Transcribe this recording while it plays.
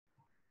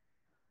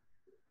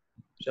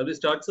Shall we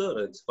start, sir?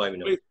 It's 5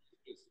 minutes.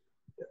 Please.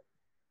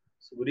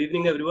 So good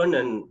evening, everyone,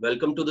 and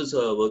welcome to this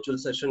virtual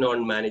session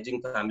on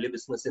managing family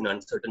business in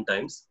uncertain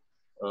times.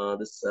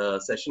 This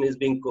session is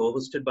being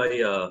co-hosted by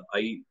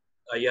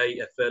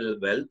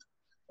IIFL Wealth.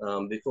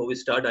 Before we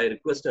start, I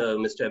request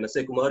Mr.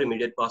 M.S.A. Kumar,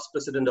 immediate past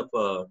president of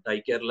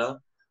TAI Kerala,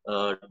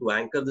 to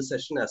anchor the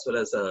session as well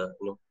as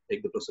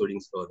take the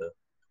proceedings further.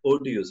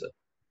 Over to you, sir.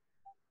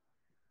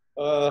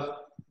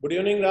 Good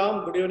evening,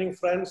 Ram. Good evening,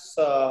 friends.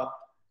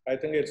 I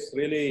think it's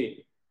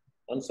really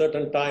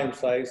uncertain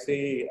times. I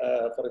see,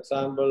 for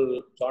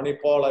example, Johnny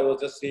Paul, I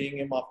was just seeing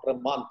him after a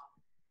month.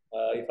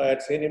 If I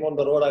had seen him on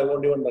the road, I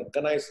wouldn't even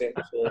recognize him.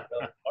 So,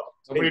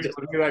 somebody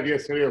told me that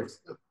yesterday.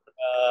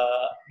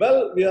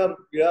 Well, we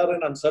are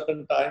in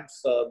uncertain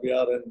times. We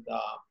are in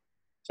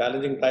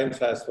challenging times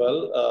as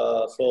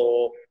well.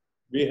 So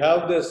we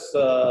have this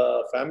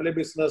family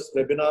business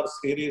webinar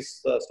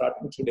series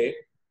starting today.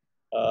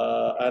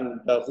 And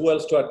who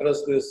else to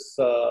address this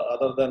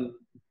other than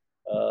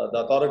the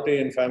authority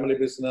in family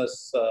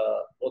business,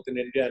 both in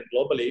India and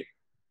globally,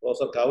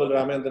 Professor Kavil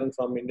Ramachandran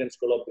from Indian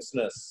School of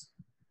Business.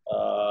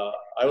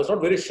 I was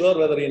not very sure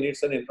whether he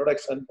needs an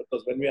introduction,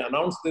 because when we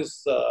announced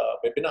this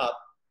webinar,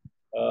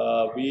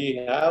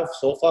 we have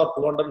so far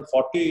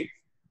 240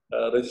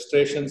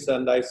 registrations,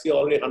 and I see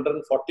already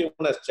 141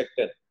 has checked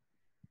in,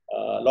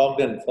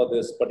 logged in for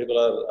this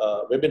particular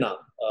webinar.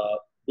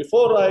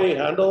 Before I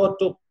hand over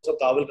to Professor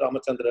Kavil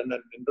Ramachandran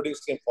and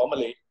introduce him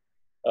formally,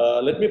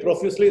 let me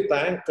profusely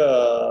thank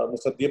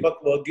Mr.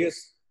 Deepak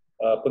Verghese,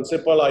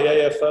 Principal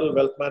IIFL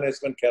Wealth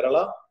Management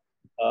Kerala.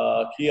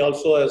 He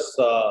also has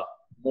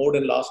moved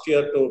in last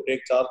year to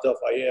take charge of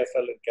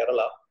IIFL in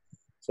Kerala.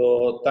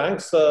 So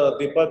thanks,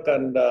 Deepak,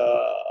 and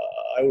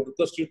I would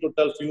request you to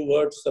tell a few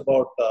words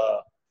about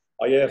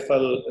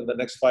IIFL in the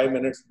next 5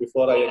 minutes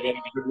before I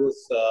again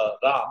introduce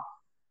Ram,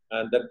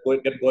 and then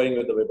get going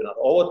with the webinar.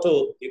 Over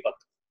to Deepak.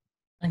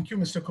 Thank you,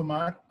 Mr.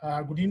 Kumar.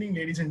 Good evening,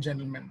 ladies and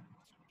gentlemen.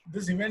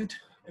 This event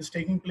is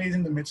taking place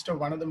in the midst of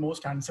one of the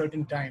most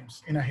uncertain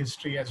times in our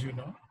history, as you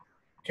know.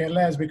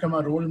 Kerala has become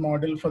a role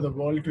model for the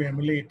world to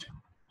emulate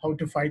how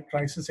to fight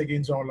crisis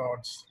against all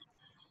odds.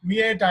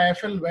 We at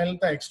IIFL Wealth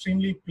are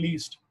extremely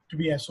pleased to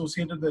be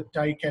associated with the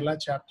TAI Kerala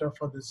chapter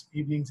for this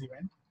evening's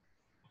event.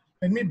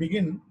 Let me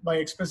begin by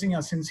expressing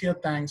our sincere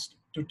thanks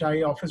to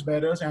TAI office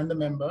bearers and the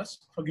members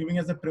for giving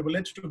us the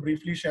privilege to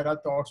briefly share our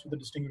thoughts with the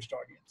distinguished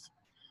audience.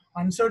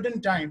 Uncertain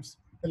times.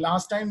 The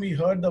last time we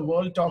heard the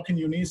world talk in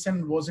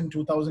unison was in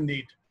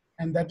 2008,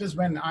 and that is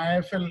when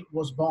IIFL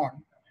was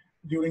born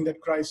during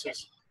that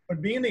crisis.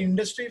 But being in the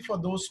industry for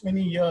those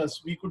many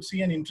years, we could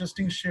see an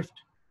interesting shift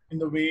in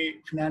the way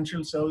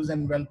financial service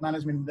and wealth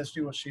management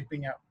industry was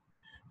shaping up.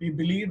 We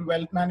believed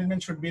wealth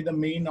management should be the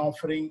main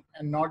offering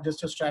and not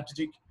just a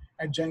strategic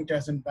adjunct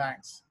as in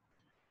banks.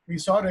 We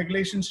saw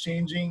regulations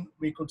changing,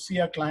 we could see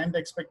our client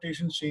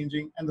expectations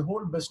changing, and the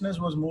whole business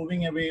was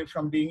moving away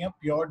from being a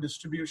pure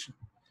distribution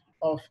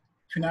of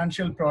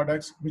financial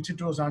products, which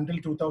it was until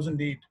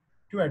 2008,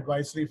 to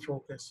advisory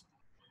focus.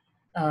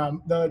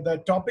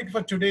 The topic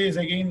for today is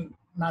again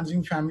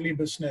managing family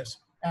business,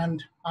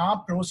 and our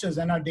process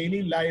and our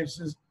daily lives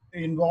is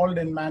involved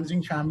in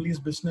managing families'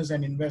 business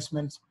and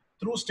investments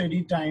through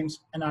steady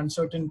times and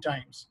uncertain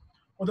times.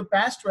 For the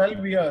past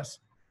 12 years,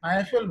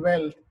 IIFL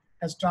Wealth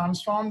has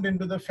transformed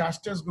into the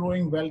fastest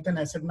growing wealth and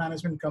asset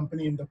management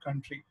company in the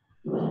country.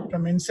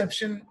 From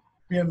inception,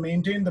 we have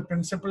maintained the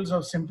principles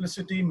of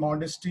simplicity,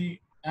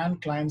 modesty,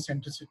 and client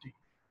centricity.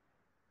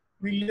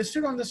 We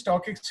listed on the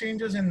stock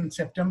exchanges in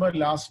September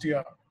last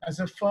year. As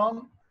a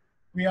firm,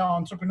 we are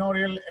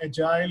entrepreneurial,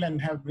 agile,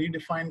 and have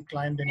redefined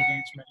client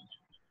engagement.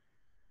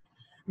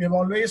 We have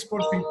always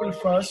put people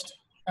first,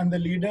 and the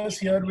leaders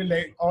here will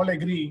all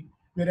agree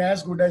we're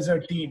as good as our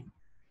team.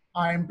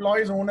 Our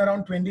employees own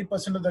around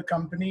 20% of the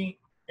company,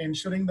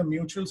 ensuring the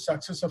mutual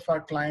success of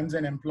our clients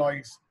and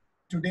employees.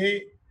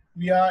 Today,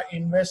 we are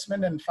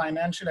investment and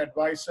financial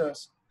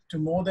advisors to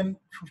more than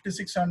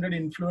 5,600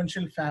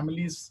 influential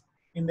families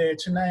in the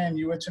HNI and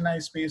UHNI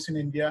space in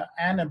India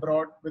and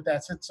abroad, with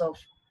assets of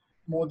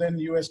more than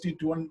USD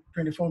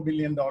 $24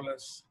 billion.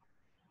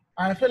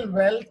 IIFL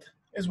Wealth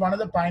is one of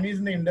the pioneers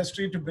in the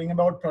industry to bring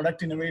about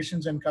product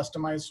innovations and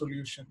customized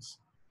solutions.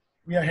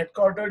 We are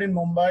headquartered in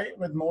Mumbai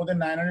with more than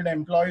 900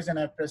 employees and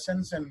have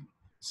presence in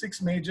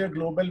 6 major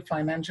global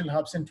financial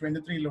hubs in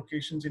 23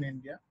 locations in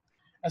India.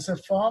 As a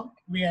firm,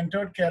 we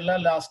entered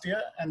Kerala last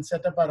year and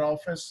set up our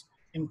office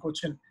in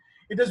Cochin.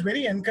 It is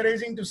very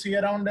encouraging to see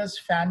around us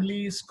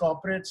families,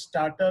 corporates,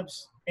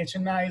 startups,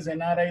 HNIs,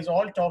 NRIs,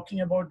 all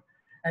talking about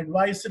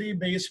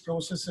advisory-based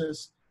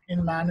processes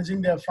in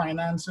managing their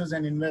finances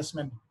and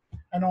investment,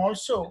 and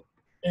also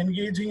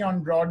engaging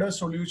on broader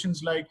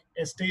solutions like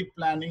estate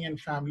planning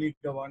and family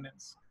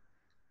governance.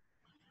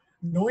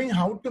 Knowing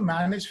how to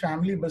manage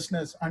family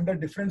business under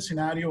different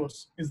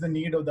scenarios is the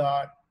need of the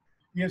hour.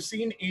 We have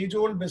seen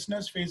age-old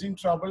business facing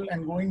trouble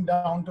and going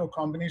down due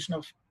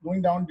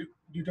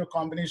to a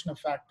combination of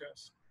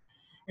factors.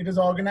 It is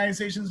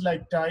organizations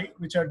like TAI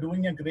which are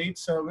doing a great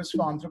service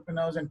for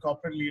entrepreneurs and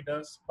corporate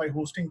leaders by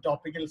hosting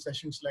topical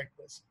sessions like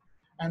this.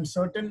 I'm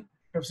certain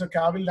Professor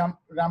Kavil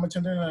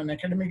Ramachandran, an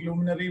academic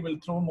luminary, will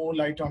throw more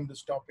light on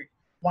this topic.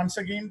 Once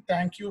again,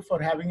 thank you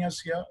for having us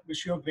here.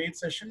 Wish you a great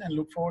session and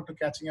look forward to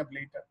catching up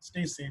later.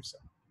 Stay safe, sir.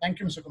 Thank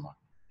you, Mr. Kumar.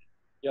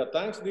 Yeah,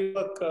 thanks,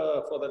 Deepak,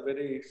 for that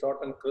very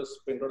short and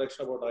crisp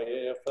introduction about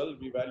IIFL.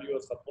 We value your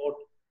support,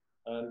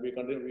 and we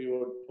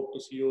would hope to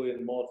see you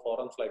in more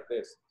forums like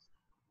this.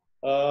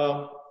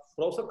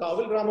 Professor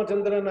Kavil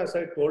Ramachandran, as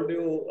I told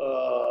you,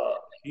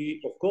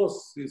 he, of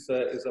course, is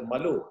a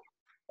Malu.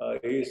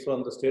 He is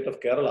from the state of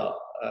Kerala,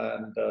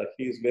 and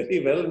he is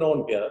very well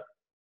known here.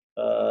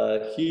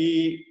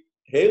 He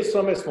hails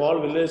from a small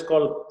village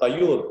called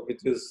Tayur,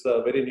 which is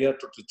very near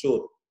to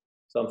Trichur,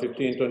 some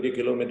 15-20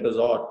 kilometers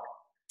odd.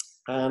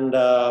 And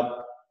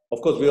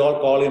of course, we all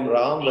call him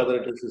Ram, whether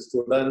it is his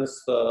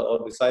students or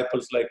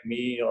disciples like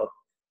me,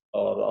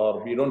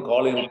 or we don't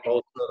call him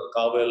Professor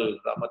Kavil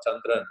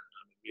Ramachandran.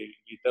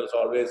 He tells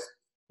always,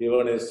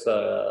 even his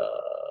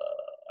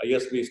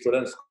ISB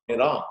students, call me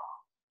Ram.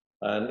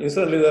 And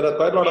incidentally, there are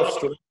quite a lot of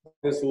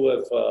students who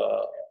have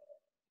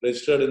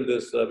registered in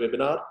this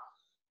webinar.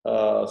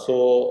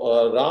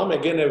 So Ram,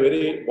 again, a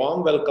very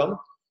warm welcome.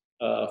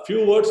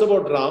 Few words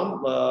about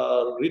Ram.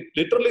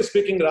 Literally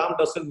speaking, Ram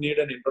doesn't need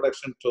an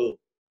introduction to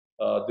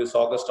this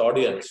august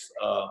audience.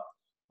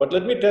 But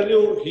let me tell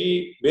you,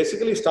 he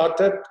basically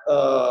started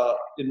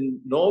in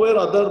nowhere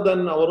other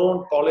than our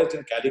own college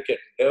in Calicut,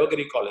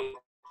 Devagiri College,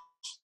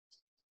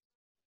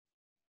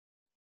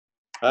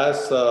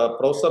 as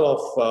professor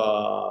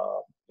of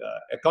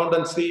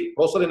accountancy,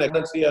 professor in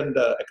accountancy and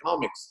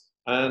economics,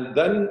 and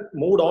then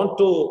moved on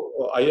to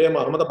IIM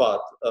Ahmedabad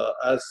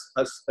as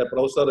a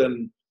professor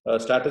in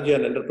strategy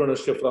and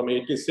entrepreneurship from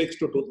 86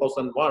 to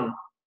 2001.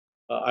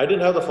 I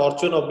didn't have the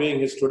fortune of being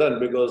his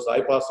student because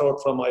I passed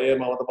out from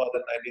IIM Ahmedabad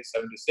in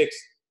 1976.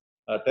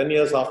 10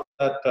 years after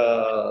that,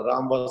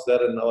 Ram was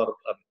there in our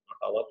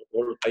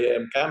old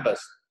IIM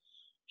campus.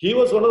 He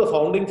was one of the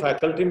founding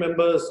faculty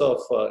members of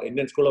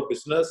Indian School of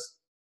Business,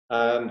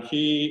 and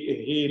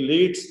he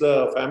leads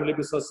the Family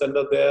Business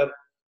Center there.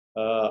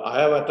 I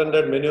have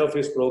attended many of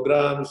his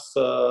programs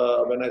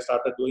when I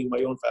started doing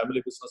my own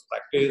family business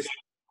practice.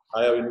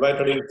 I have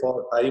invited him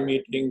for Thai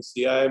meetings,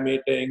 CII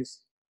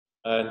meetings,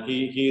 and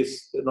he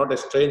is not a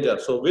stranger.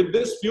 So with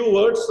these few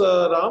words,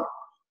 Ram,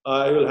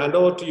 I will hand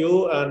over to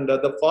you. And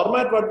the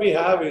format what we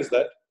have is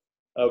that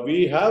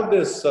we have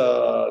this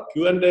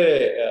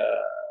Q&A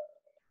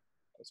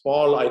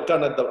small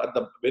icon at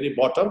the very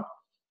bottom.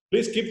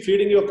 Please keep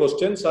feeding your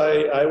questions.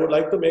 I would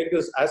like to make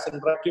this as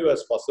interactive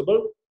as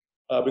possible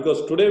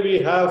because today we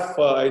have,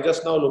 I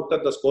just now looked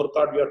at the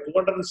scorecard, we have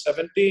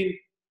 217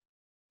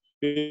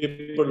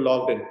 people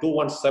logged in,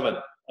 217.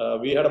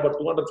 We had about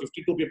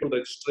 252 people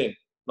registering.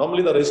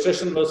 Normally the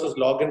registration versus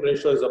login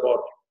ratio is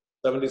about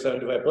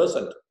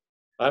 70-75%.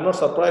 I'm not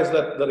surprised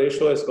that the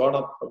ratio has gone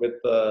up with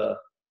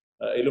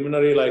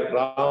Illuminary like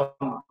Ram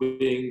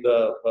being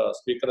the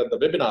speaker at the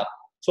webinar.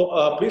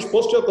 So please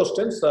post your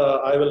questions.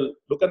 I will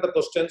look at the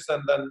questions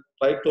and then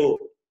try to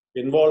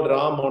involve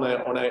Ram on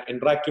an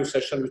interactive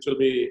session, which will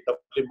be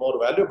definitely more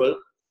valuable.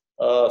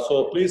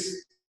 So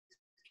please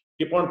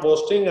keep on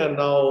posting. And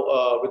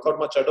now, without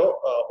much ado,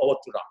 over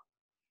to Ram.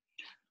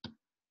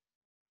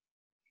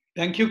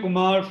 Thank you,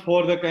 Kumar,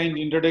 for the kind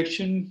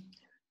introduction.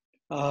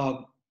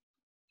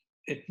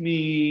 Let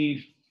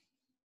me.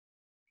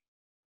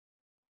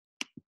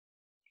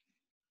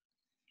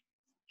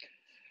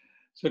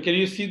 So can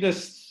you see the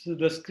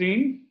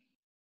screen?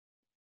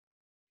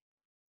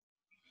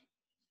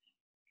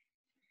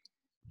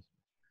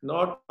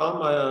 Not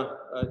Ram,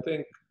 I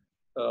think.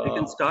 You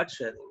can start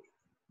sharing.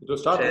 To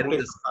start sharing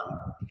this.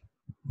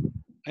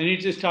 I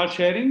need to start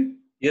sharing?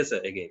 Yes, sir,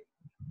 again.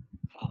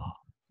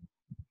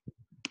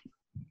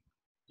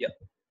 Yeah.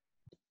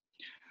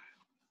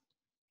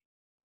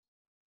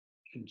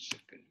 1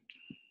 second.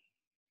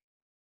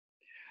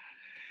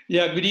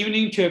 Yeah, good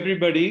evening to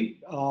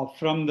everybody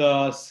from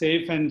the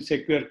safe and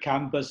secure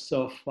campus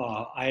of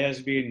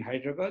ISB in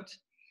Hyderabad.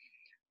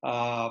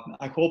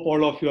 I hope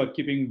all of you are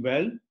keeping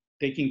well,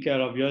 taking care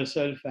of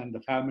yourself and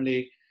the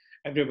family.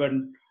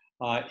 Everyone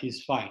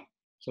is fine.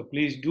 So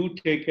please do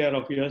take care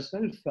of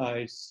yourself.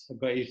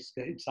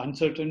 It's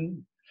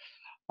uncertain,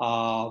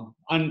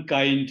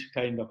 unkind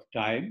kind of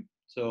time.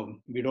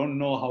 So we don't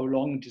know how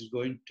long it is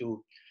going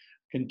to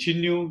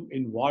continue,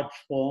 in what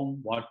form,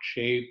 what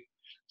shape.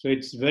 So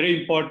it's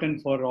very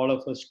important for all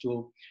of us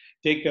to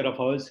take care of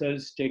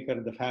ourselves, take care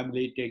of the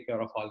family, take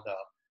care of all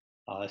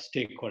the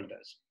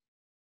stakeholders.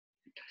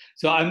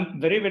 So I'm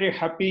very, very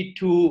happy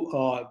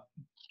to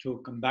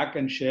come back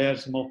and share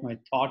some of my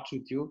thoughts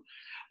with you.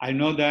 I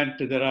know that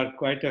there are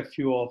quite a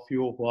few of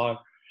you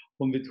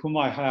with whom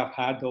I have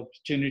had the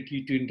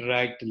opportunity to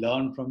interact,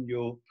 learn from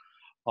you,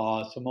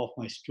 some of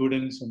my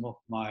students, some of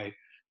my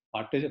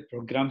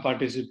program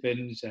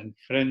participants and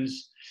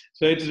friends.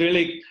 So it's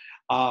really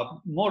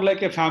more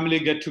like a family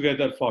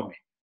get-together for me.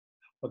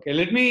 Okay,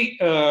 let me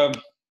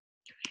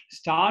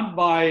start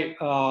by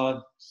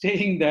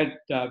saying that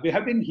we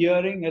have been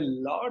hearing a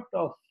lot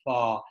of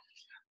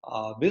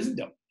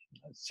wisdom.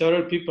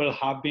 Several people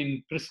have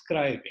been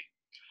prescribing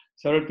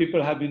Several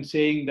people have been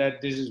saying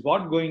that this is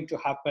what going to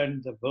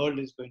happen, the world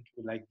is going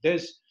to be like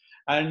this.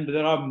 And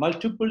there are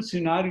multiple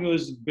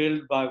scenarios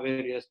built by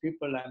various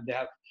people, and they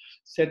have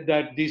said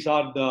that these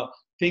are the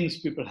things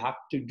people have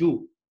to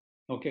do.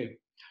 Okay.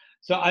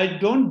 So I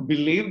don't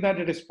believe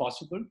that it is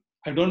possible.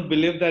 I don't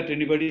believe that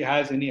anybody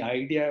has any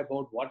idea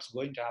about what's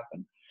going to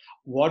happen,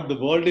 what the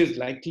world is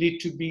likely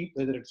to be,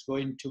 whether it's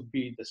going to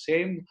be the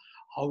same,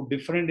 how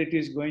different it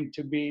is going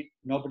to be.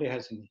 Nobody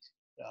has any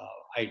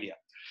idea.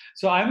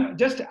 So I'm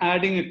just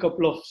adding a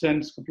couple of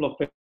cents, couple of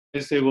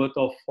pages worth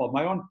of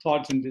my own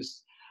thoughts in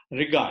this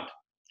regard.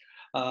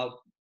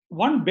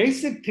 One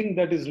basic thing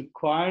that is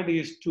required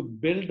is to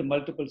build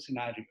multiple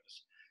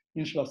scenarios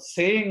instead of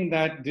saying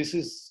that this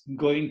is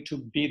going to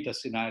be the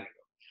scenario.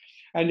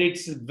 And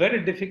it's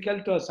very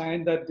difficult to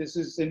assign that this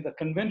is in the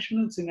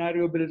conventional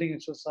scenario building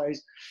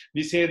exercise.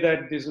 We say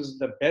that this is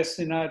the best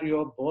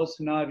scenario, worst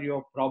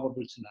scenario,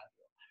 probable scenario.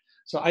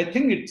 So I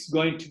think it's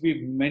going to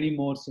be many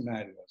more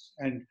scenarios.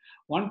 And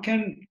one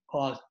can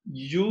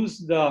use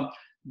the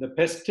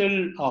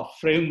PESTEL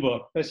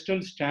framework.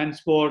 PESTEL stands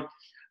for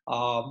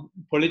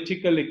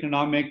political,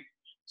 economic,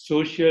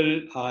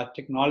 social,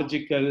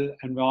 technological,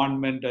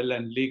 environmental,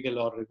 and legal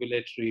or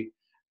regulatory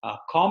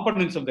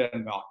components of the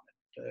environment.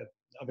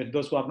 I mean,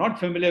 those who are not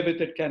familiar with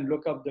it can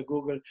look up the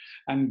Google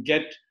and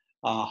get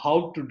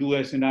how to do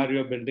a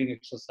scenario building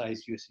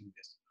exercise using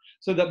this.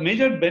 So the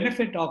major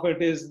benefit of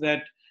it is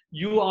that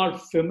you are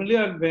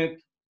familiar with,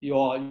 you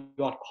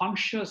are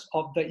conscious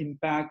of the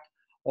impact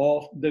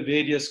of the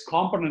various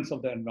components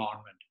of the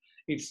environment.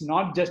 It's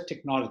not just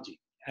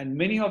technology, and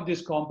many of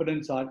these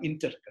components are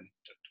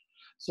interconnected.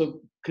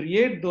 So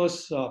create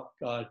those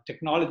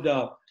technology,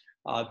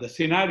 the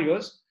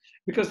scenarios.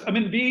 Because I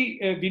mean,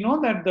 we know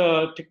that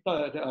the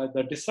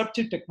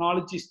disruptive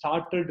technology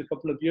started a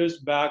couple of years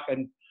back,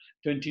 and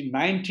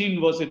 2019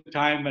 was a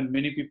time when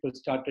many people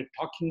started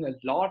talking a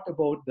lot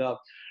about the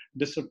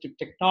disruptive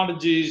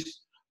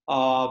technologies,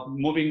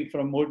 moving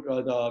from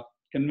the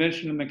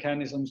conventional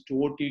mechanisms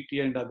to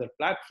OTT and other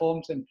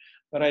platforms and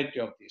variety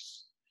of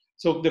these.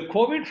 So the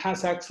COVID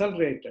has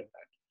accelerated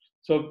that.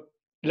 So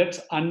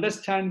let's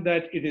understand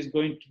that it is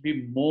going to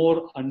be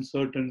more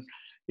uncertain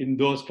in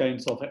those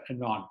kinds of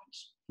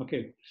environments.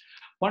 Okay,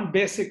 one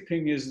basic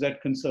thing is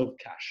that conserve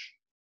cash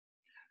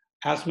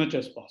as much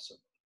as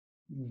possible.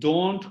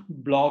 Don't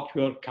block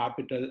your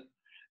capital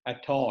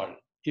at all,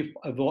 if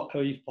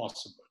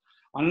possible,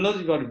 unless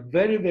you are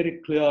very,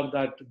 very clear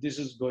that this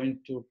is going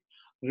to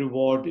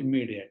reward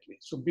immediately.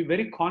 So be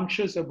very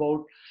conscious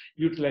about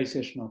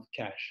utilization of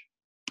cash.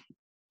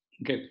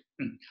 Okay,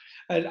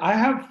 and I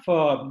have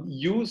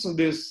used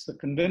this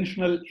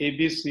conventional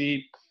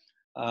ABC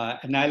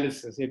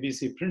analysis,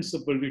 ABC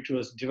principle, which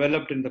was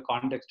developed in the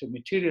context of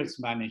materials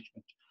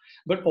management.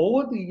 But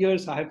over the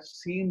years, I have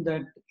seen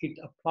that it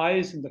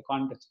applies in the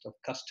context of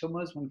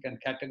customers. One can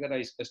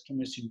categorize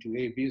customers into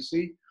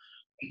ABC.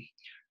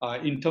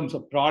 In terms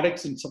of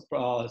products and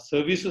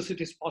services,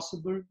 it is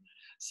possible.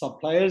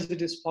 Suppliers,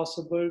 it is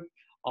possible.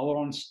 Our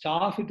own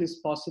staff, it is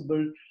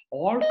possible.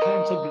 All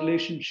kinds of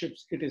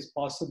relationships, it is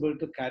possible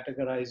to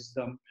categorize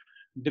them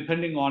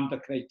depending on the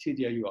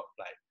criteria you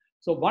apply.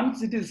 So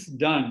once it is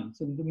done,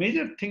 so the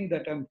major thing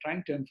that I'm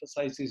trying to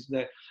emphasize is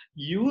that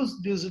use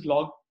this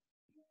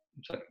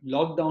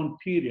lockdown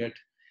period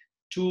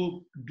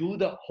to do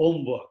the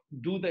homework,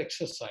 do the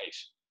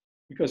exercise,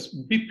 because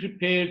be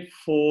prepared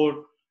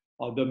for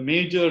the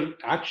major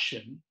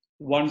action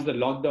once the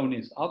lockdown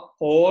is up,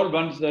 or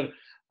once the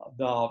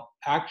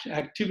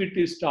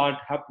activities start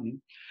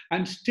happening.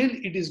 And still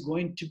it is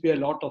going to be a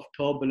lot of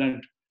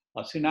turbulent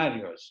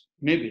scenarios.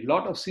 Maybe a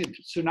lot of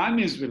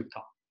tsunamis will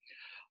come.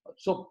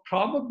 So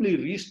probably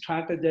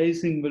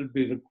re-strategizing will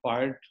be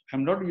required.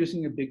 I'm not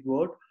using a big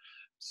word.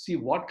 See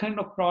what kind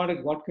of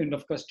product, what kind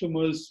of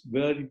customers,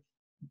 where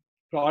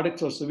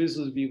products or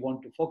services we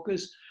want to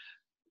focus.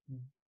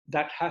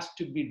 That has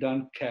to be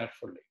done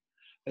carefully.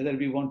 Whether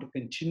we want to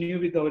continue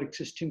with our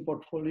existing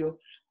portfolio,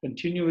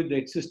 continue with the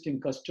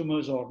existing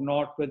customers or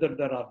not, whether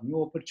there are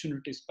new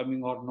opportunities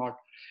coming or not,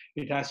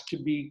 it has to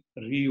be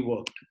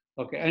reworked.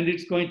 Okay, and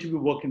it's going to be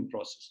work in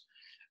process.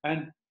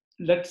 And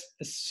let's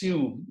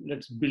assume,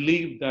 let's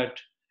believe that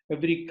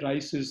every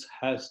crisis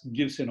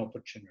gives an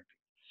opportunity.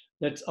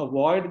 Let's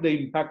avoid the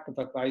impact of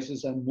the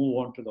crisis and move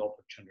on to the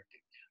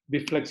opportunity. Be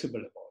flexible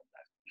about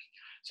that.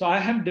 So I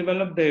have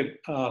developed a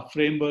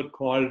framework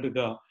called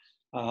the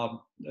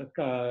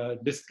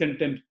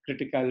discontent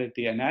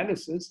criticality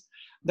analysis.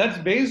 That's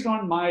based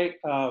on my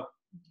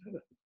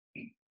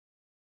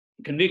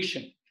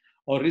conviction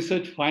or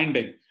research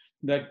finding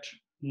that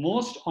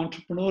most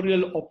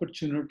entrepreneurial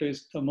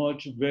opportunities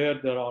emerge where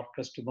there are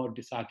customer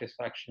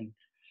dissatisfaction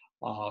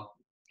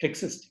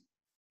existing.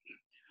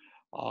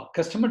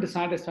 Customer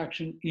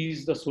dissatisfaction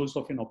is the source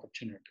of an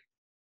opportunity.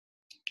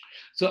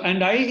 So,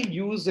 and I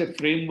use a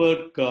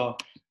framework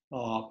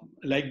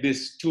like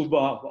this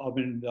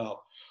 2x2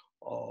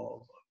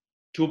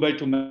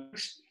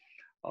 matrix.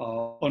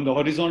 On the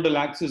horizontal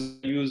axis,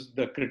 I use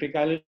the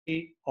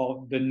criticality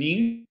of the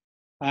need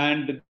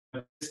and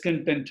the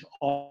discontent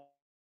of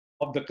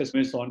of the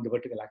customers on the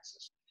vertical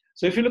axis.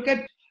 So if you look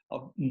at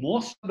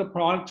most of the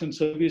products and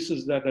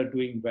services that are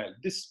doing well,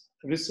 this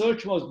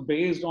research was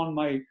based on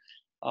my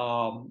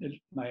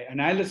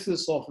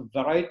analysis of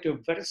a variety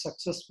of very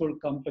successful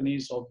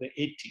companies of the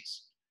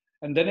 80s.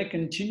 And then I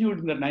continued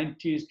in the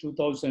 90s,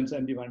 2000s,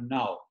 and even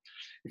now.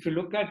 If you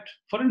look at,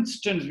 for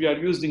instance, we are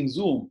using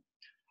Zoom.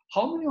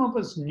 How many of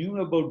us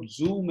knew about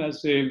Zoom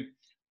as a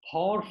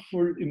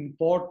powerful,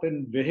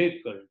 important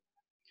vehicle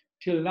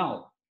till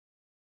now?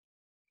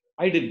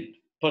 I didn't,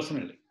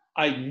 personally.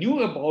 I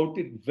knew about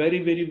it very,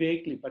 very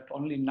vaguely, but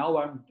only now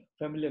I'm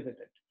familiar with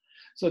it.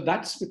 So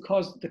that's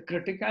because the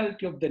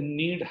criticality of the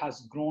need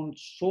has grown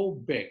so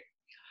big,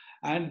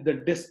 and the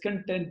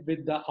discontent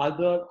with the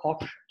other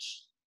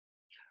options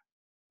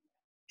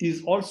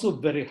is also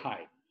very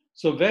high.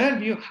 So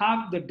where you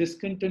have the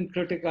discontent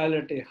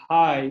criticality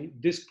high,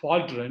 this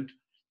quadrant,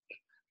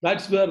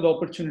 that's where the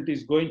opportunity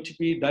is going to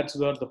be. That's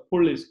where the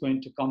pull is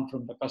going to come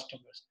from the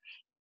customers.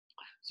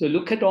 So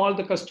look at all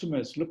the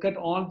customers, look at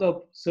all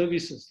the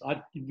services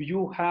that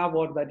you have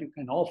or that you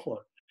can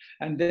offer,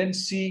 and then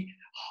see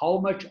how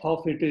much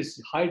of it is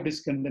high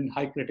discontent,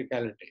 high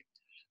criticality.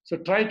 So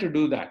try to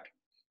do that.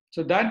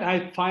 So that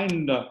I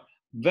find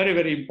very,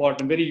 very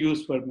important, very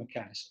useful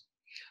mechanism.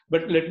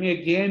 But let me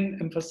again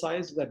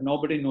emphasize that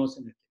nobody knows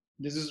anything.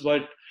 This is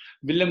what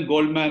William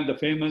Goldman, the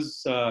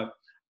famous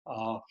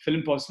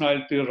film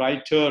personality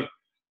writer,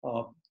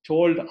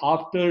 told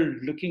after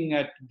looking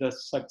at the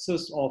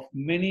success of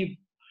many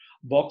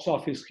box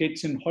office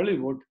hits in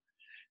Hollywood.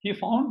 He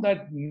found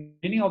that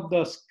many of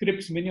the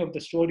scripts, many of the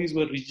stories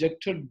were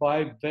rejected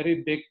by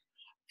very big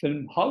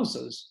film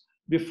houses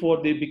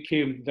before they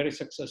became very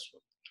successful.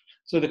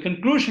 So the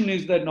conclusion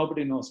is that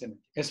nobody knows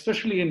anything,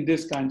 especially in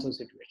this kinds of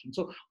situations.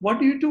 So what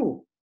do you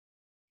do?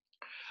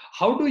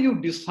 How do you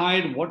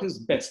decide what is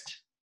best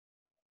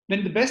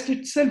when the best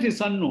itself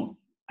is unknown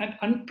and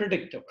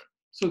unpredictable?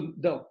 So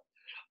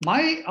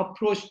my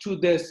approach to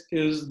this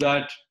is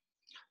that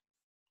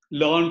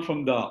learn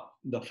from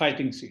the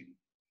fighting scene.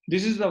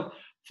 This is a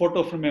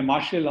photo from a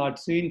martial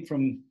arts scene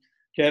from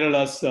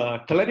Kerala's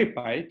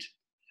Kalaripayat.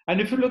 And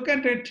if you look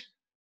at it,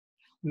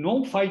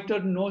 no fighter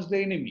knows the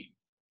enemy.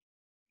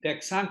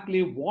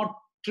 Exactly what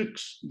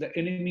tricks the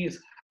enemy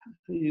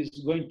is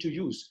going to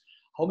use,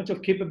 how much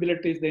of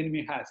capabilities the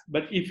enemy has.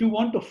 But if you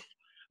want to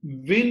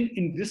win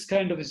in this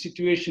kind of a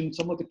situation,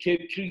 some of the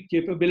key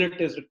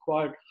capabilities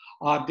required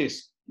are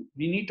this.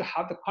 We need to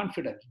have the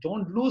confidence.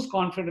 Don't lose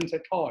confidence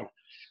at all.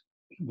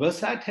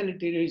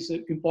 Versatility is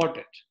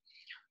important.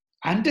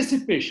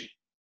 Anticipation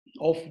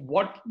of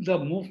what the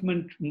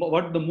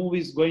move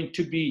is going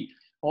to be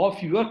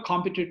of your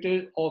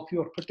competitor, of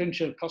your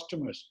potential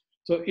customers.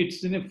 So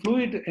it's in a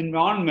fluid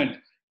environment.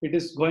 It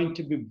is going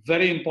to be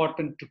very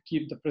important to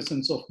keep the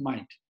presence of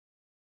mind.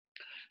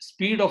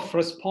 Speed of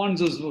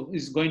responses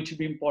is going to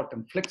be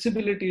important.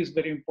 Flexibility is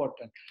very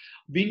important.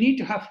 We need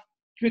to have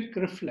quick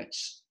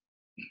reflex.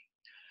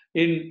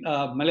 In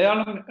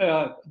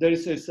Malayalam, there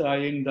is this,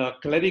 in the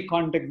Kalari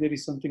context, there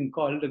is something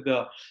called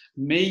the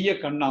Meyya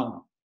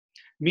Kannavana.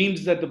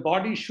 Means that the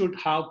body should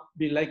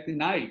be like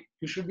an eye.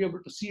 You should be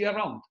able to see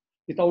around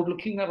without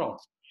looking around.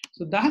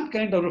 So that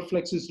kind of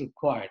reflex is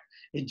required.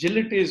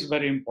 Agility is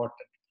very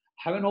important.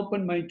 Have an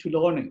open mind to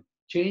learning,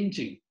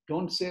 changing.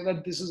 Don't say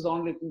that this is the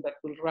only thing that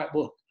will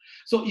work.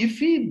 So if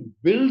we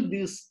build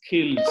these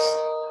skills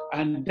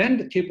and then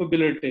the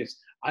capabilities,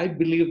 I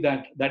believe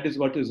that that is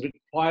what is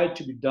required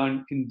to be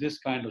done in this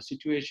kind of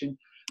situation,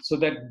 so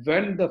that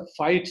when the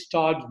fight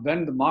starts,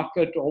 when the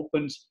market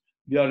opens,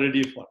 we are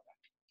ready for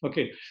that.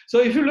 Okay,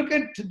 so if you look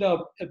at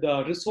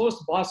the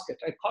resource basket,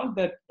 I call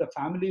that the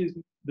family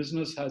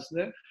business has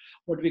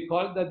what we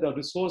call that the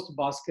resource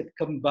basket,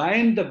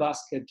 combine the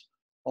basket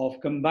of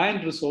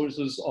combined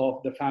resources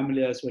of the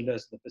family as well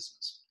as the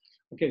business.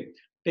 Okay,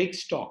 take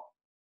stock,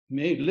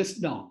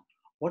 list down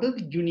what are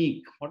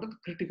the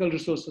critical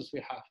resources we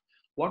have,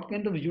 what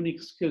kind of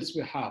unique skills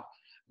we have,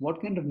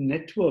 what kind of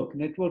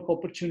network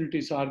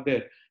opportunities are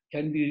there,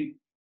 can we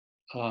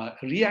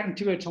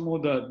reactivate some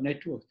of the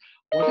networks,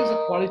 what is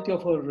the quality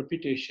of our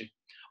reputation,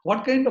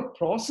 what kind of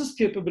process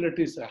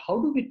capabilities are, how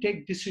do we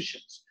take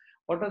decisions,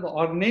 what are the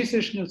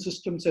organizational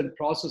systems and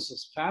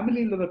processes,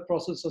 family level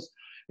processes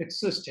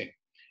existing,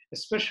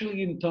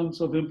 especially in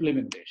terms of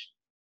implementation.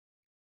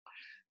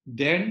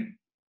 Then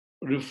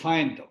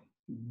refine them,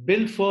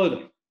 build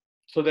further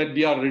so that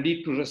we are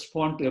ready to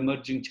respond to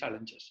emerging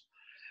challenges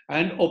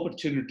and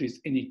opportunities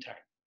anytime.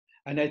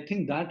 And I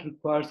think that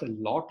requires a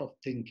lot of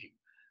thinking.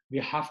 We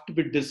have to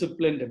be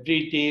disciplined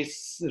every day,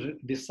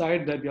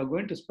 decide that we are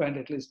going to spend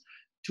at least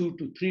 2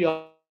 to 3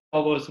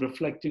 hours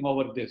reflecting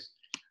over this.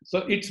 So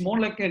it's more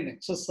like an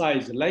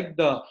exercise, like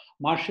the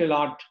martial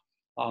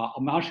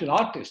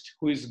artist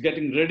who is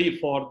getting ready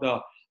for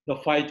the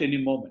fight any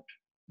moment.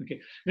 Okay,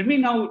 let me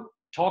now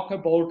talk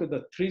about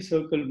the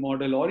 3-circle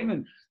model or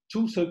even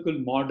 2-circle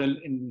model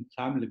in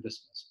family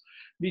business.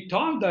 We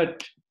thought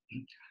that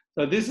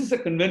this is a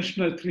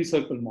conventional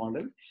 3-circle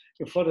model.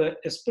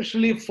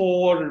 Especially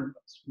for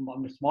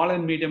small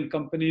and medium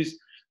companies,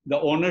 the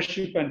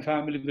ownership and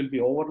family will be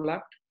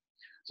overlapped.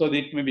 So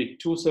it may be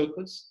 2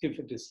 circles. If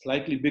it is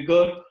slightly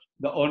bigger,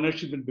 the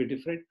ownership will be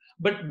different.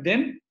 But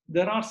then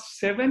there are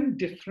 7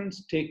 different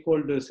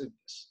stakeholders in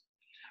this.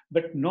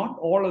 But not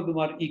all of them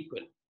are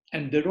equal.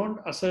 And they don't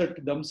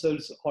assert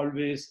themselves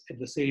always in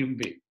the same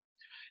way.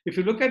 If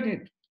you look at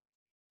it,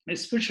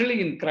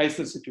 especially in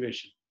crisis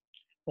situation,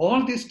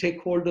 all these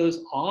stakeholders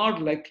are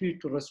likely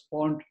to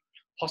respond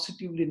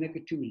positively,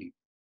 negatively,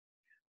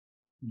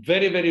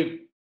 very,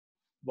 very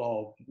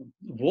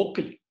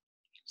vocally.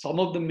 Some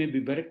of them may be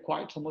very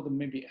quiet, some of them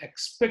may be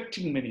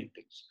expecting many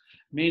things,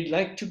 may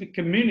like to be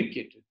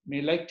communicated,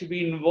 may like to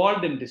be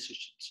involved in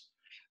decisions.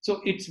 So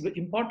it's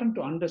important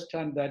to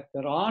understand that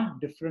there are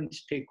different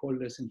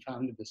stakeholders in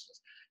family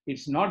business.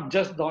 It's not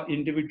just the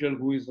individual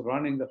who is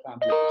running the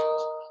family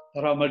business.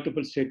 There are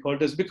multiple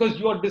stakeholders because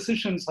your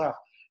decisions have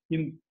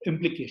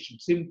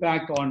implications,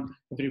 impact on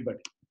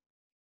everybody.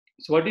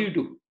 So what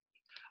do?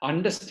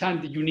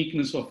 Understand the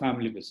uniqueness of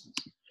family business.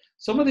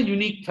 Some of the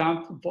unique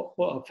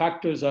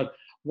factors are,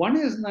 one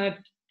is that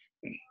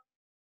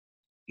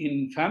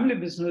in family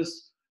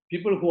business,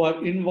 people who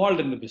are involved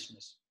in the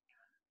business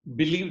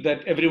believe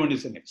that everyone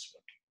is an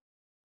expert.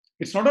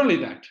 It's not only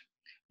that,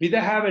 they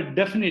have a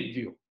definite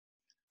view.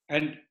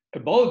 And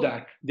above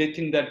that, they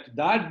think that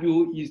that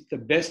view is the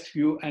best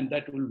view and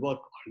that will work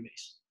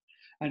always.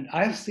 And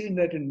I've seen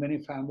that in many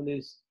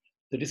families,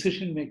 the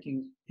decision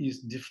making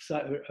is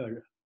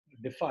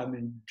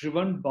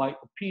driven by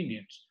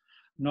opinions,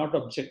 not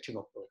objective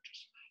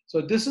approaches. So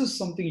this is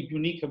something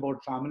unique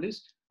about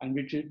families and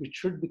which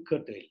should be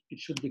curtailed. It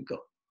should be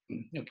curbed.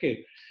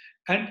 Okay.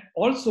 And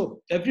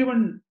also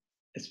everyone,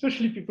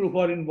 especially people who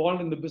are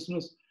involved in the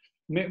business,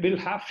 will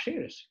have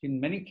shares. In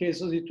many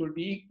cases, it will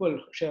be equal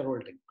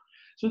shareholding.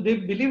 So they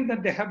believe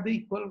that they have the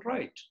equal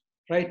right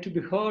to be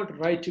heard,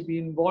 right to be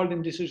involved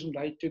in decision,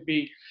 right to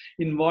be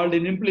involved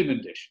in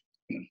implementation.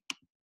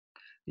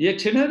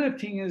 Yet another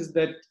thing is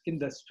that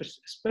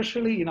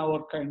especially in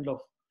our kind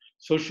of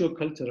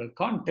socio-cultural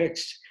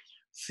context,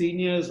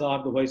 seniors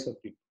are the wiser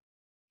people,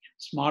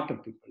 smarter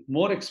people.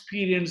 More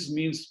experience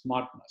means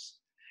smartness.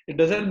 It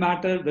doesn't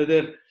matter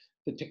whether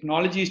the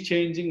technology is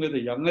changing, whether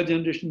younger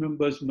generation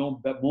members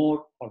know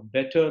more or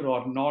better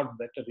or not,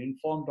 better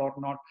informed or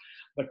not,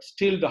 but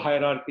still the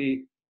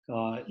hierarchy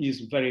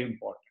is very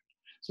important.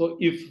 So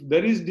if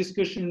there is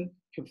discussion,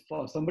 if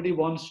somebody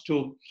wants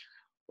to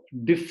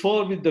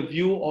differ with the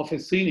view of a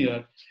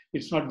senior,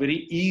 it's not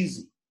very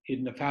easy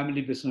in the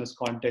family business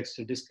context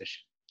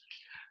discussion.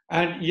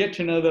 And yet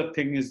another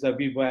thing is that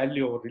we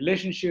value our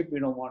relationship. We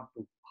don't want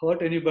to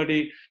hurt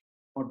anybody,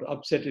 want to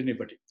upset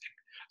anybody.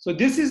 So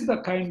this is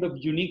the kind of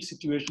unique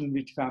situation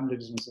which family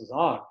businesses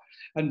are.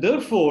 And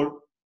therefore,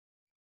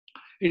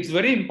 it's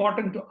very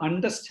important to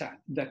understand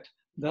that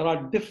there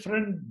are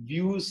different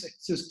views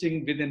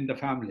existing within the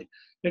family.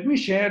 Let me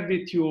share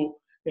with you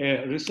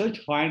a research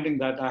finding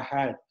that I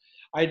had.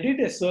 I did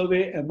a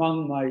survey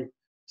among my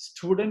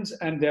students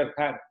and their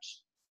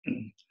parents.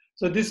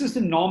 So this is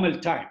the normal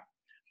time.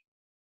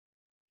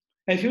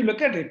 If you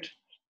look at it,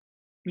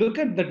 look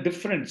at the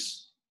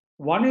difference.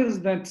 One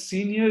is that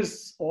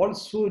seniors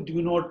also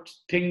do not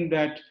think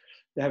that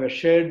they have a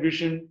shared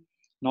vision,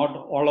 not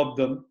all of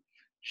them.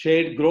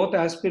 Shared growth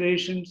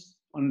aspirations,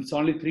 and it's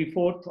only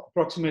 3/4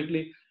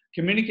 approximately.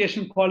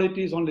 Communication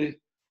quality is only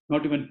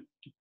not even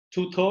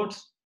 2/3.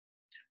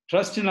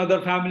 Trust in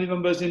other family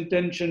members'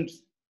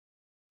 intentions,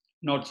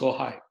 not so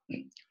high.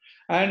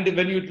 And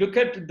when you look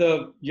at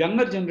the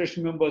younger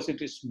generation members,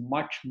 it is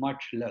much,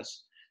 much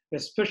less.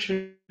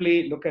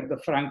 Especially look at the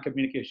frank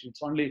communication.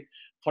 It's only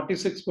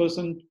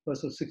 46%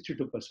 versus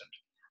 62%.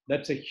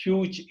 That's a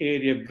huge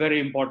area, very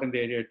important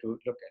area to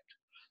look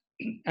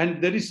at.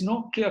 And there is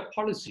no clear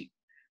policy.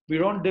 We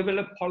don't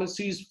develop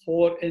policies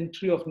for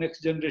entry of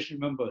next generation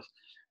members.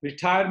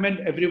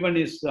 Retirement, everyone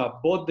is,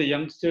 both the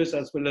youngsters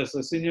as well as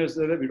the seniors,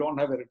 we don't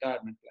have a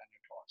retirement plan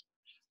at all.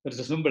 That's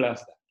as simple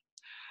as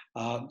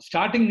that.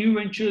 Starting new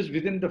ventures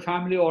within the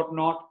family or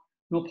not,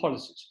 no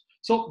policies.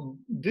 So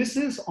this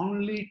is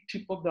only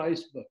tip of the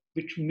iceberg,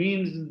 which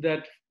means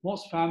that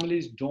most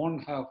families don't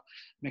have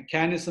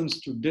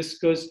mechanisms to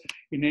discuss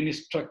in any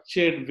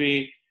structured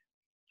way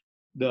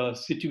the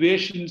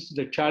situations,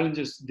 the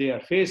challenges they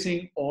are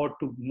facing, or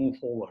to move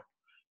forward.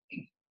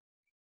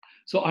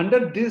 So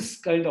under this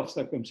kind of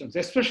circumstance,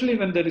 especially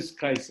when there is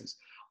crisis,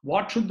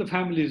 what should the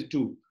families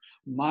do?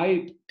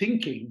 My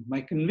thinking,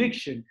 my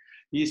conviction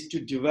is to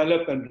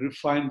develop and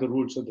refine the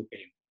rules of the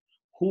game.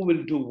 Who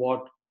will do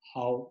what,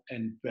 how,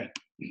 and when?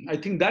 I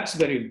think that's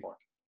very important.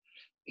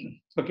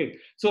 Okay,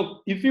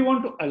 so if we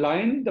want to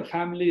align the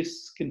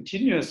families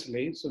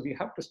continuously, so we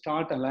have to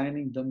start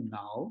aligning them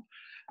now,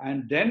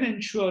 and then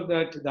ensure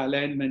that the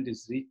alignment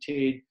is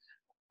retained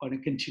on a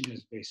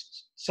continuous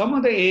basis. Some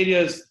of the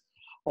areas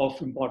of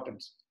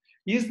importance.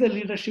 Is the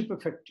leadership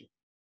effective?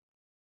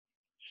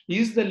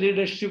 Is the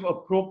leadership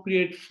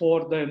appropriate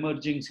for the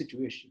emerging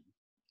situation?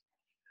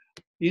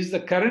 Is the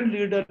current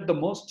leader the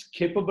most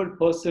capable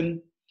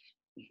person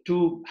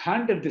to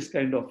handle this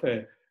kind of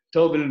a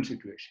turbulent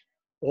situation?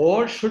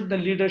 Or should the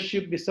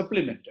leadership be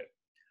supplemented,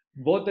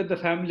 both at the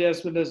family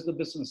as well as the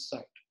business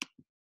side?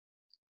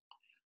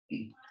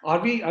 Are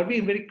we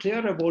very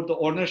clear about the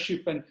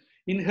ownership and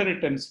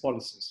inheritance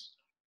policies?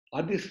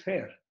 Are these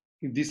fair?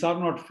 If these are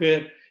not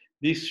fair,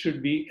 these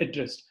should be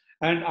addressed.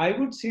 And I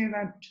would say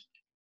that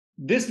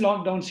this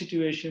lockdown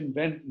situation,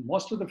 when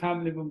most of the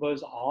family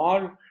members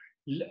are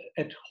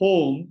at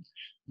home,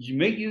 you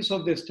make use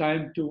of this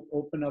time to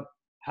open up,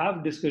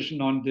 have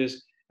discussion on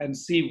this, and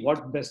see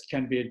what best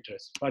can be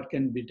addressed, what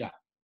can be done.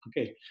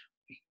 Okay.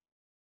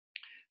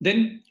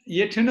 Then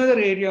yet another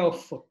area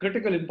of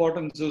critical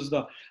importance is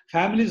the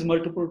family's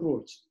multiple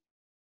roles.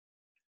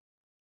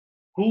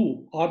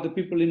 Who are the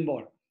people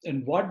involved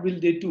and what will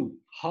they do?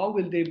 How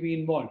will they be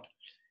involved?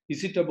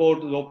 Is it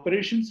about the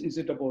operations? Is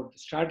it about the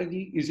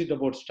strategy? Is it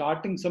about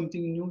starting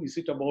something new? Is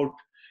it about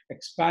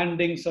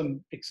expanding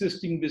some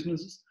existing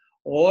businesses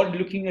or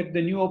looking at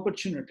the new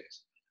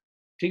opportunities?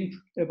 Think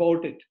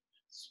about it.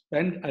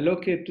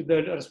 Allocate to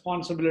the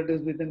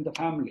responsibilities within the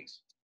families.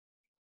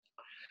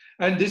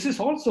 And this is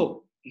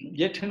also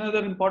yet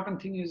another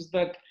important thing is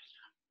that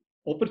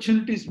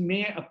opportunities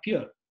may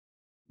appear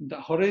in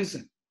the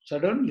horizon.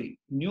 Suddenly,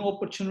 new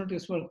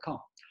opportunities will come.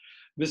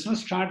 Business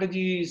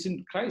strategy is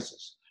in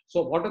crisis.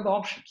 So what are the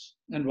options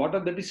and what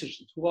are the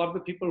decisions? Who are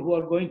the people who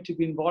are going to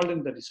be involved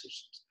in the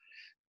decisions?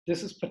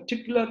 This is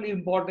particularly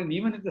important,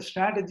 even if the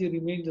strategy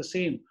remains the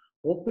same,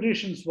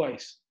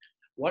 operations-wise.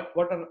 What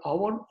are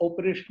our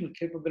operational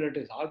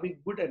capabilities? Are we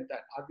good at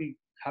that? Are we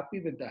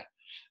happy with that?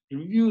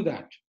 Review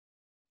that.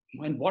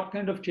 And what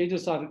kind of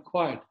changes are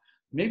required?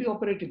 Maybe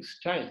operating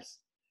styles,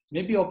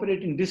 maybe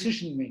operating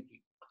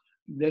decision-making.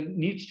 There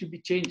needs to be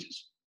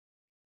changes.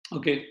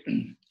 Okay.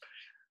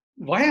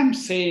 Why I'm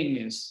saying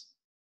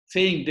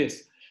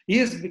this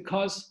is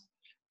because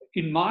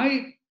in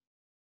my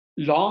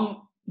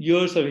long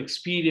years of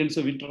experience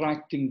of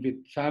interacting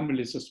with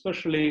families,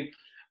 especially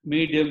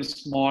medium,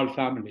 small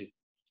family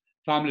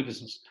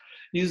business,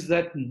 is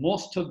that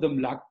most of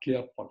them lack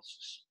clear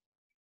policies.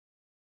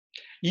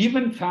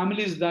 Even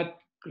families that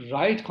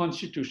write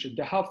constitution,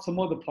 they have some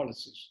of the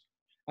policies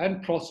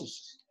and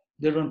processes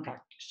they don't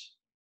practice.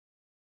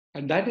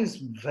 And that is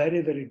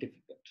very, very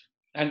difficult.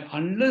 And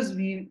unless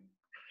we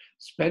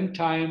spend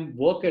time,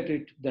 work at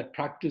it, that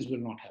practice will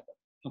not happen.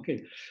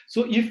 Okay.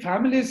 So if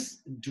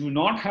families do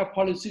not have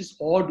policies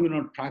or do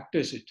not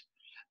practice it,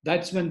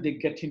 that's when they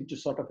get into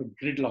sort of a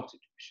gridlock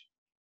situation.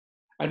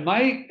 And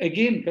my,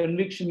 again,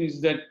 conviction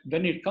is that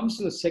when it comes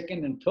to the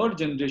second and third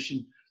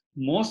generation,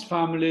 most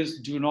families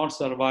do not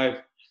survive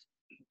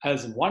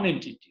as one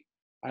entity.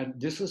 And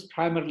this is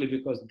primarily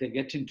because they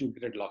get into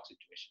gridlock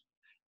situation.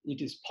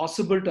 It is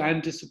possible to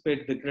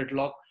anticipate the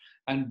gridlock,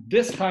 and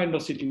this kind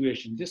of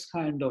situation, this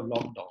kind of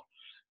lockdown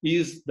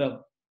is the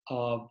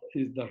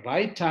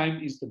right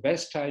time, is the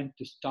best time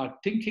to start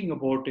thinking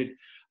about it,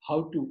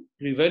 how to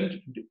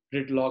prevent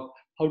gridlock,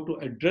 how to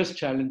address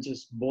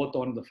challenges both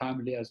on the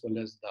family as well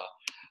as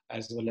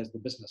the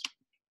business.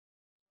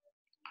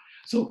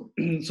 So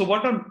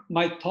what are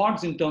my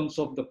thoughts in terms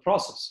of the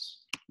process?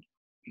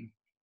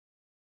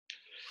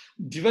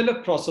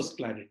 Develop process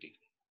clarity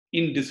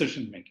in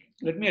decision making.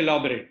 Let me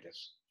elaborate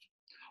this.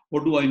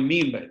 What do I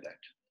mean by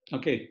that?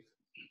 Okay.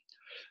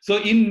 So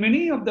in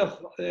many of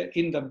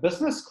in the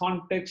business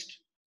context,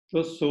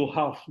 those who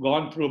have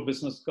gone through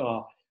business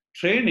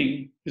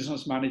training,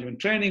 business management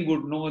training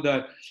would know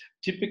that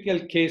typical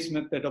case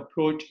method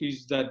approach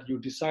is that you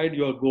decide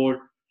your goal.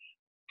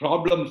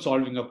 Problem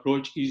solving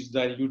approach is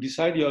that you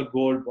decide your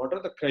goal, what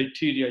are the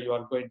criteria you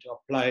are going to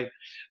apply,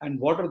 and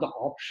what are the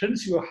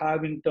options you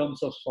have in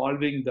terms of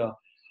solving the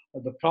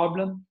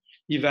problem,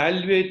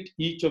 evaluate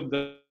each of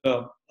the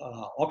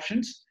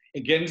options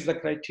against the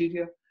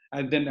criteria,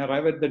 and then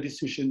arrive at the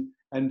decision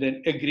and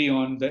then agree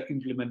on the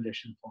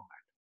implementation format.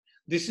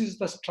 This is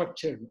the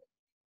structured way.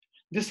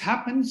 This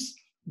happens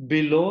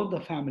below the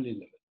family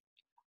level.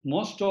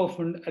 Most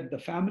often at the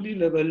family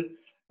level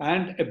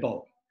and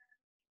above,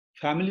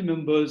 family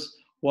members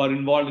who are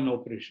involved in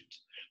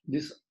operations,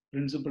 this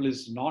principle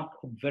is not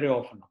very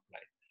often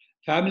applied.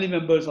 Family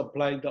members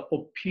apply the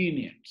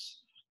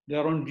opinions,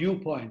 their own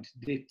viewpoint.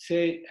 They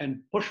say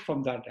and push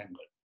from that angle.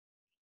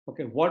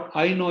 Okay, what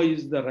I know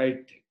is the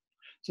right thing.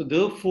 So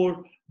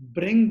therefore,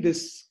 bring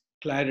this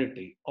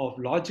clarity of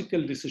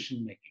logical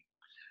decision making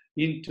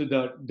into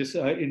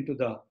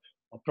the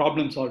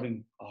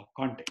problem-solving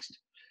context.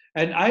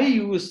 And I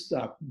use,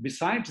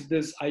 besides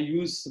this, I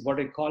use what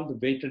I call the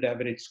weighted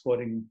average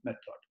scoring method.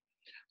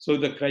 So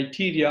the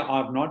criteria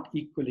are not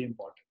equally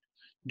important.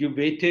 Give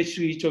weightage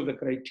to each of the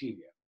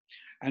criteria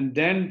and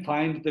then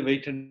find the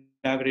weighted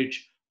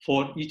average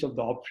for each of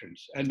the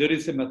options. And there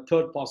is a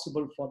method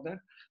possible for that.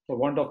 For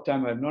want of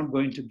time, I'm not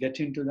going to get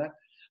into that.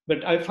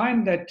 But I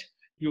find that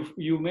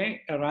you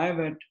may arrive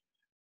at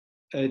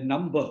a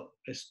number,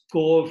 a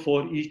score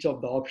for each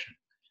of the options.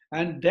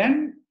 And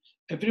then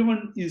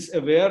everyone is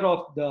aware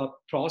of the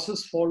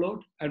process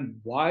followed and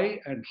why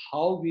and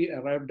how we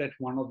arrived at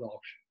one of the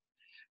options.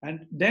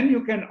 And then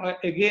you can,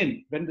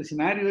 again, when the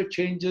scenario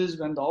changes,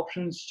 when the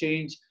options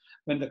change,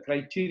 when the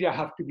criteria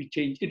have to be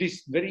changed, it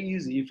is very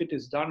easy if it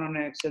is done on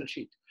an Excel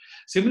sheet.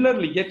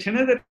 Similarly, yet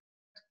another,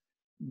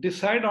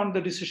 decide on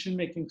the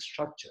decision-making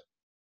structure.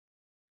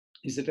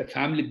 Is it a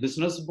family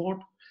business board,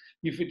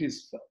 if it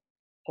is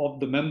of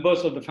the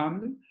members of the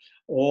family,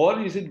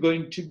 or is it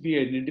going to be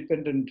an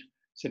independent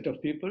set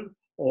of people,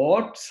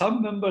 or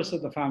some members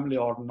of the family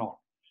or not?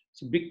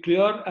 So be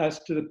clear as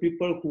to the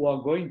people who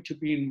are going to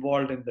be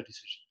involved in the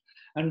decision.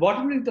 And what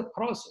will be the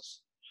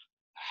process?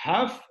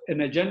 Have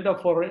an agenda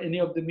for any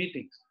of the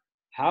meetings,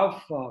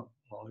 have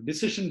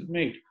decisions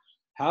made,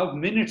 have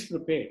minutes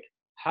prepared,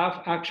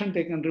 have action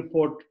taken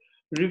report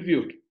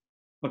reviewed.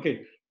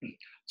 Okay,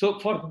 so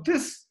for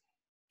this,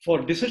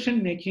 for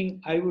decision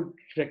making, I would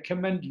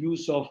recommend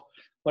use of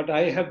what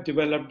I have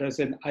developed as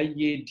an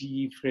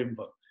IADE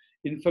framework: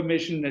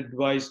 information,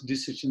 advice,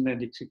 decision,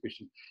 and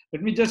execution.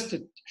 Let me just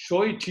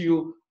show it to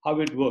you how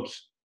it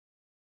works.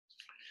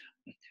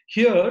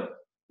 Here,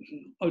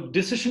 a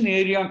decision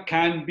area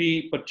can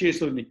be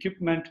purchase of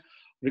equipment,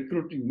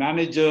 recruiting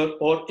manager,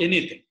 or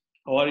anything,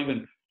 or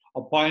even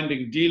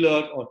appointing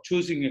dealer, or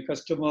choosing a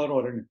customer,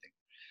 or anything.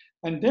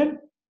 And then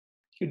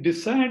you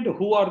decide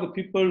who are the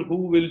people who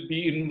will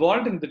be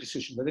involved in the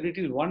decision, whether it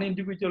is one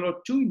individual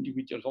or two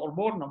individuals or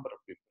more number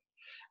of people.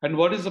 And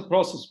what is the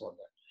process for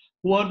that?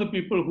 Who are the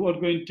people who are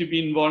going to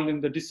be involved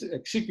in the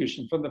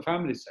execution from the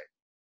family side?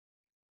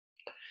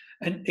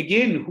 And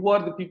again, who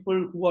are the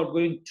people who are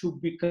going to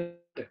be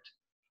consulted,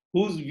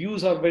 whose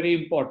views are very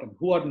important,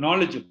 who are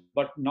knowledgeable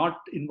but not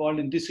involved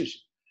in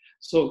decision?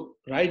 So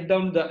write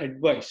down the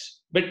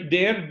advice, but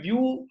their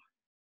view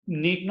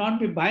need not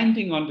be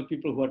binding on the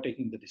people who are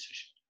taking the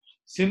decision.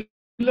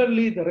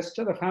 Similarly, the rest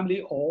of the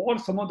family or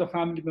some of the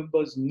family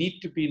members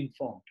need to be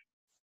informed.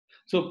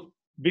 So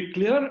be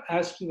clear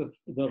as to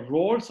the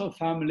roles of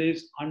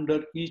families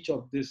under each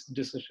of these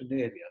decision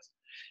areas.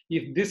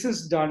 If this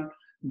is done,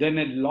 then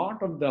a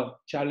lot of the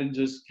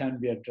challenges can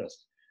be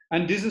addressed.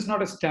 And this is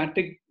not a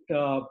static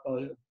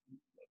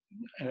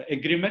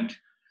agreement.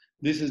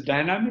 This is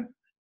dynamic.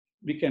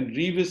 We can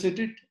revisit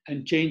it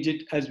and change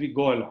it as we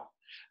go along.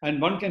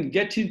 And one can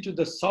get into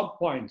the sub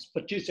points.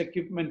 Purchase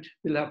equipment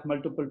will have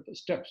multiple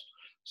steps.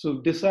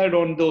 So decide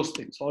on those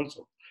things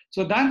also.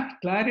 So that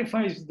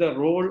clarifies the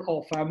role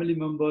of family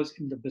members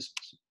in the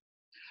business.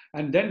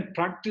 And then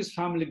practice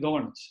family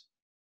governance.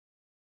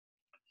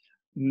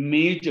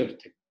 Major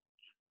thing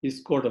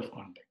is code of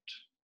conduct.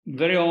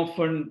 Very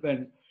often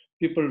when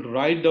people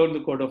write down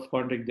the code of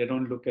conduct, they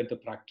don't look at the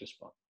practice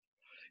part.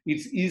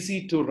 It's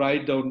easy to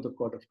write down the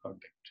code of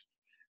conduct.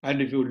 And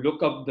if you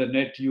look up the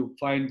net, you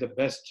find the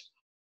best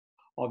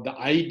of the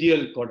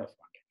ideal code of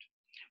conduct.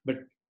 But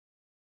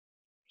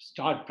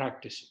start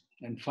practicing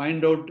and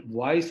find out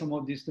why some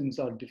of these things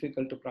are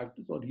difficult to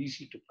practice or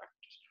easy to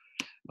practice.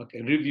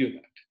 Okay, review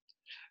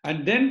that.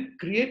 And then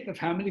create the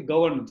family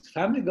governance.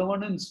 Family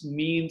governance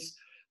means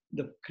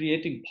the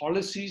creating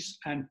policies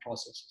and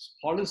processes.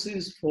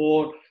 Policies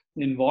for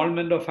the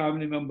involvement of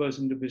family members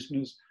in the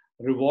business,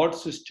 reward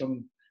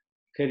system,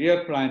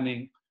 career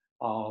planning,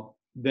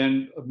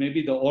 then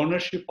maybe the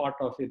ownership part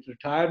of it,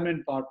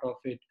 retirement part of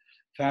it,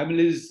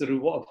 families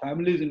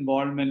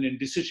involvement in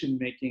decision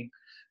making.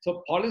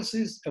 So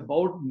policies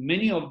about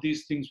many of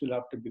these things will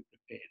have to be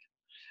prepared.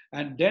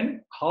 And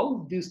then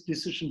how these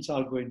decisions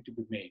are going to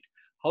be made,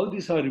 how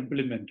these are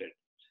implemented.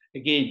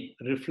 Again,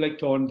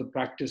 reflect on the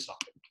practice of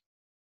it.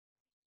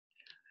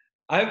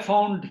 I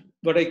found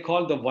what I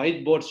call the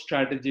whiteboard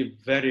strategy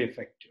very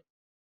effective.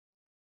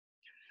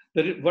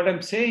 What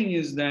I'm saying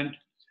is that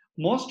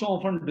most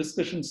often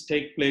discussions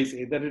take place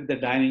either at the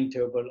dining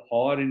table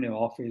or in an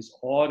office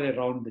or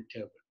around the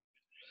table.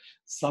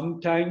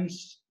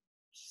 Sometimes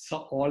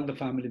all the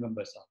family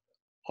members are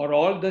there, or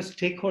all the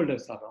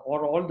stakeholders are there,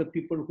 or all the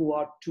people who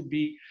ought to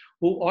be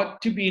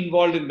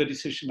involved in the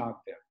decision are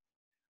there,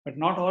 but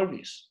not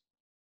always.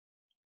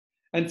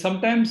 And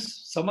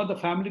sometimes some of the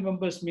family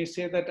members may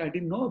say that I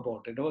didn't know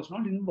about it, I was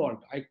not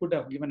involved, I could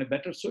have given a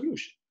better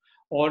solution,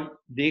 or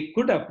they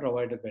could have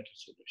provided better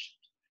solutions.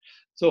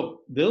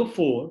 So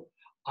therefore,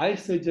 I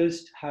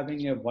suggest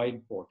having a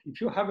whiteboard.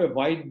 If you have a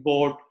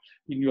whiteboard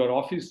in your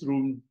office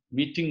room,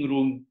 meeting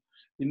room,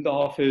 in the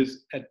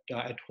office,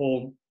 at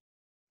home,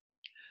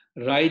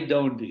 write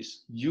down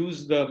this.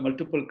 Use the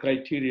multiple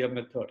criteria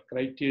method,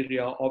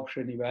 criteria,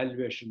 option,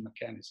 evaluation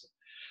mechanism.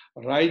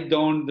 Write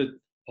down the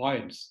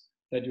points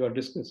that you are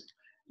discussing.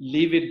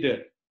 Leave it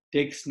there.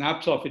 Take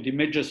snaps of it,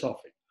 images of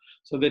it,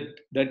 so that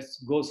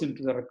goes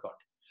into the record.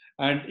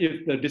 And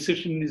if the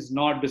discussion is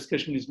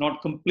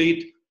not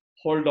complete,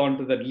 hold on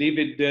to that. Leave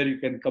it there. You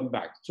can come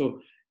back.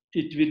 So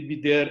it will be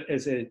there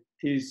as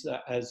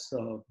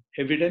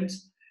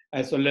evidence,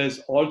 as well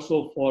as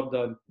also for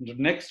the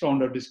next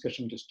round of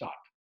discussion to start.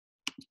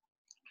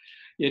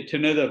 Yet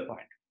another point.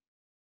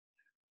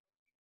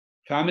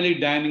 Family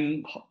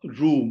dining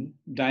room,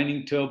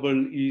 dining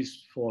table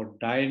is for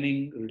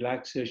dining,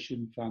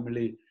 relaxation,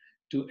 family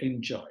to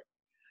enjoy,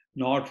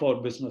 not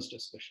for business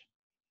discussion.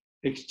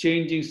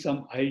 Exchanging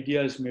some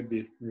ideas may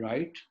be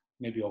right,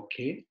 may be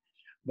okay,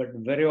 but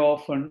very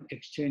often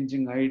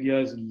exchanging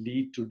ideas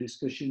lead to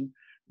discussion.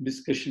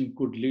 Discussion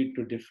could lead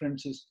to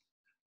differences,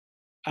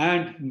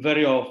 and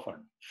very often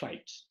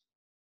fights.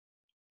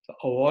 So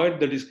avoid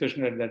the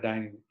discussion at the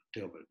dining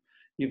table.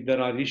 If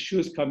there are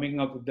issues coming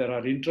up, if there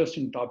are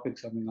interesting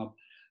topics coming up,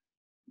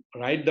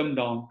 write them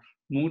down,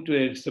 move to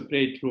a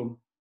separate room,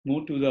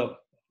 move to the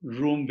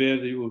room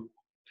where you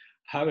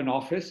have an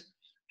office,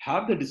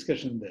 have the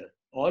discussion there,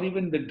 or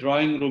even the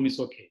drawing room is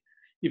okay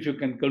if you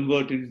can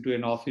convert it into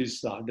an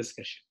office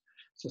discussion.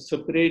 So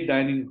separate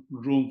dining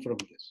room from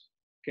this.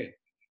 Okay.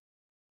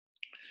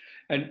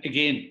 And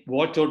again,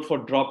 watch out for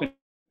drop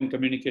in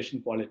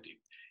communication quality.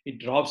 It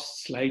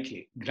drops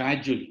slightly,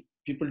 gradually.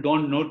 People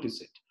don't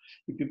notice it.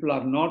 If people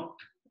are not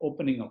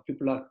opening up,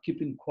 people are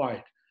keeping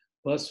quiet,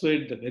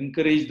 persuade them,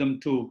 encourage them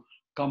to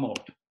come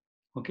out.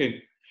 Okay.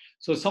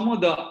 So some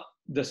of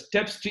the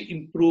steps to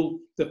improve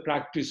the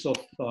practice of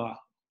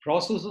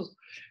processes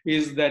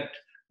is that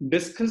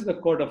discuss the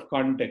code of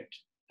conduct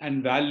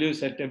and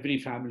values at every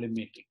family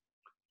meeting.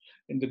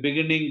 In the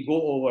beginning,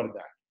 go over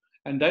that.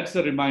 And that's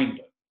a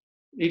reminder.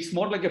 It's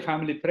more like a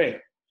family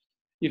prayer.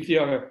 If you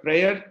have a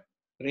prayer,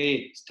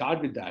 pray,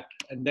 start with that,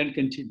 and then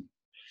continue.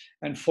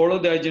 And follow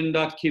the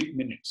agenda, keep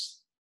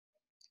minutes.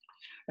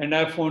 And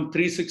I found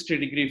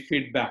 360-degree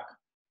feedback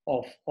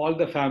of all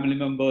the family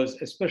members,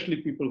 especially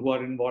people who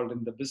are involved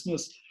in the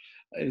business,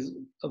 is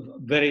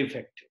very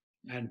effective.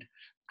 And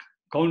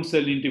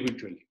counsel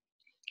individually.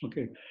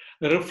 Okay.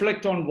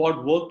 Reflect on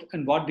what worked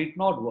and what did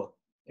not work.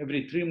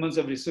 Every 3 months,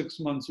 every 6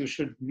 months, you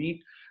should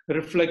meet,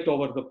 reflect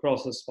over the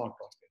process part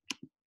of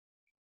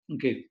it.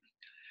 Okay.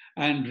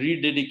 And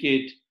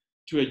rededicate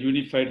to a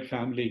unified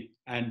family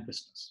and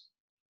business.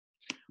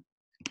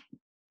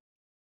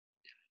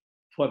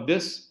 For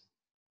this,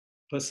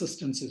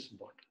 persistence is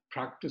important,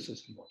 practice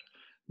is important.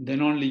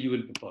 Then only you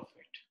will be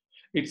perfect.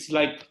 It's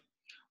like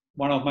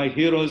one of my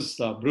heroes,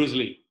 Bruce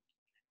Lee.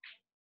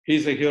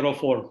 He's a hero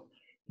for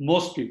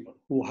most people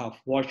who have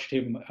watched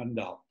him and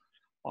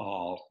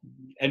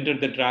Enter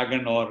the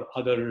Dragon or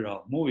other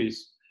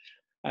movies.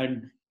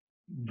 And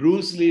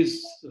Bruce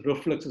Lee's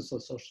reflexes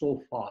are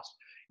so fast.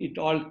 It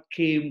all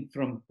came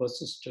from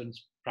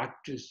persistence,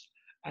 practice,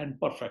 and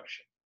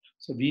perfection.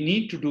 So we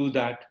need to do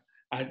that,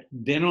 and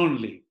then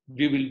only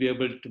we will be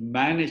able to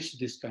manage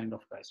this kind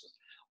of crisis.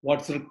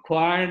 What's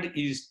required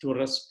is to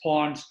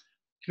respond,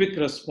 quick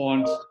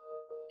response,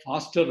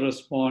 faster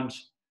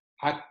response,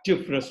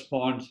 active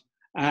response,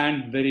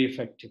 and very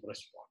effective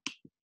response.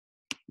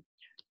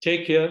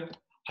 Take care.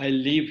 I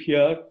leave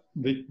here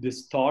with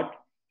this thought,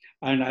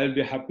 and I'll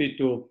be happy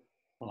to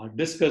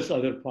discuss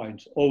other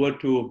points. Over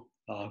to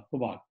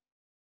Kumar.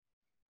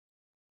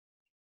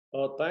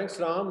 Thanks,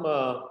 Ram.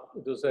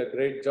 It was a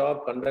great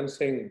job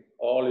condensing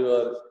all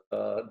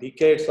your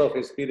decades of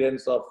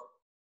experience of,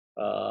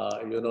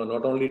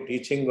 not only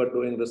teaching, but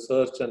doing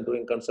research and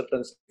doing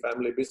consultancy,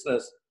 family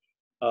business.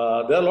 There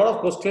are a lot of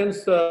questions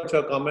which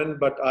are common,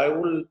 but I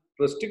will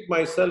restrict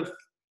myself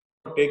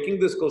to taking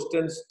these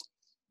questions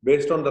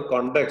based on the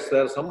context.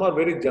 There are some are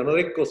very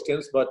generic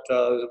questions, but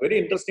very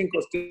interesting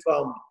question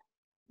from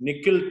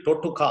Nikhil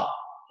Totuka.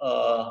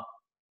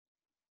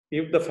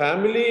 If the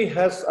family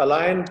has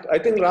aligned, I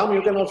think Ram,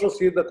 you can also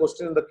see the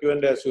question in the Q&A,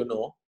 as you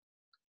know.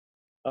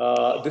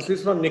 This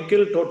is from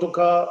Nikhil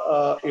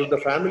Totuka. If the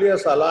family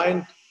has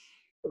aligned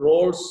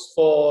roles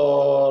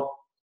for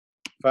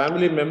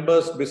family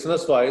members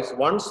business-wise,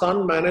 one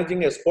son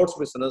managing a sports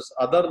business,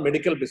 other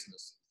medical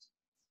business.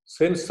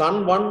 Since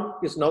son one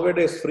is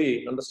nowadays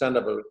free,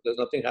 understandable, there's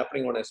nothing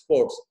happening on a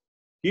sports,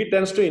 he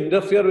tends to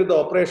interfere with the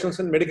operations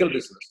in medical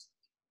business.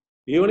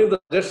 Even if the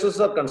suggestions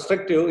are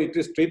constructive, it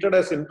is treated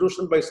as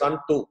intrusion by son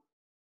too.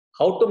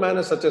 How to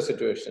manage such a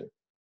situation?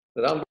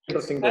 Ram,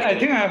 interesting question. I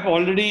think I have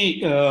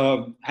already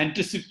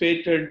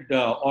anticipated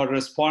or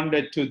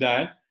responded to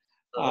that.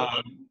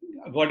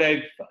 What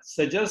I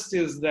suggest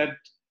is that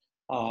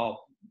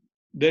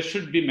there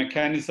should be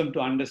mechanism to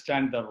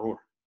understand the role.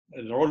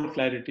 The role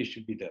clarity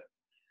should be there.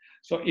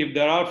 So if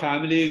there are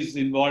families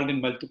involved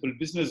in multiple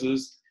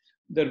businesses,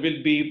 there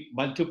will be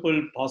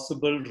multiple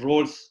possible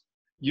roles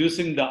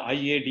using the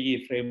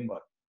IADA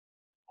framework.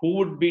 Who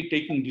would be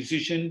taking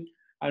decision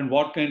and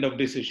what kind of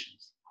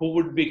decisions? Who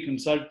would be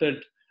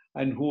consulted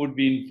and who would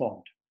be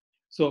informed?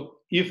 So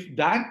if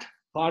that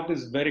part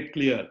is very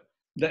clear,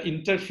 the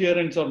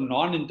interference or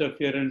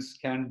non-interference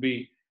can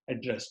be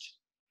addressed.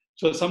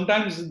 So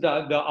sometimes the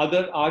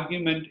other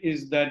argument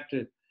is that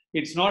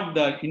it's not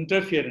the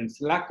interference,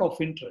 lack of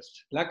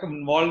interest, lack of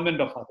involvement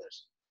of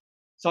others.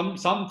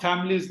 Some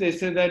families, they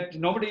say that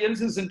nobody else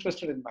is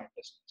interested in my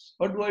business.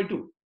 What do I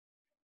do?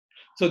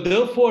 So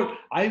therefore,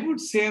 I would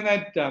say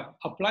that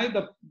apply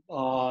the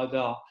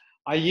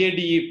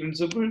IADE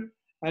principle,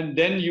 and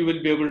then you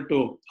will be able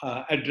to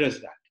address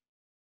that.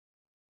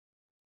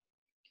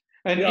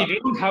 And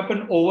it won't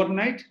happen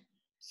overnight.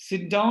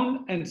 Sit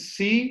down and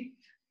see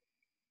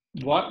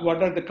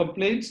what are the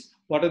complaints,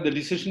 what are the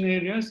decision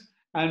areas,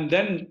 and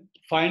then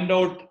find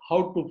out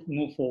how to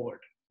move forward.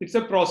 It's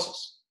a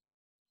process.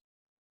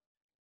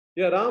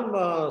 Yeah, Ram,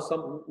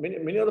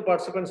 many of the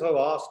participants have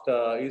asked,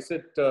 is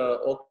it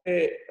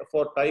okay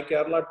for TiE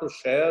Kerala to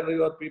share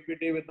your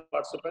PPT with the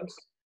participants?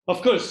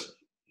 Of course.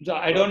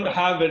 I don't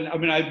have,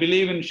 I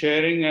believe in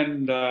sharing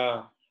and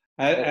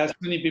as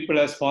many people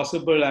as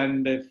possible.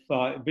 And if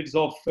it's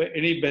of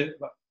any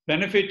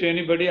benefit to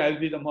anybody, I'll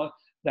be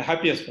the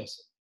happiest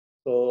person.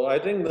 So I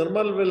think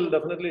Nirmal will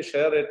definitely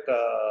share it.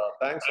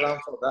 Thanks, Ram,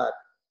 for that.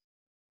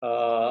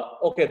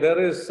 Okay,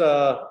 there's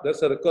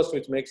a request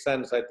which makes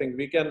sense. I think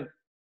you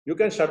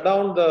can shut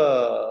down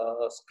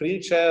the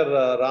screen share,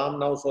 Ram,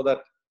 now, so that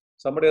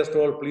somebody has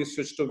told please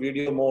switch to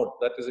video mode.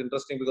 That is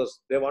interesting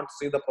because they want to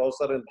see the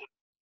professor in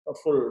a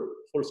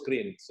full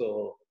screen.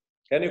 So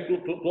can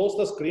you close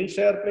the screen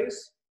share,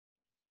 please,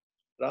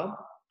 Ram?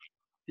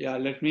 Yeah,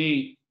 let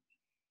me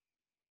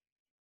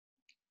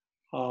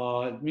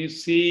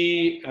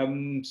see.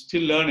 I'm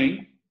still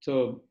learning.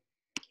 So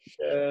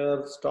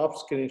share, stop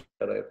screen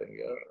share, I think.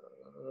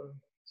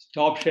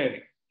 Stop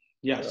sharing.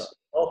 Yes.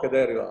 Yeah. Okay,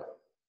 there you are.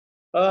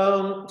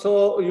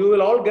 So you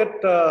will all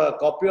get a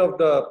copy of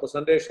the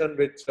presentation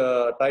which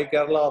Thai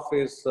Kerala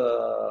office,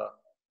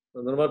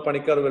 Nirmal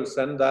Panikar will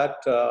send that.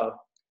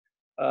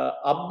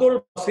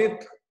 Abdul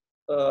Basit,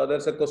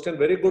 there's a question.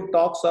 Very good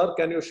talk, sir.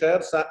 Can you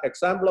share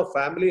example of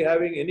family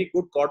having any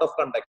good code of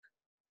conduct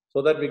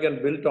so that we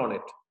can build on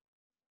it?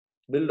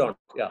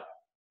 Yeah.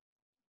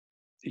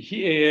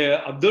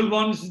 Abdul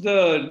wants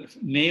the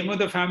name of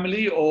the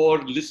family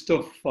or list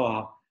of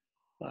the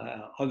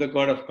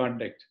code of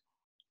conduct.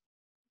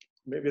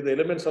 Maybe the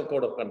elements of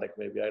code of conduct.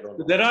 Maybe I don't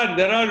know. There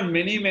are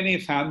many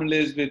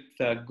families with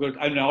good.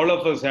 I mean, all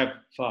of us have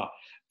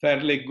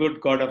fairly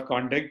good code of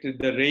conduct.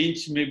 The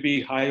range may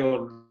be high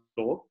or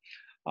low.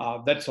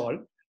 That's all.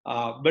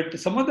 But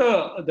some of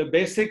the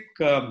basic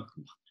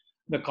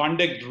the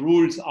conduct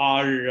rules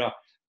are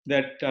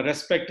that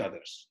respect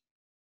others,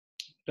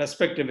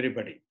 respect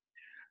everybody.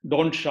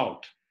 Don't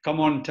shout, come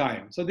on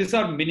time. So these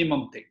are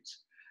minimum things.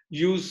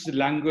 Use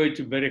language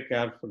very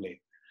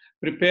carefully.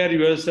 Prepare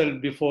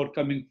yourself before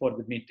coming for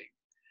the meeting.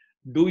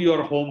 Do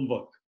your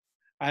homework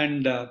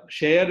and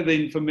share the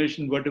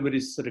information, whatever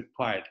is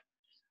required.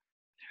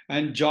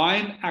 And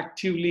join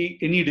actively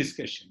any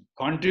discussion.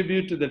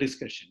 Contribute to the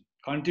discussion.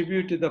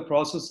 Contribute to the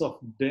process of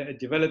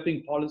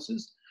developing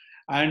policies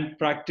and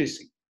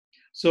practicing.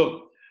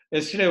 So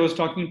yesterday I was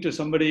talking to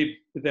somebody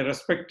with a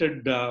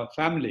respected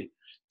family.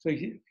 So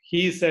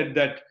he said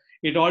that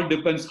it all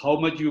depends how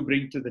much you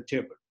bring to the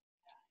table.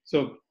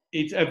 So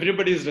it's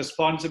everybody's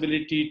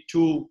responsibility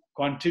to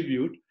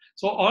contribute.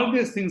 So all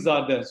these things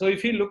are there. So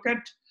if you look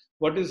at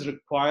what is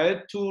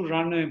required to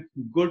run a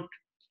good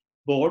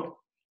board,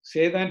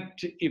 say that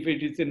if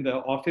it is in the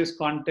office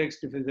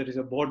context, if there is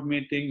a board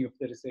meeting, if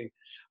there is a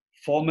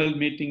formal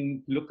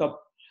meeting, look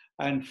up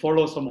and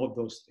follow some of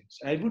those things.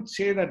 I would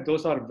say that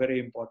those are very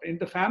important. In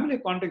the family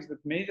context, the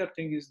major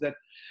thing is that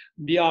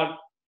we are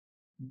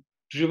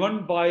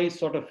driven by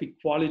sort of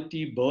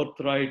equality,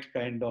 birthright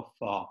kind of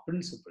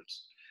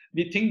principles.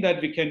 We think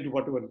that we can do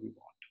whatever we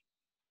want.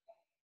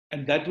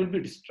 And that will be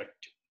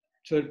destructive.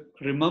 So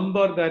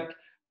remember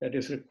that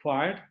is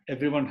required.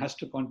 Everyone has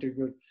to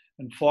contribute.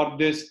 And for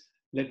this,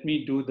 let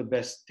me do the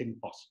best thing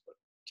possible.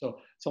 So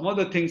some of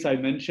the things I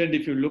mentioned,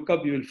 if you look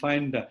up, you will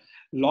find a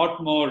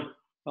lot more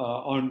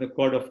on the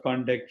code of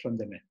conduct from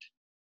the net.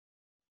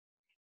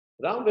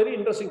 Ram, very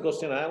interesting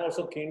question. I am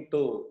also keen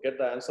to get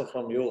the answer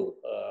from you.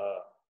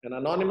 An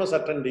anonymous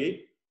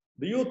attendee,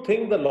 do you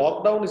think the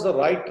lockdown is the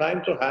right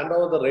time to hand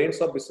over the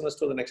reins of business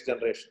to the next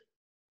generation?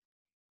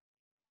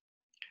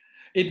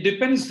 It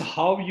depends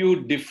how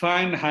you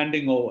define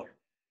handing over.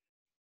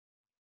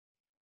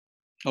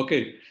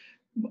 Okay,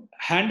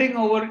 handing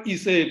over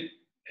is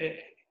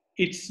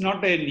it's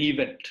not an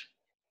event.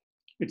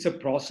 It's a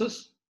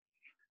process.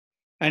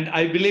 And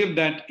I believe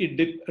that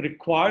it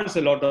requires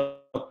a lot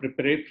of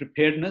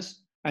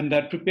preparedness, and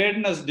that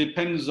preparedness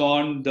depends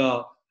on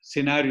the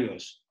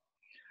scenarios.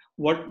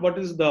 What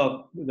is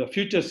the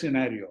future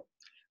scenario?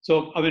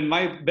 So, I mean,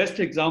 my best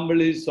example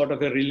is sort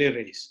of a relay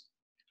race.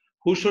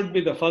 Who should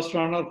be the first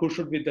runner? Who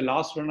should be the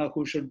last runner?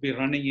 Who should be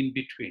running in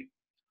between?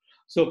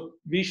 So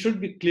we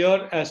should be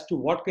clear as to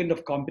what kind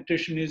of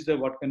competition is there,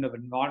 what kind of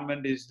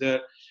environment is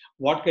there,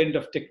 what kind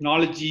of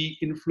technology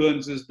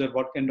influence is there,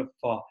 what kind of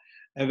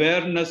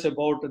awareness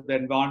about the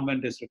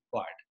environment is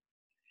required.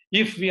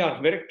 If we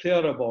are very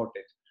clear about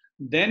it,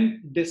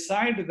 then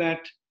decide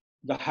that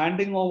the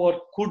handing over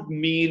could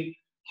mean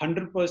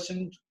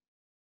 100%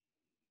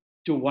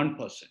 to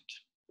 1%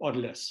 or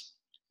less.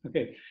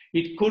 Okay,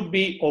 it could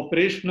be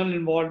operational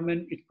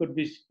involvement. It could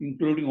be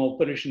including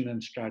operation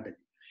and strategy.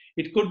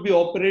 It could be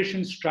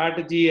operation,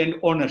 strategy, and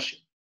ownership.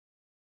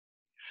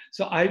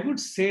 So I would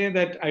say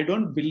that I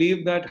don't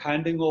believe that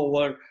handing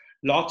over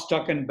lock,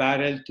 stock, and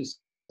barrel to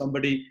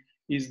somebody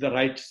is the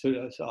right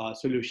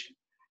solution.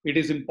 It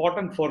is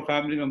important for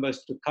family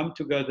members to come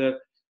together,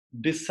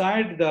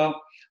 decide the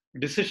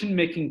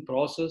decision-making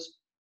process,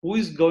 who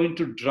is going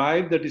to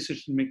drive the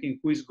decision-making,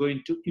 who is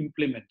going to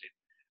implement it,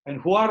 and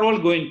who are all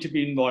going to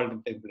be involved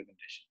in the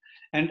implementation.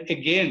 And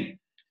again,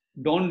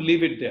 don't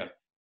leave it there.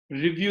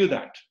 Review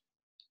that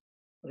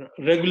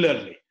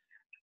regularly,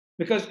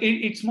 because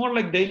it's more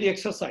like daily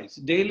exercise,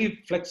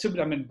 daily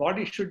flexible. I mean,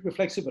 body should be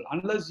flexible.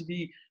 Unless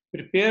we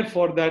prepare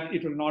for that,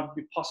 it will not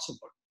be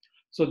possible.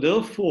 So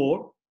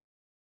therefore,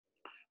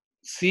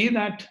 see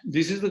that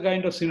this is the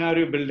kind of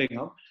scenario building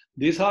up.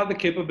 These are the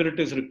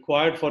capabilities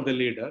required for the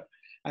leader,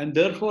 and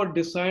therefore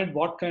decide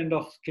what kind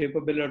of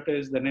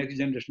capabilities the next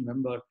generation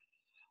member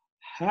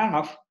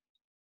have,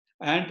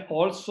 and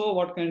also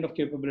what kind of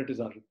capabilities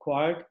are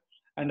required.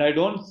 And I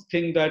don't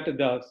think that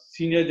the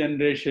senior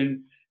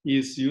generation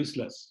is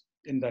useless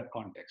in that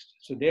context.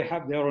 So they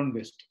have their own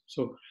wisdom.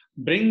 So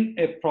bring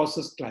a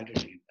process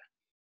clarity in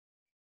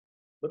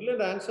that.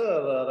 Brilliant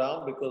answer,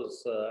 Ram,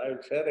 because I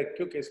will share a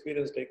quick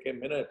experience, take a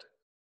minute.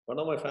 One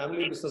of my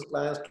family business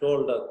clients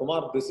told,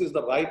 Kumar, this is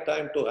the right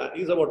time to,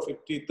 he's about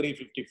 53,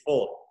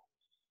 54.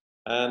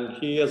 And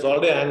he has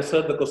already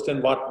answered the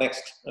question, what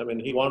next? I mean,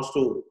 he wants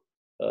to,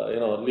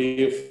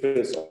 leave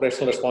his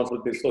operational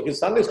responsibilities. So his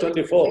son is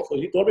 24. So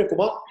he told me,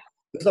 Kumar,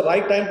 this is the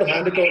right time to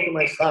hand it over to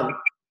my son.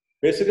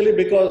 Basically,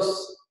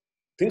 because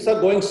things are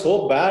going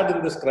so bad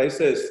in this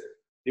crisis,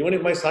 even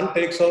if my son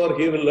takes over,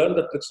 he will learn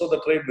the tricks of the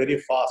trade very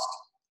fast.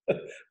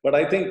 But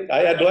I think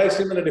I advise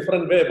him in a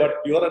different way, but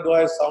your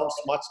advice sounds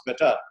much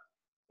better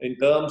in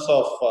terms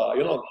of,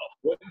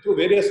 going through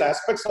various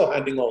aspects of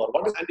handing over.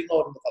 What is handing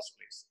over in the first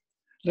place?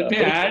 Let me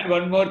add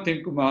one more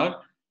thing,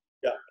 Kumar.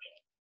 Yeah.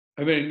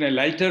 I mean, in a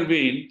lighter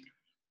vein,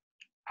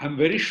 I'm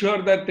very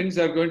sure that things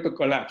are going to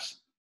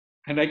collapse,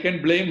 and I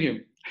can blame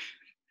him.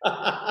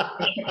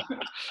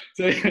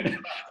 so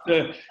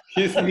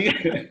he's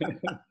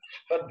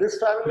But this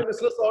family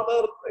business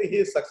owner, he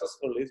is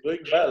successful. He's doing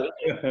well.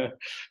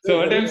 So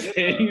what I'm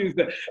saying is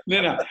that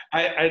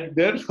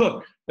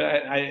therefore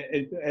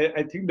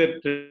I think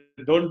that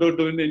don't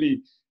do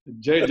any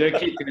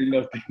jerky kind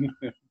of thing.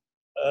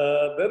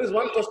 There is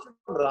one question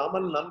from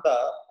Raman Nanda.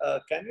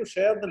 Can you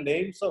share the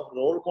names of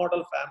role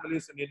model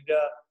families in India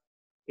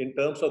in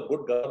terms of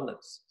good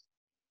governance?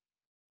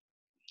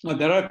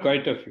 There are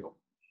quite a few.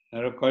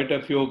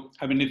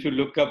 I mean, if you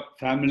look up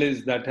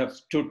families that have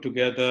stood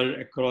together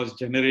across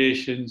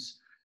generations,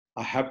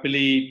 are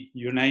happily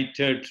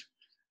united,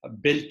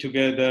 built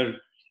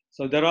together.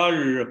 So there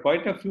are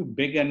quite a few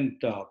big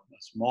and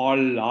small,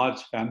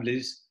 large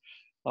families.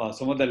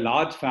 Some of the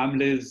large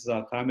families,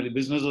 family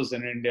businesses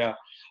in India,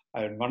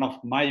 and one of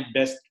my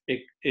best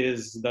pick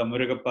is the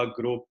Murugappa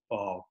Group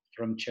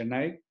from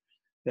Chennai.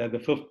 They are the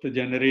 5th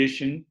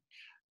generation.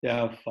 They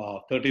have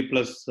 30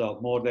 plus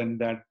more than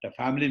that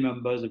family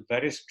members, a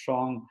very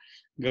strong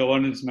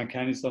governance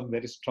mechanism,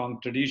 very strong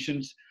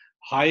traditions,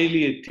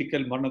 highly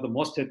ethical, one of the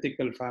most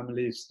ethical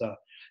families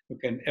you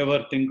can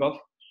ever think of.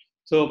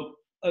 So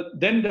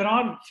then there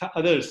are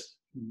others,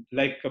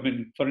 like, I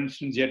mean, for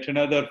instance, yet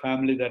another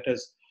family that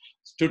has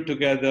stood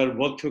together,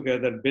 worked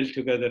together, built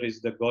together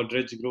is the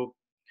Godrej Group.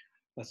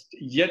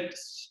 Yet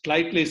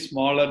slightly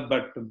smaller,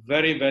 but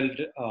very well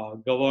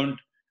governed,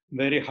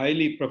 very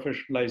highly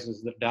professionalized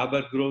is the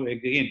Dabur Group,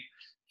 again,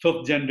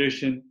 5th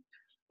generation.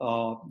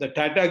 The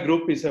Tata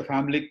Group is a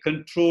family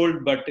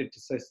controlled, but it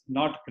is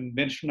not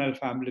conventional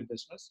family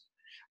business.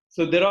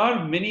 So there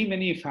are many,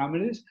 many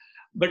families,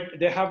 but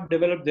they have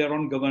developed their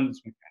own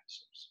governance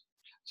mechanisms.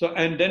 So,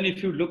 and then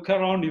if you look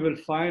around, you will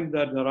find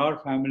that there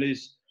are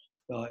families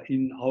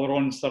in our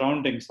own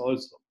surroundings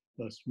also,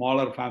 the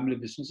smaller family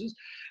businesses.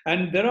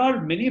 And there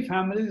are many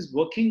families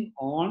working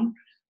on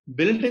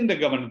building the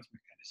governance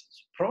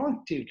mechanisms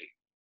proactively.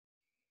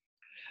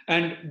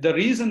 And the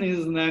reason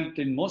is that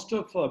in most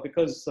of,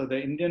 because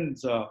the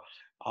Indians,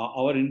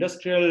 our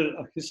industrial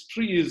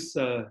history is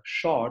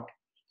short,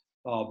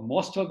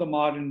 most of them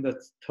are in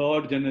the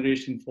 3rd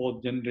generation,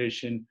 4th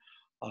generation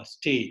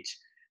stage.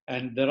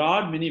 And there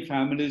are many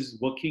families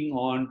working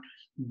on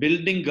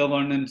building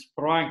governance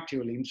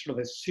proactively instead of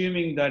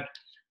assuming that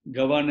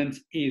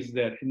governance is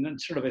there,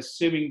 instead of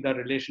assuming that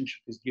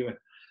relationship is given.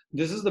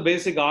 This is the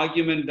basic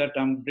argument that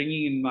I'm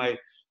bringing in my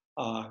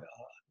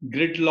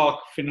gridlock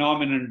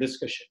phenomenon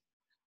discussion.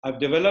 I've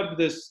developed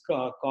this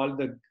called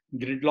the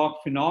gridlock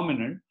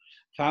phenomenon.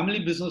 Family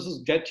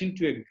businesses get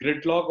into a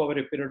gridlock over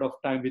a period of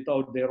time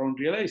without their own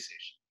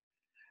realization.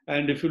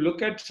 And if you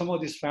look at some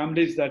of these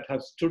families that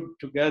have stood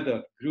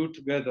together, grew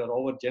together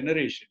over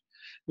generation,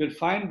 you'll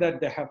find that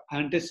they have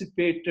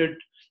anticipated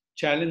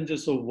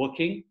challenges of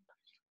working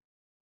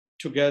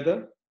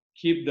together,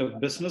 keep the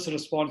business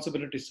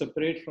responsibility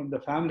separate from the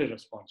family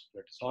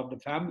responsibilities, or the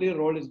family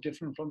role is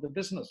different from the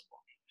business role.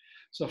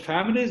 So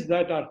families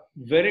that are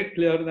very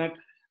clear that,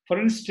 for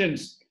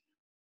instance,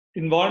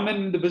 involvement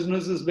in the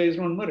business is based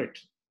on merit.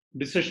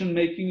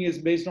 Decision-making is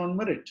based on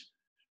merit.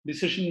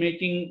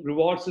 Decision-making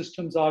reward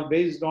systems are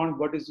based on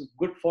what is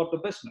good for the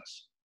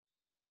business.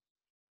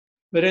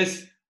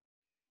 Whereas,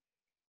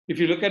 if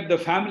you look at the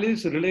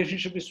families,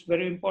 relationship is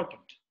very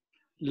important.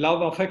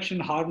 Love, affection,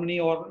 harmony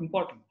are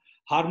important.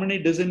 Harmony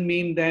doesn't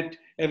mean that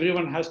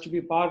everyone has to be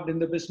part in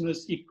the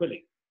business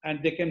equally.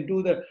 And they can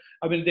do the,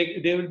 I mean,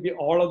 they will be,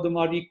 all of them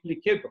are equally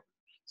capable.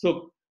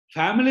 So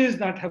families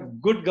that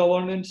have good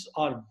governance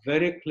are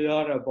very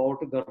clear about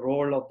the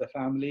role of the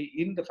family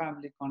in the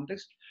family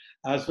context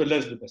as well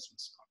as the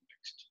business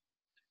context.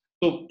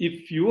 So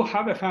if you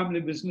have a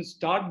family business,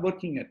 start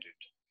working at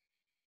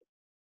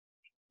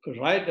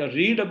it.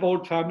 Read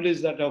about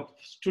families that have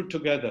stood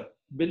together,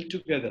 built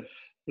together.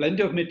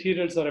 Plenty of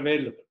materials are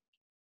available.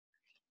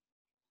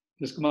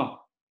 Ms. Kumar.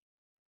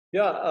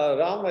 Yeah,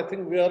 Ram, I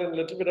think we are in a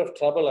little bit of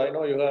trouble. I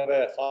know you have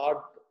a hard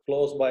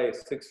close by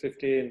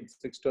 6:15,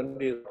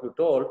 6:20, you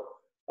told.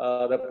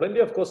 There are plenty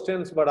of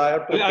questions, but I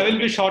have to... I will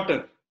be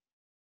shorter.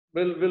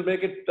 We'll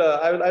make it...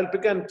 I'll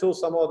pick and choose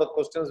some of the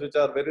questions which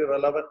are very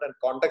relevant and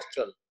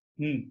contextual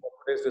for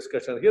today's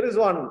discussion. Here is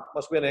one,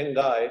 must be an young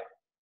guy,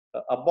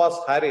 Abbas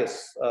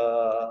Harris.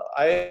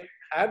 I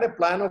had a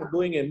plan of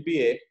doing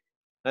MBA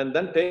and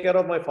then take care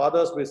of my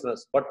father's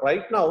business. But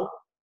right now,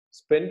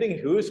 spending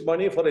huge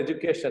money for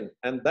education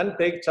and then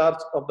take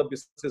charge of the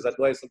business is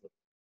advisable.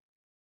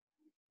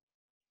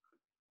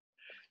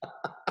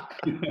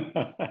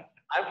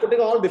 I'm putting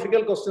all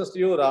difficult questions to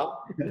you, Ram.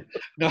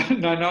 No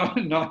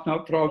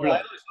problem.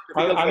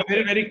 I'm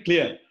very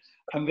clear.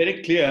 I'm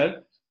very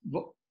clear.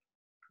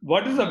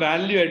 What is the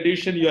value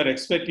addition you are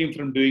expecting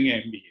from doing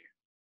an MBA?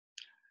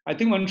 I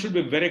think one should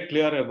be very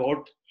clear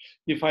about,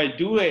 if I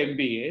do an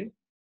MBA,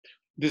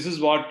 this is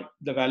what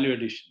the value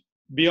addition.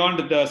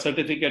 Beyond the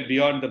certificate,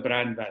 beyond the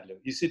brand value.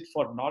 Is it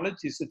for knowledge?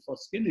 Is it for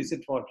skill? Is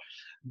it for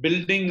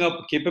building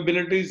up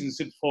capabilities? Is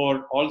it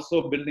for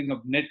also building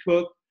up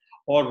network,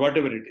 or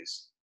whatever it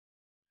is?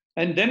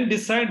 And then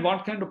decide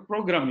what kind of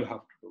program you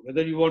have to do.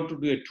 Whether you want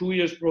to do a 2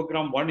 years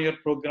program, 1 year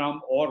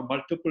program, or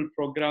multiple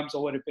programs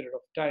over a period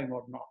of time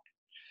or not.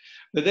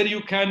 Whether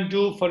you can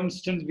do, for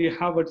instance, we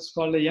have what's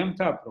called a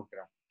MFAB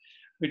program,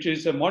 which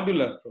is a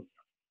modular program.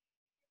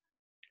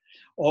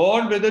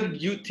 Or whether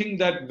you think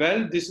that,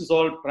 well, this is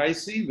all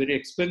pricey, very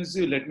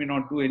expensive, let me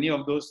not do any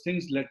of those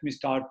things, let me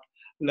start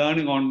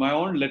learning on my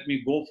own, let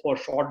me go for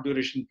short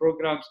duration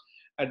programs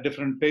at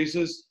different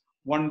places,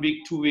 1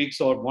 week, 2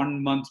 weeks, or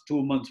 1 month,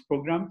 2 months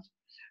programs,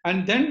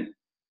 and then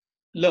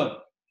learn.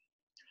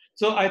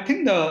 So I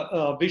think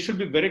we should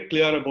be very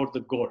clear about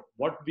the goal,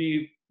 what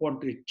we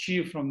want to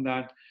achieve from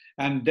that,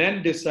 and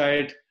then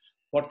decide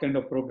what kind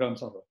of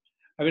programs are.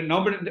 I mean,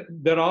 now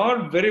there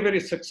are very, very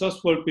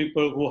successful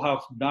people who have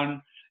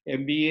done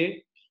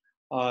MBA,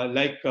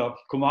 like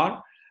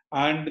Kumar,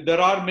 and there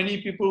are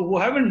many people who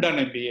haven't done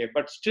MBA,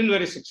 but still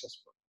very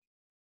successful.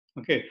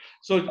 Okay,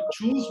 so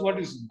choose what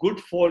is good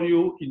for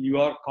you in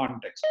your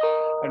context.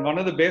 And one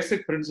of the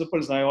basic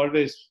principles I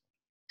always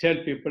tell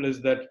people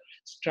is that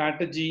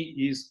strategy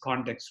is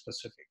context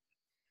specific.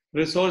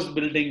 Resource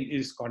building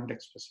is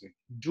context specific.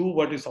 Do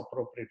what is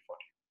appropriate for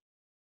you.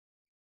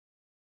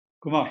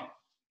 Kumar.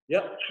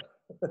 Yeah.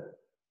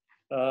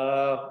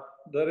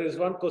 There is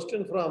one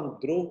question from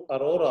Dhruv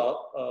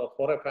Arora.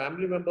 For a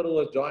family member who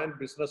has joined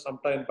business some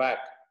time back,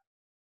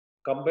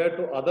 compared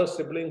to other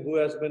sibling who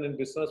has been in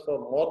business for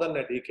more than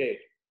a decade,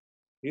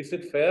 is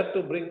it fair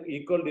to bring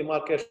equal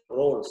demarcation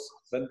roles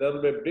when there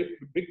will be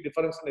a big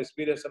difference in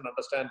experience and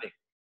understanding?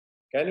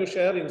 Can you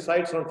share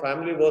insights on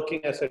family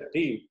working as a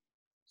team?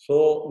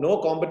 So no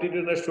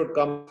competitiveness should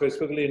come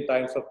specifically in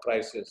times of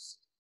crisis.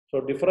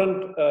 So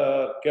different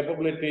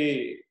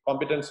capability,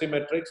 competency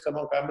metrics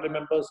among family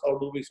members, how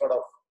do we sort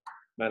of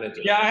manage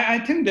it? Yeah, I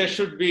think there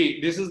should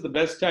be, this is the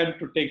best time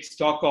to take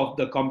stock of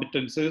the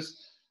competences.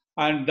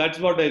 And that's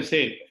what I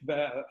say.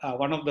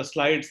 One of the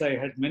slides I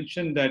had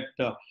mentioned that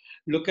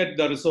look at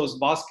the resource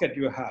basket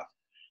you have.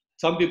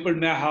 Some people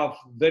may have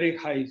very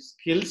high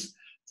skills.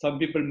 Some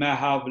people may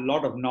have a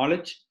lot of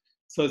knowledge.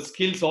 So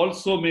skills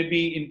also may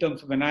be in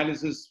terms of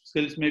analysis,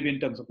 skills maybe in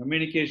terms of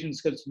communication,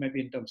 skills maybe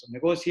in terms of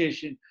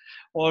negotiation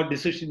or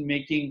decision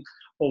making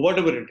or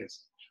whatever it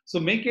is. So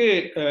make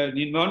an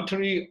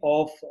inventory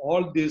of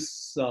all these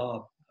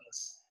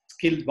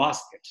skill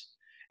baskets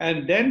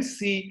and then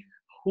see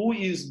who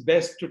is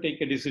best to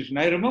take a decision.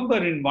 I remember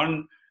in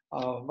one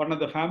of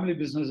the family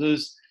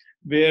businesses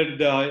where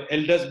the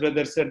eldest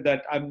brother said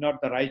that I'm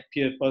not the right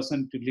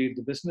person to lead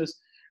the business,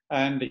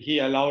 and he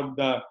allowed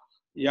the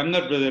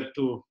younger brother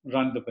to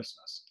run the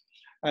business.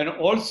 And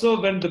also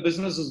when the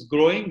business is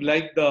growing,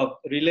 like the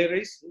relay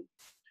race,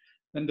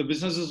 when the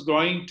business is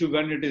growing to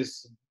when it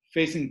is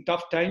facing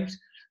tough times,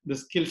 the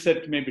skill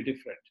set may be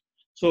different.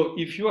 So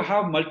if you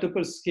have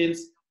multiple skills,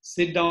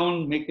 sit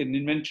down, make an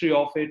inventory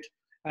of it,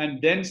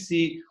 and then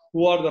see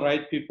who are the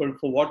right people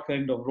for what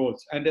kind of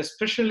roles. And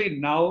especially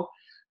now,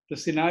 the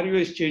scenario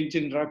is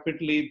changing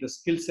rapidly. The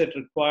skill set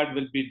required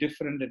will be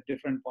different at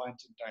different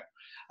points in time.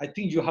 I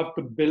think you have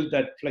to build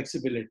that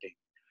flexibility.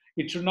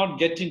 It should not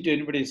get into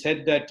anybody's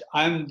head that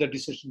I'm the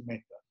decision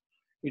maker.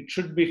 It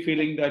should be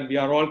feeling that we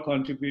are all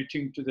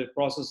contributing to the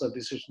process of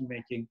decision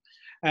making.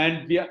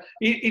 And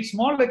it's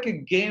more like a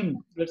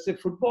game, let's say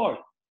football.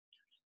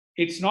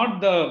 It's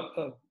not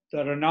the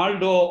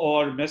Ronaldo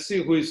or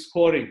Messi who is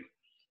scoring.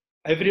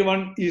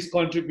 Everyone is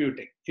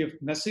contributing. If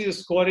Messi is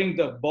scoring,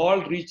 the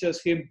ball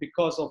reaches him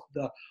because of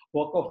the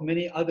work of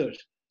many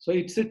others. So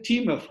it's a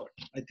team effort.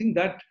 I think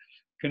that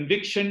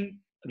conviction,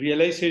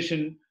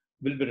 realization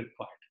will be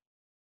required.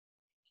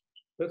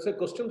 There's a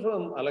question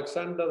from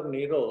Alexander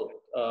Nero.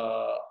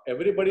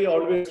 Everybody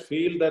always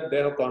feel that they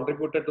have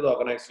contributed to the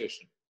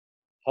organization.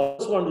 How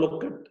does one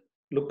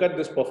look at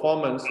this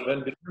performance when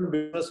different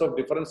business of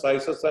different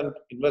sizes and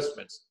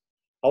investments?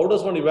 How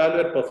does one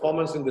evaluate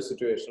performance in this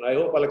situation? I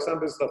hope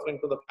Alexander is referring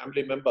to the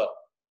family member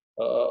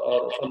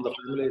or from the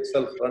family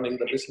itself running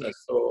the business.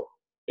 So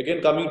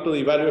Again, coming to the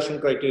evaluation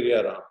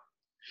criteria, Ram.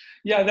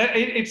 Yeah,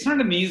 it's not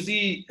an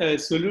easy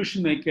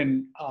solution I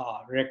can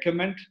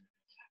recommend.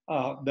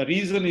 The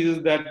reason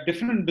is that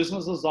different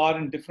businesses are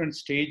in different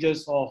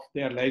stages of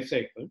their life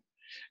cycle.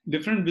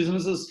 Different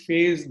businesses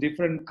face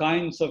different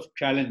kinds of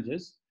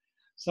challenges.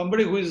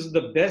 Somebody who is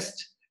the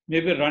best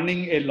may be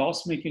running a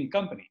loss-making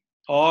company,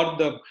 or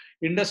the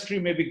industry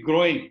may be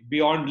growing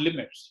beyond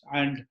limits.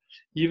 And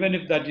even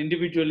if that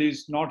individual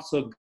is not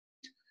so good,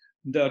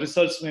 the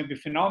results may be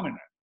phenomenal.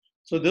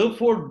 So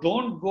therefore,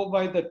 don't go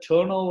by the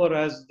turnover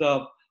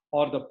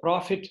or the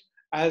profit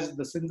as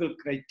the single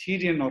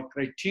criterion or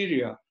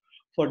criteria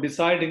for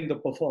deciding the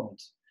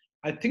performance.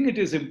 I think it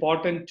is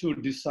important to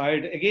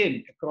decide,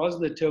 again, across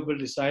the table,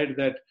 decide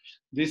that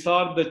these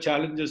are the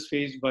challenges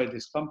faced by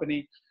this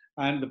company,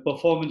 and the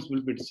performance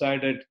will be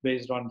decided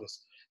based on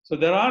this. So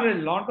there are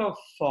a lot of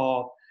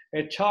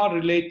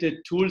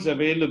HR-related tools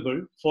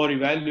available for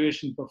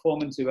evaluation,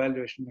 performance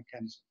evaluation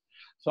mechanism.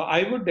 So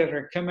I would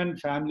recommend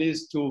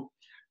families to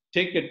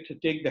take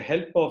the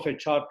help of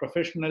HR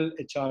professional,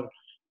 HR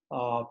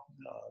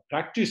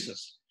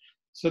practices,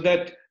 so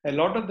that a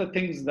lot of the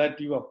things that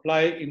you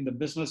apply in the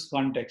business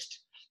context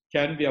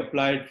can be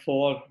applied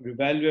for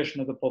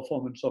evaluation of the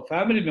performance of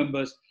family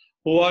members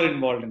who are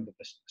involved in the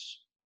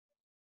business.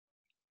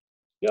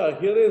 Yeah,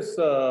 here is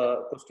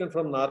a question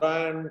from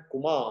Narayan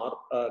Kumar.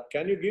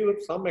 Can you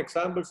give some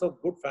examples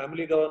of good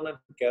family governance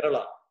in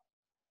Kerala?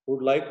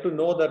 Would like to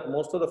know that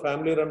most of the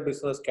family-run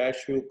business,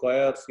 cashew,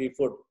 coir,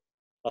 seafood,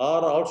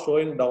 are all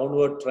showing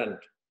downward trend.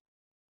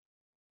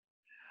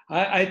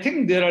 I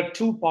think there are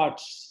two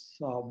parts.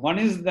 One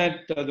is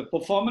that the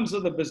performance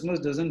of the business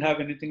doesn't have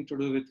anything to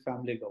do with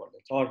family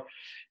governance, or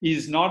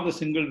is not the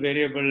single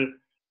variable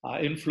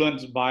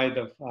influenced by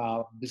the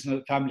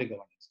business family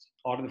governance.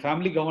 Or the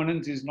family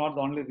governance is not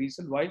the only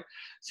reason why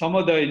some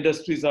of the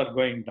industries are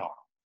going down.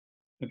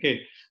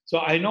 Okay, so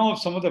I know of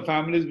some of the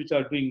families which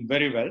are doing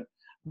very well,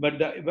 but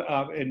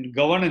in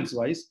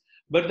governance-wise,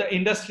 but the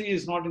industry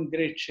is not in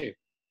great shape.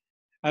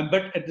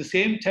 But at the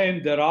same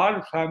time, there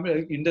are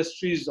family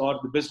industries or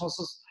the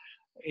businesses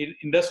in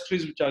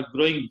industries which are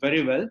growing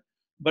very well,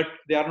 but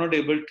they are not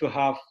able to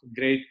have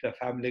great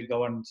family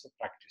governance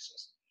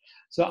practices.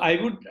 So I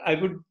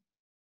would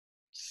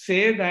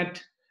say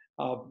that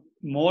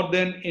more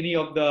than any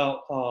of the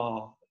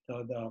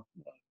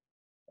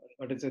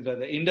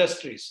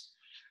industries,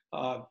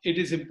 it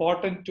is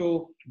important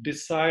to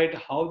decide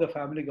how the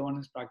family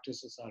governance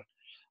practices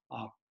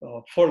are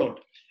followed.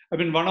 I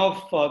mean, one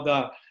of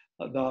the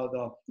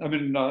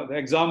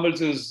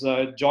examples is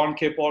John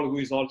K. Paul, who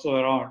is also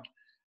around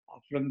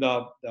from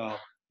the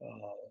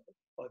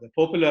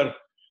popular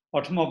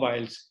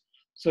automobiles.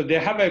 So they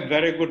have a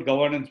very good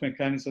governance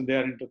mechanism. They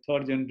are into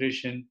third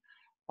generation.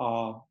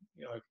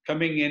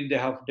 Coming in, they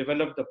have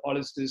developed the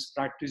policies,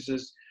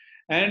 practices,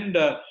 and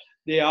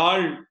they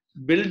are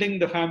building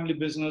the family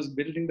business,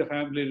 building the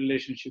family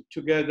relationship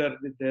together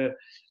with their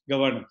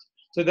governance.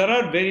 So there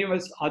are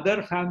various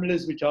other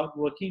families which are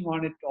working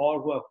on it,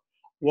 or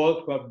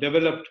who have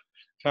developed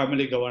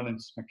family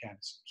governance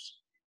mechanisms.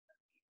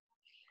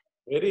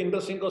 Very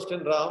interesting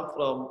question, Ram,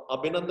 from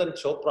Abhinandan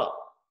Chopra.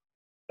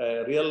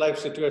 A real life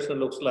situation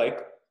looks like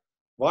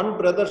one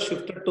brother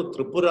shifted to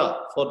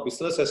Tripura for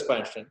business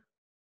expansion,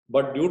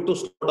 but due to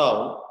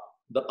slowdown,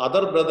 the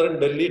other brother in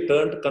Delhi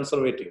turned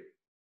conservative.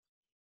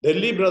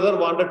 Delhi brother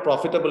wanted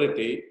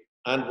profitability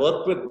and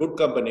worked with good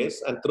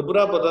companies, and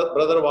Tripura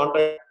brother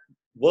wanted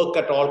work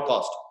at all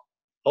cost.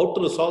 How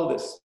to resolve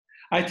this?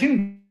 I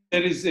think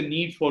there is a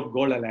need for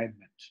goal alignment.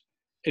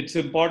 It's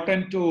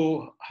important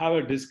to have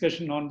a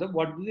discussion on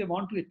what do they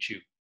want to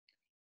achieve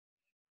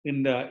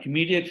in the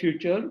immediate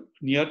future,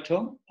 near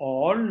term,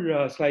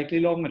 or slightly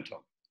longer term,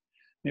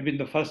 maybe in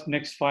the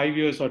next 5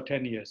 years or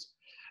 10 years.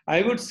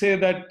 I would say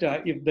that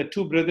if the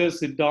two brothers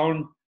sit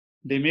down,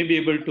 they may be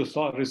able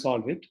to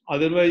resolve it.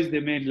 Otherwise,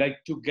 they may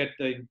like to get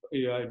the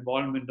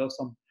involvement of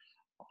some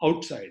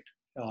outside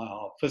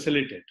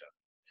facilitator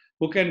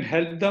who can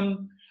help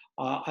them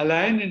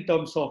align in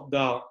terms of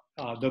the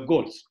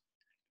goals.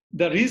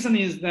 The reason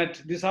is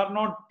that these are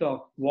not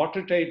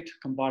watertight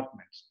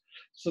compartments.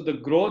 So the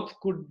growth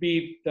could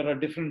be, there are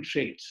different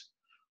shades.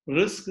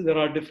 Risk, there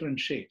are different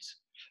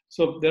shades.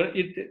 So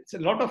it's a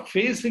lot of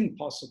phasing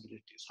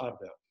possibilities are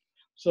there.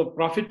 So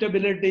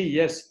profitability,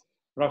 yes,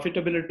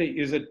 profitability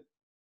is a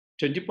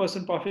 20%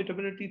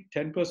 profitability,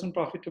 10%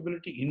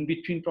 profitability, in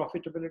between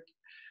profitability,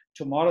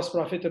 tomorrow's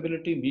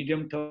profitability,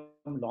 medium term,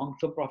 long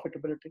term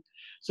profitability.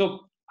 So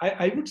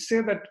I would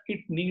say that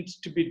it needs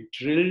to be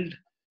drilled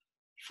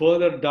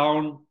further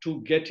down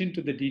to get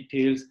into the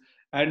details,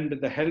 and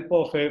the help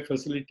of a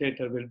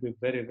facilitator will be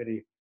very,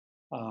 very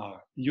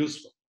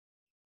useful.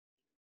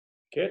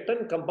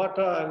 Ketan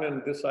Kambata, I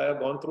mean, this I have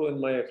gone through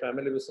in my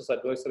family business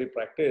advisory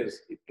practice.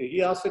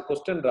 He asked a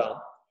question, Ram.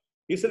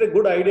 Is it a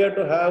good idea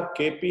to have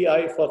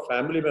KPI for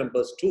family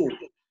members too,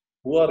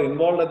 who are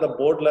involved at the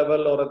board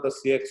level or at the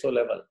CXO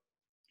level?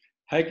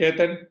 Hi,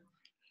 Ketan.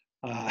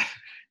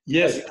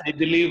 Yes, I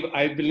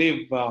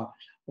believe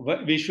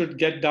we should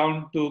get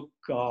down to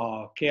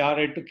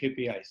KRA to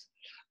KPIs.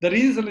 The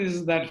reason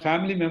is that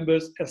family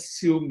members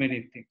assume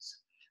many things.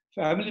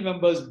 Family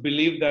members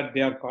believe that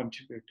they are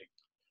contributing.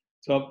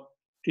 So,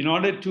 in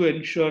order to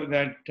ensure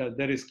that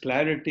there is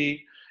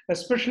clarity,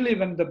 especially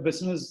when the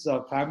business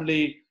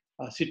family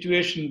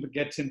situation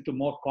gets into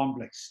more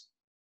complex,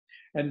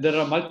 and there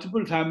are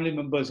multiple family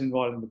members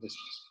involved in the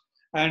business,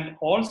 and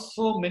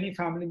also many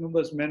family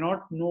members may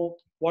not know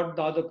what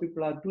the other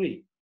people are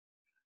doing,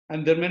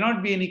 and there may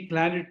not be any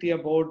clarity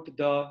about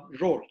the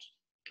roles.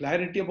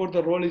 Clarity about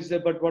the role is there,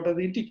 but what are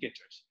the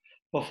indicators?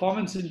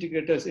 Performance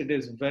indicators, it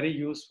is very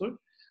useful,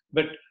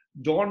 but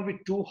don't be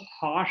too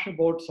harsh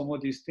about some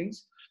of these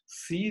things.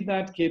 See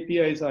that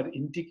KPIs are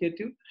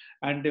indicative,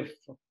 and if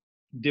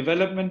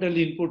developmental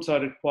inputs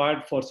are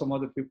required for some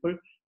other people,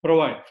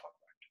 provide for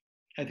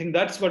that. I think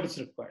that's what is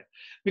required,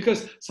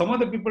 because some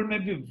other people may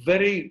be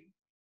very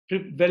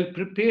well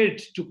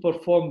prepared to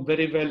perform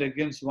very well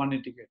against one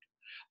indicator,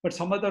 but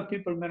some other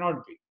people may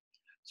not be.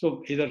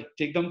 So either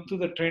take them to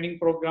the training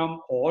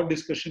program or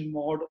discussion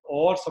mode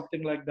or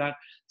something like that,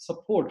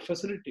 support,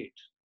 facilitate.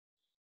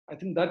 I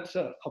think that's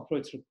an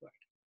approach required.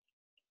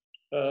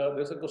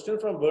 There's a question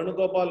from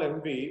Venugopal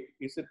MV.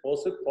 Is it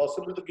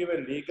possible to give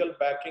a legal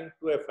backing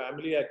to a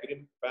family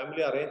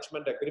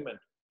arrangement agreement?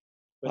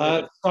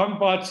 Some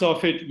parts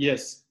of it,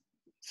 yes.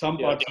 Some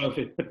parts of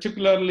it,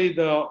 particularly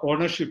the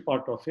ownership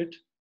part of it.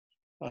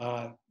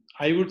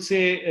 I would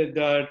say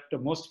that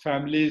most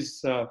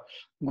families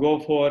go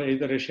for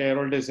either a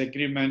shareholders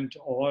agreement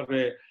or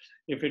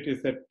if it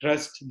is a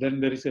trust, then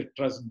there is a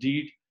trust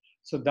deed.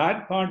 So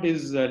that part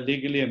is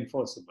legally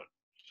enforceable.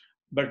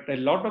 But a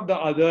lot of the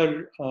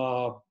other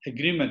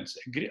agreements,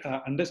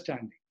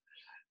 understanding,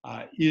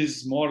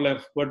 is more or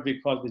less what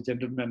we call the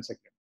gentleman's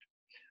agreement.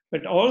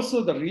 But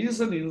also the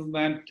reason is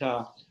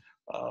that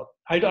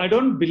I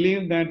don't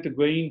believe that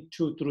going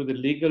through the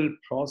legal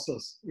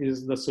process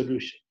is the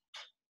solution.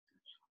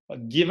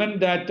 Given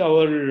that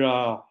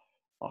our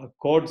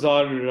courts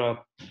are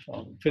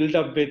filled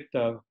up with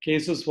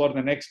cases for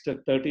the next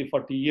 30,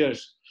 40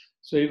 years,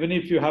 so even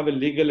if you have a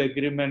legal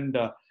agreement,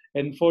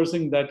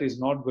 enforcing that is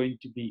not going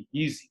to be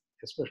easy,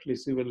 especially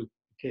civil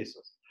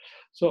cases.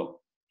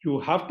 So you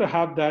have to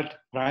have that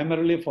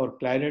primarily for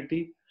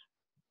clarity,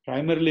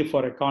 primarily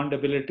for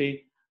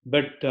accountability,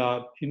 but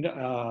a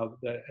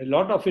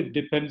lot of it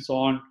depends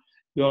on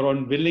your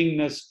own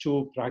willingness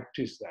to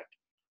practice that.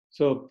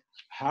 So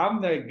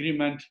have the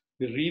agreement,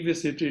 we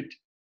revisit it,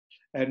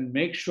 and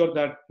make sure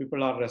that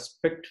people are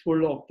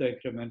respectful of the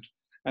agreement,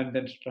 and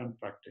then start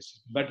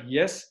practicing. But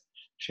yes,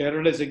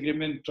 shareholders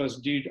agreement,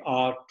 trust deed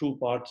are two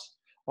parts,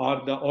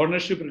 or the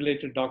ownership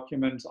related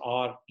documents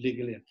are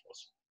legally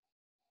enforced.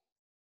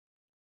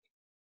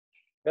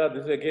 Yeah,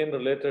 this is again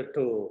related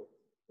to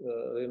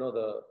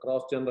the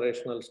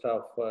cross-generational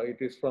stuff. It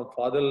is from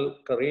Fadil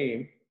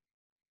Kareem.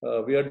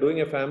 We are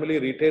doing a family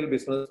retail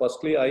business.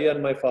 Firstly, I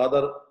and my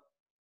father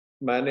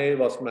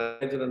was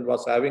manager and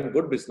was having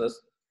good business.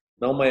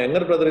 Now my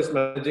younger brother is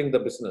managing the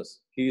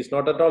business. He is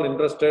not at all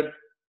interested.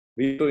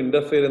 We need to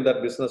interfere in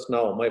that business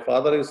now. My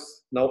father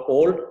is now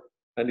old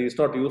and he is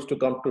not used to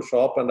come to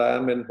shop, and I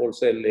am in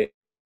wholesale lane.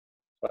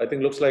 I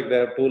think looks like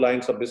there are two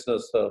lines of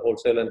business,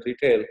 wholesale and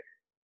retail.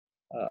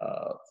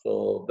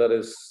 So there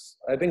is,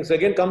 I think,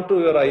 again come to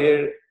your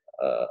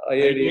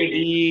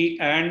IAD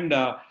and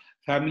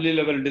family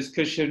level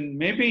discussion.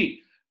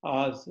 Maybe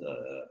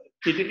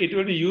it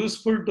would be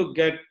useful to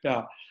get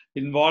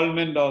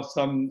involvement of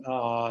some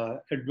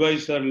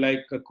advisor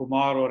like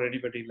Kumar or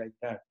anybody like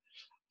that,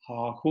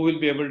 who will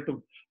be able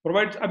to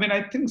provide. I mean,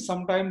 I think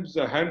sometimes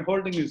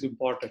hand-holding is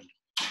important.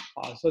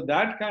 So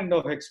that kind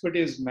of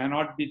expertise may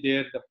not be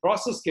there. The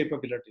process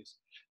capabilities,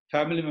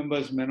 family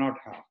members may not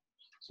have.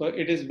 So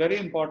it is very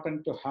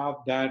important to have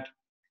that,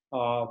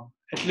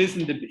 at least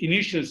in the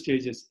initial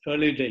stages,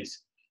 early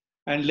days.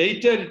 And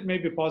later it may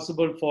be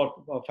possible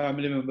for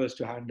family members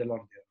to handle on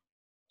their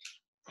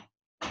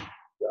own.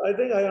 I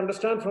think I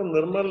understand from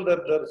Nirmal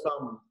that there's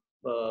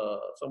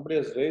somebody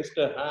has raised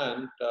a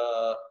hand.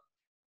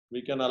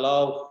 We can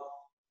allow,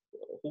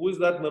 who is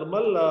that,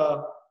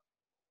 Nirmal?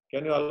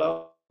 Can you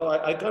allow?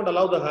 I can't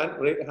allow the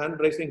hand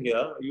raising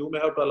here. You may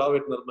have to allow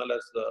it, Nirmal,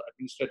 as the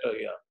administrator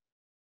here.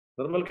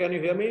 Nirmal, can you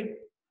hear me?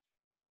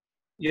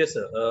 Yes,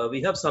 sir.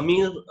 We have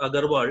Samir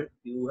Agarwal.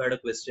 You had a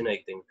question, I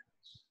think.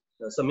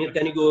 Samir,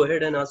 can you go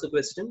ahead and ask a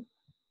question?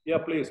 Yeah,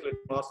 please. Let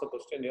me ask the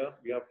question here.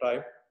 We have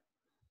time.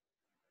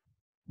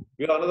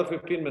 We have another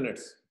 15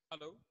 minutes.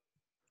 Hello.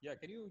 Yeah,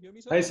 can you hear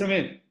me, sir? Hi,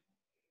 Samir.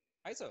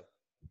 Hi, sir.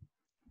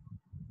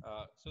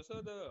 So,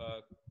 sir,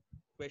 the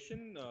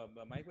question,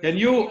 my question. Can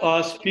you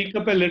speak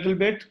up a little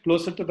bit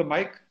closer to the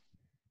mic?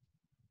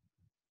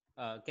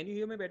 Can you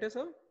hear me better,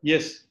 sir?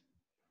 Yes.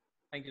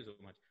 Thank you so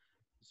much.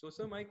 So,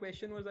 sir, my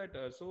question was that,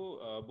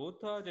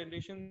 both our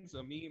generations,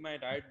 me, my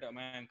dad,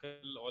 my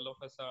uncle, all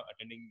of us are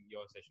attending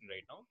your session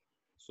right now.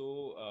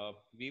 So,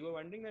 we were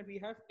wondering that we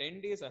have 10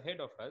 days ahead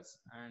of us,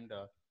 and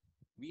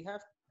we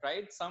have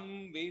tried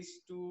some ways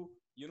to,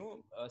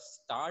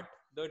 start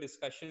the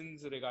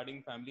discussions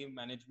regarding family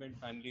management,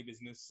 family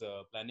business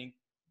planning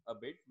a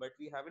bit, but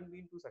we haven't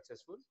been too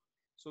successful.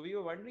 So we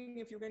were wondering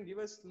if you can give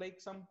us like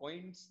some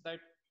points that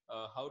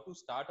how to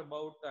start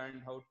about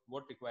and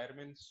what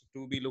requirements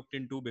to be looked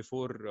into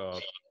before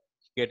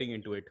getting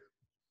into it.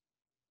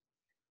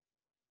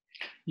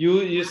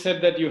 You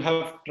said that you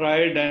have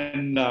tried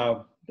and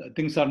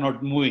things are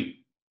not moving.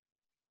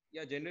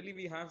 Yeah, generally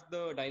we have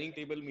the dining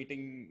table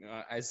meeting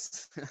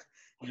as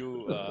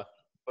you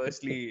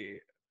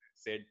firstly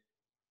said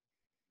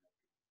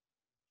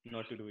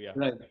not to do. Yeah.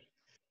 Right.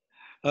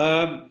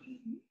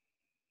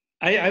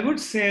 I would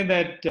say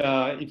that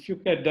if you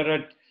can, there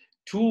are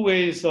two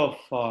ways of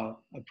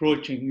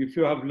approaching. If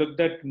you have looked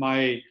at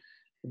my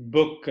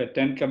book,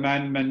 10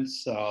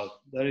 Commandments,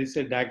 there is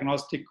a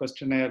diagnostic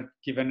questionnaire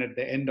given at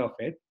the end of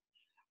it,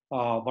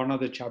 one of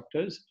the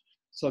chapters.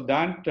 So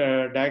that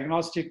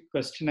diagnostic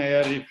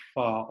questionnaire, if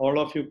all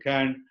of you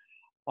can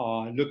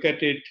look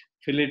at it,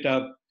 fill it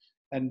up,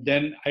 and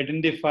then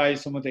identify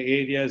some of the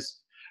areas,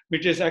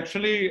 which is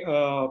actually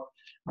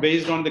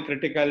based on the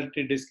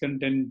criticality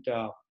discontent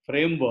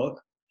framework,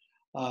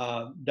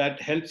 that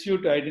helps you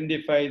to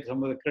identify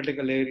some of the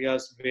critical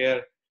areas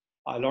where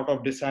a lot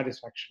of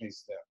dissatisfaction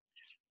is there.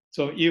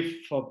 So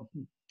if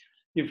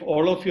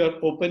all of you are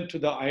open to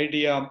the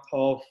idea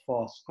of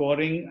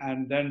scoring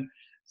and then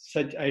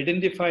such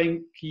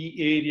identifying key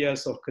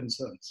areas of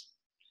concerns,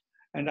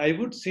 and I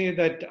would say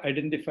that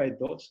identify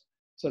those.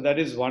 So that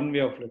is one way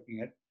of looking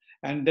at,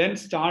 and then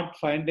start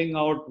finding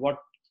out what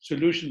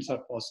solutions are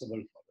possible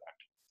for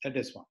that. That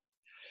is one.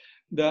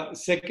 The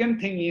second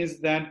thing is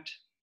that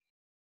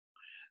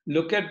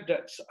look at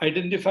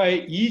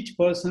identify, each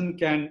person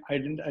can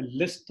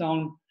list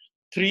down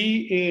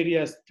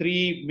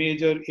three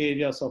major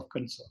areas of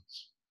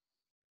concerns.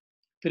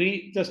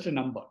 Three, just a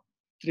number,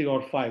 3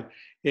 or 5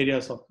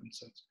 areas of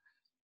concerns.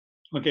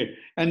 Okay,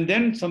 and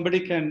then somebody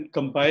can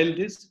compile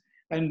this,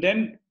 and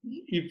then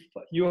if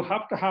you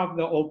have to have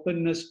the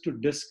openness to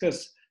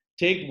discuss,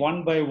 take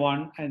one by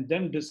one and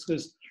then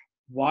discuss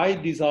why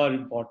these are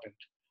important.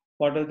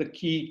 What are the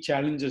key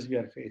challenges we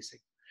are facing?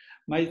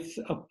 My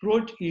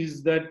approach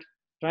is that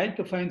try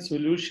to find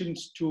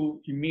solutions to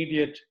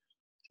immediate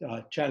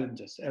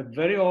challenges.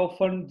 Very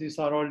often, these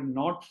are all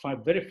not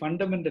very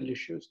fundamental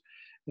issues.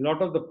 A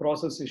lot of the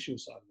process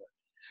issues are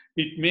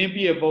there. It may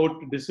be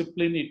about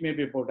discipline, it may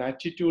be about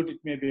attitude, it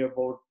may be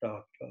about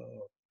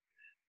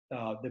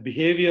the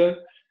behavior,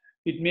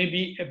 it may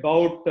be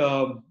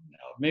about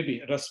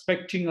maybe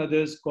respecting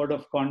others, code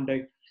of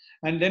conduct.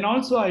 And then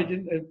also I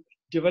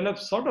develop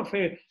sort of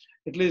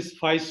at least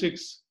 5-6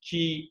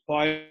 key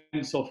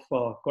points of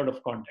code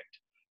of conduct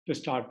to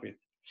start with.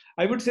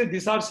 I would say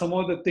these are some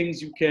of the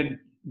things you can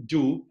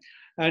do.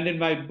 And in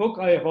my book,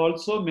 I have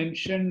also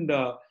mentioned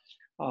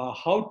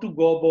how to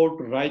go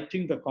about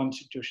writing the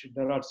Constitution.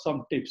 There are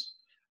some tips.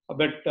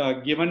 But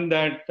given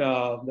that,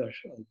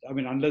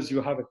 unless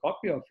you have a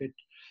copy of it,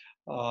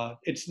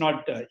 it's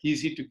not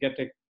easy to get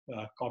a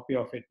copy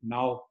of it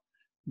now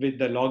with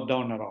the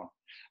lockdown around.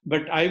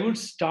 But I would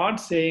start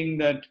saying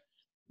that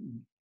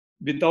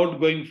without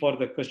going for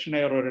the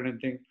questionnaire or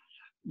anything,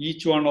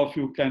 each one of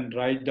you can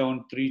write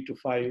down 3 to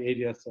 5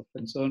 areas of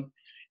concern,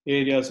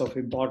 areas of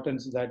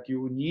importance that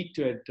you need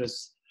to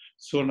address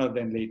sooner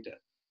than later.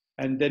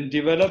 And then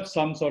develop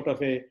some sort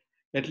of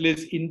at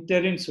least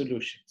interim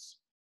solutions.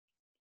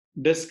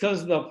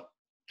 Discuss the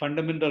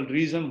fundamental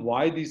reason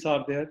why these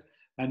are there,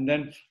 and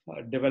then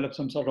develop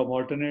some sort of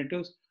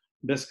alternatives,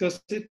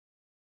 discuss it,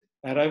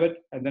 arrive at,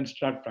 and then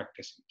start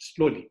practicing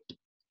slowly.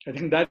 I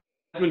think that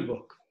will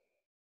work.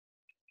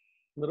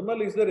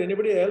 Nirmal, is there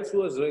anybody else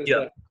who has raised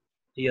that?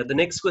 Yeah, the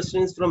next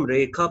question is from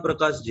Rekha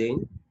Prakash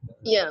Jain.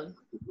 Yeah.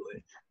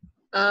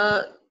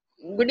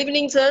 Good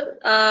evening, sir.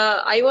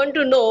 I want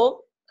to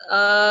know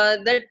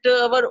that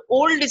our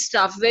old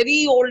staff,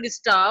 very old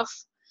staff,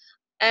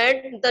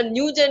 and the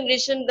new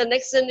generation, the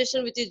next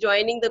generation which is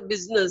joining the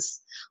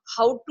business,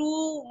 how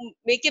to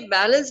make a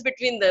balance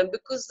between them,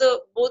 because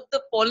both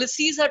the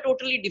policies are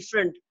totally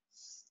different.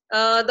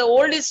 The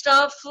old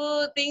staff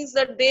thinks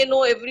that they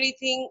know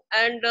everything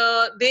and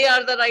they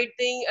are the right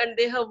thing, and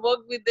they have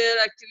worked with their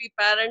actually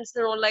parents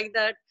and all like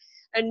that.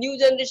 And new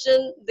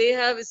generation, they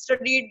have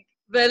studied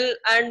well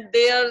and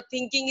their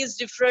thinking is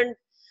different.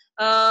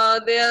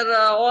 They are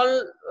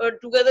all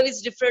together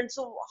is different.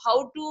 So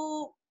how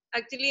to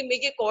actually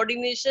make a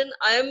coordination?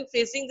 I am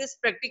facing this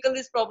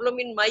problem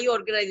in my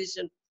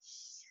organization.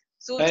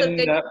 So, and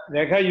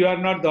Rekha, you are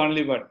not the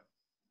only one.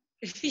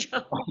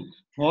 Yeah.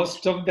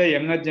 Most of the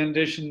younger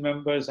generation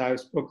members I have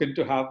spoken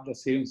to have the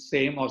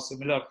same or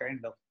similar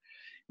kind of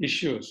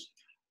issues.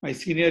 My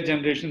senior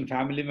generation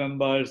family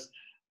members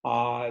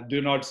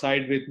do not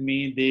side with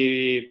me.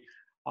 They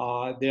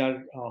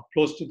are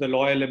close to the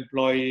loyal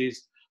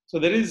employees. So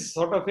there is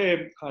sort of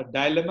a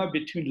dilemma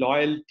between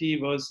loyalty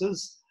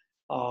versus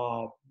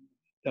the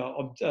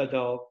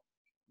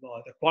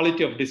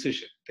quality of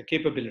decision, the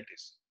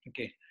capabilities.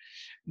 Okay,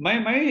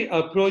 my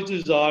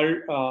approaches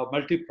are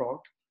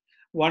multi-pronged.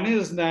 One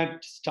is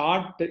that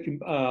start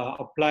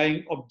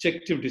applying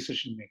objective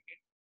decision making.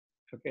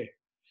 Okay,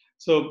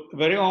 so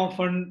very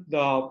often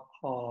the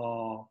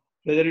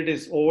whether it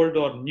is old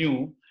or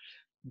new,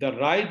 the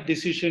right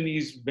decision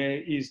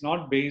is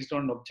not based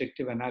on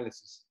objective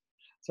analysis.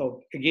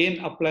 So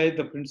again, apply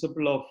the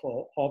principle of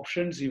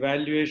options,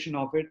 evaluation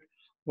of it,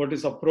 what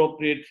is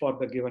appropriate for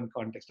the given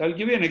context. I'll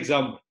give you an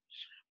example.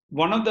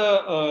 One of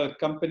the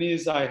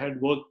companies I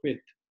had worked with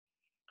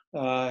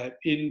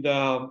in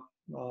the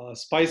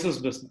spices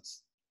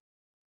business.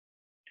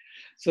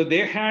 So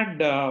they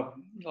had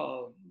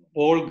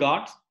old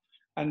guards,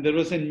 and there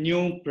was a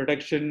new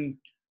production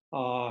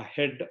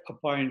head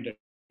appointed.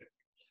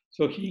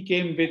 So he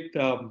came with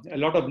a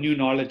lot of new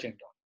knowledge and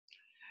all.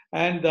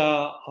 And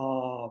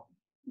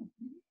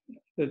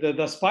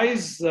the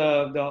spice,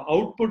 the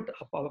output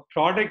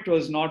product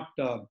was not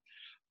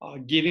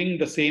giving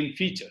the same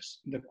features.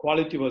 The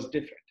quality was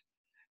different.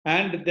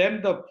 And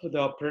then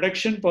the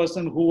production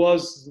person, who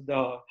was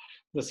the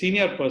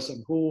senior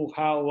person, who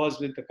was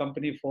with the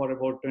company for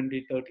about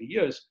 20, 30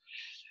 years,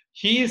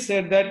 he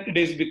said that it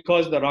is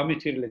because the raw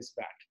material is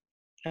bad.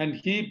 And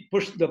he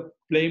pushed the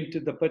blame to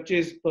the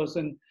purchase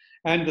person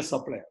and the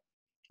supplier.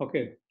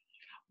 Okay.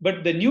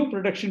 But the new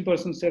production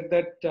person said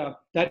that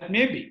that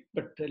may be,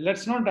 but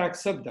let's not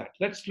accept that.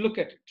 Let's look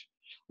at it.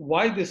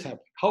 Why this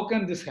happened? How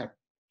can this happen?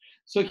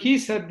 So he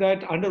said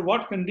that under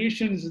what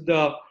conditions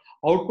the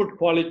output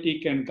quality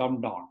can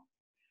come down.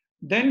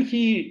 Then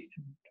he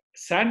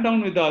sat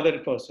down with the other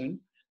person.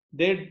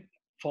 They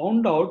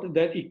found out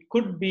that it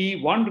could be,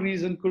 one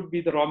reason could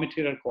be the raw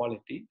material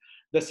quality.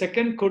 The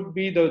second could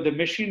be the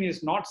machine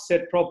is not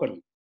set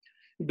properly.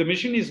 If the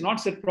machine is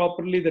not set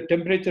properly, the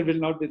temperature will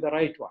not be the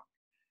right one.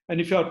 And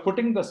if you are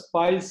putting the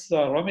spice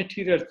raw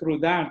material through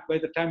that, by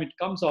the time it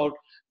comes out,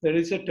 there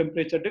is a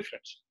temperature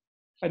difference.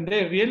 And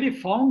they really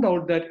found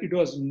out that it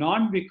was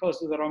not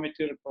because of the raw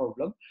material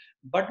problem,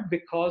 but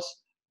because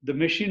the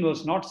machine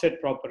was not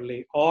set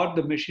properly or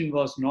the machine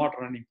was not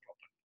running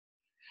properly.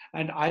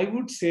 And I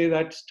would say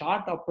that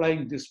start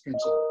applying this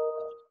principle.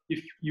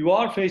 If you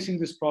are facing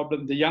this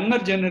problem, the younger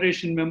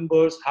generation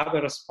members have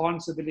a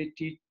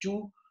responsibility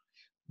to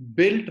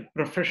build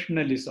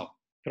professionalism.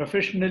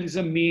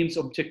 Professionalism means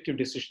objective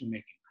decision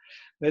making.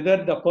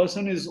 Whether the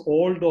person is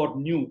old or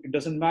new, it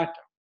doesn't matter.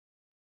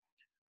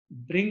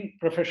 Bring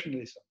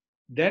professionalism,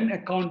 then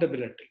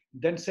accountability,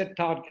 then set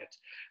targets.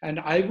 And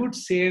I would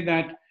say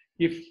that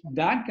if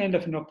that kind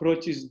of an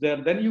approach is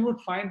there, then you would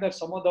find that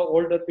some of the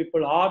older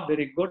people are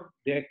very good.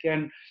 They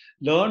can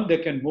learn, they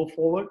can move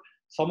forward.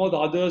 Some of the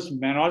others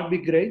may not be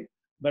great,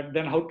 but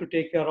then how to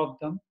take care of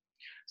them?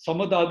 Some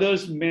of the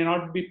others may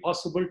not be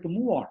possible to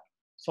move on.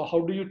 So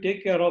how do you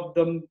take care of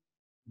them?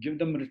 Give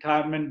them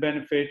retirement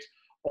benefits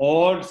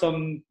or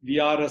some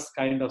VRS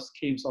kind of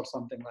schemes or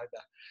something like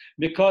that.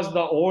 Because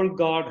the old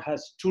guard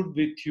has stood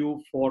with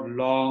you for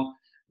long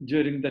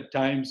during the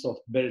times of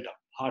build-up,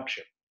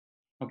 hardship.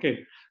 Okay,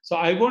 so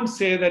I won't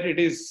say that it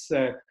is,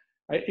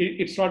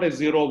 it's not a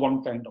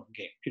 0-1 kind of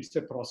game. It's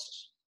a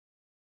process.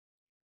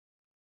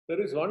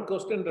 There is one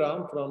question,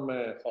 Ram, from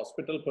a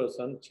hospital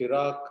person,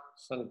 Chirag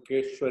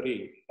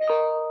Sankeshwari.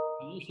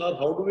 Sir,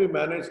 how do we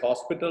manage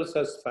hospitals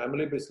as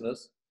family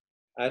business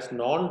as a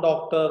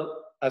non-doctor,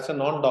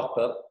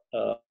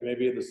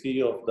 maybe the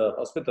CEO of the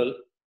hospital,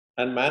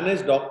 and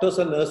manage doctors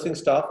and nursing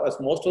staff, as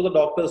most of the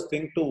doctors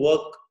think to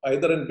work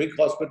either in big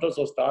hospitals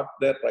or start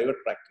their private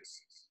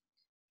practice?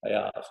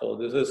 Yeah, so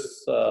this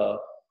is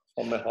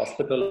from a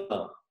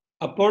hospital.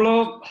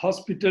 Apollo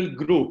Hospital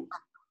Group,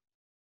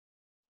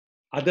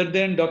 other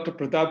than Dr.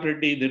 Pratap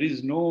Reddy, there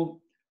is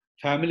no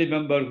family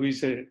member who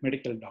is a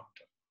medical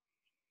doctor.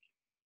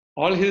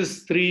 All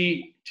his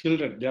 3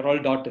 children, they are all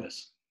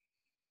daughters.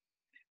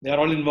 They are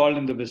all involved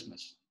in the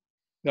business.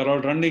 They are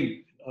all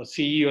running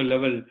CEO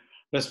level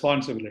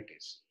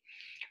responsibilities.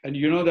 And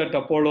you know that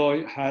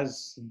Apollo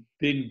has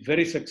been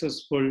very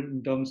successful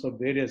in terms of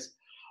various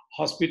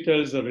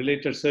hospitals or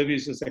related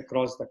services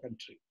across the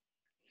country.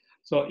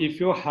 So if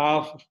you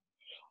have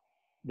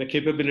the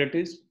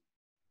capabilities,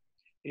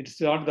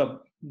 it's not the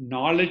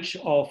knowledge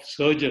of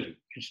surgery,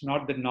 it's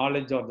not the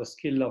knowledge or the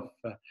skill of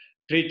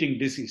treating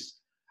disease,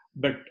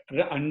 but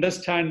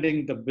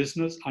understanding the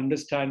business,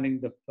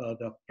 understanding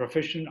the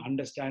profession,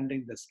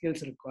 understanding the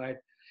skills required,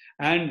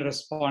 and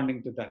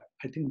responding to that.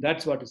 I think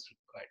that's what is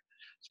required.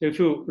 So if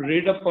you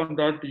read up on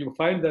that, you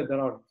find that there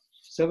are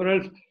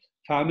several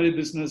family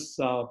business,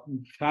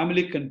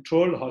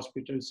 family-controlled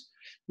hospitals,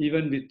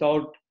 even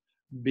without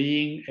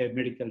being a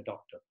medical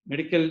doctor.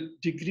 Medical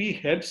degree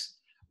helps,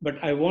 but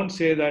I won't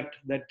say that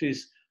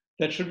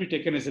that should be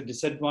taken as a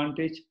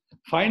disadvantage.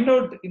 Find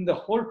out in the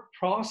whole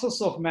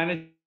process of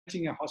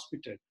managing a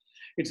hospital,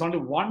 it's only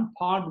one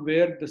part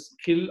where the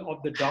skill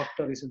of the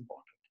doctor is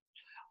important.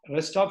 The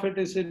rest of it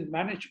is in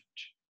management.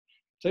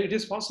 So it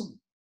is possible.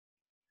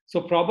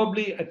 So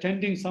probably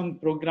attending some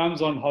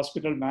programs on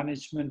hospital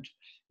management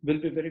will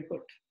be very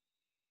good.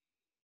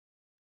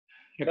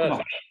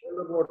 Yes,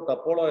 about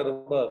Apollo, I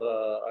remember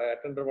I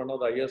attended one of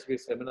the ISB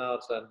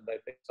seminars, and I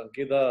think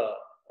Sankita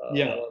was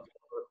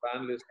a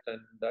panelist,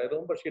 and I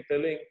remember she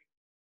telling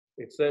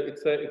it's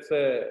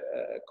a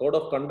code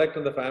of conduct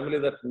in the family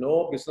that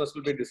no business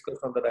will be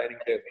discussed on the dining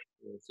table.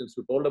 Since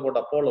you told about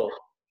Apollo,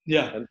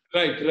 Yeah, And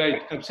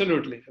right.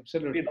 Absolutely.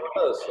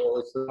 daughters, so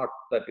it's not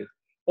that is.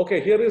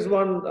 Okay, here is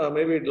one,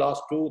 maybe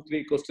last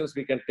 2-3 questions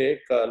we can take,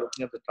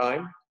 looking at the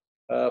time.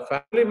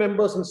 Family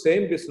members in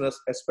same business,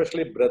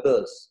 especially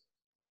brothers,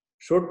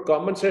 should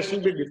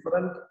compensation be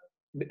different?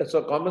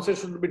 So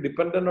compensation should be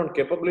dependent on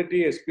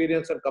capability,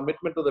 experience, and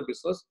commitment to the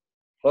business,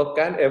 or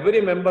can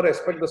every member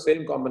expect the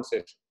same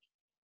compensation?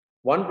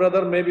 One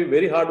brother may be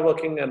very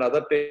hardworking and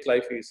other takes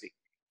life easy.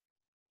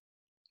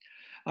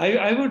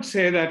 I would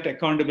say that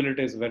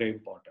accountability is very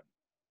important.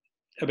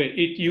 I mean,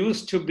 it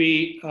used to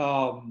be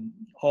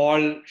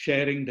all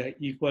sharing the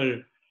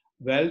equal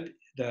wealth.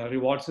 The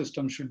reward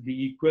system should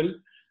be equal.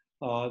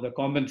 The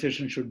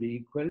compensation should be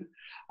equal.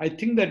 I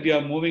think that we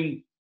are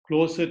moving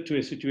closer to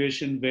a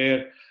situation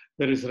where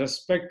there is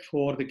respect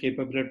for the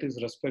capabilities,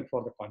 respect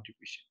for the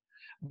contribution.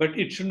 But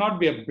it should not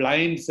be a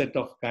blind set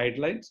of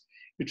guidelines.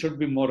 It should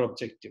be more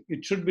objective.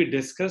 It should be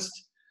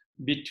discussed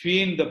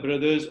between the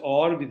brothers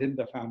or within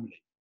the family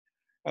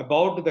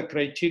about the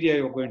criteria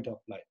you're going to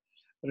apply.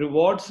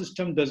 Reward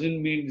system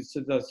doesn't mean it's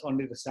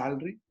only the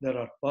salary. There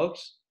are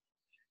perks.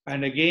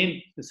 And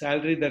again, the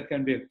salary, there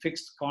can be a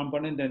fixed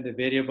component and the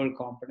variable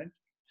component.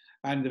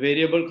 And the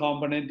variable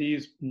component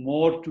is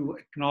more to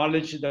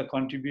acknowledge the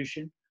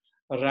contribution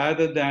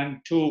rather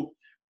than to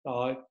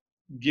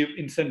give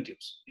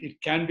incentives.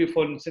 It can be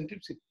for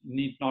incentives, it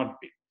need not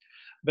be.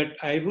 But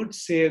I would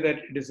say that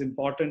it is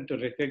important to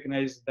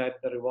recognize that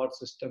the reward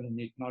system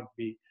need not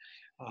be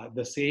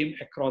the same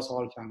across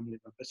all family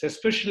members,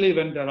 especially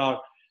when there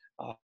are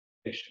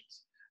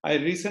relations. I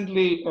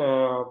recently,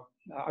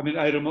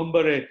 I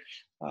remember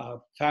a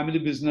family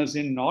business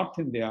in North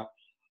India,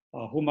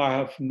 whom I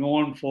have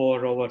known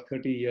for over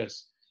 30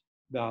 years.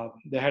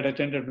 They had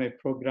attended my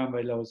program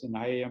while I was in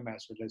IIM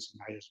as well as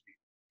in ISB.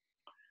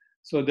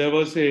 So there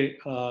was there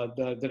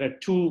are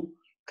two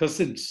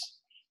cousins.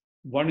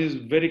 One is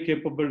very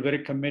capable,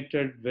 very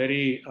committed,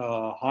 very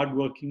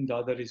hardworking. The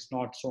other is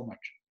not so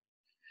much.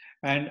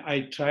 And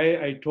I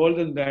told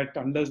them that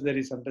unless there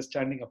is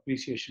understanding,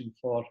 appreciation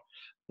for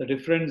the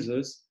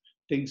differences,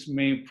 things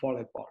may fall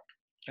apart.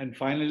 And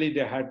finally,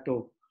 they had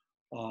to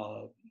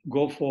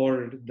go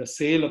for the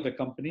sale of the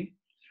company.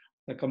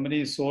 The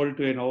company is sold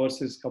to an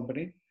overseas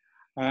company,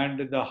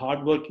 and the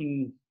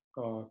hardworking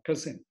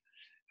cousin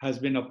has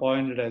been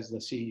appointed as the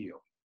CEO.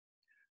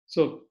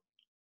 So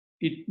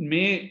it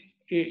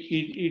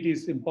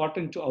is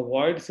important to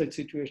avoid such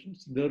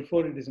situations.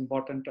 Therefore, it is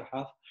important to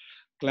have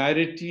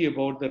clarity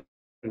about the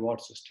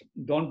reward system.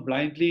 Don't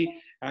blindly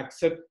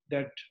accept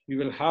that we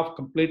will have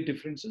complete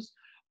differences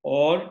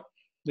or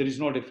there is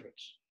no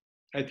difference.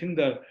 I think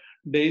the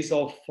days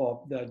of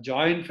the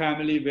joint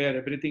family where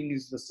everything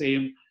is the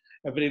same,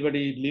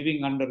 everybody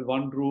living under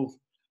one roof,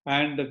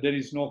 and there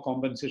is no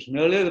compensation.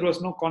 Earlier, there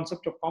was no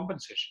concept of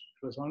compensation.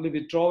 It was only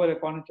withdrawal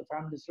according to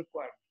family's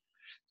requirement.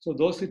 So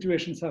those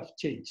situations have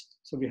changed.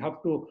 So we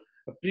have to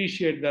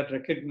appreciate that,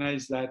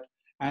 recognize that,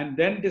 and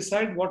then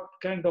decide what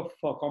kind of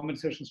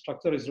compensation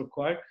structure is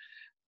required.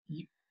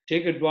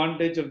 Take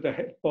advantage of the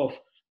help of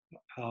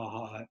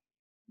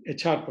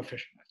HR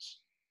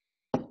professionals.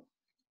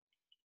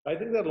 I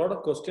think there are a lot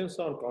of questions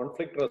on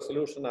conflict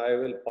resolution. I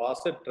will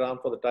pass it, Ram,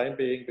 for the time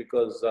being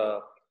because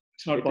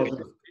it's not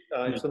possible.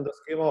 It's in the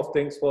scheme of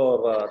things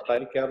for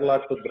TiE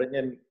Kerala to bring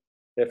in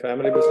a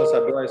family business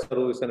advisor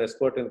who is an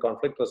expert in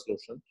conflict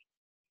resolution.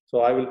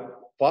 So I will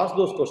pass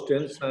those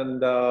questions,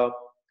 and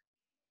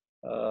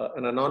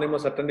an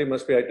anonymous attendee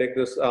must be, I take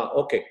this.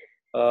 Okay.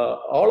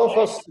 All of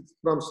us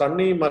from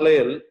Sunny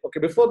Malayal. Okay,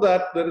 before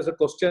that, there is a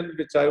question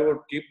which I would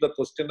keep the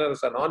questioner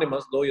as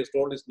anonymous, though he has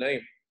told his name.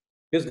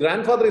 His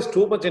grandfather is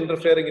too much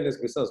interfering in his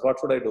business. What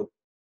should I do?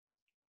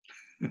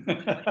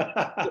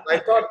 I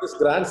thought this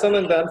grandson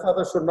and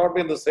grandfather should not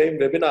be in the same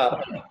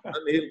webinar, and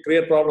he'll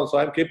create problems. So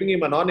I'm keeping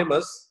him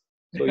anonymous.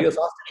 So he has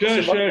asked.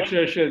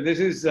 Sure. This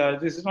is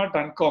not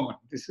uncommon.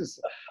 This is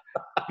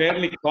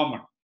fairly common.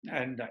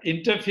 And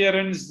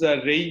interference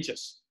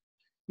ranges.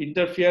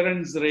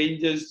 Interference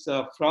ranges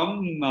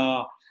from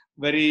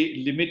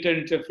very limited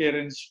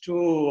interference to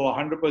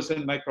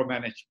 100%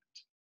 micromanagement.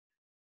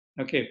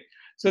 Okay.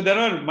 So there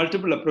are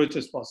multiple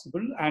approaches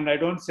possible, and I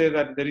don't say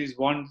that there is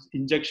one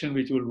injection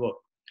which will work.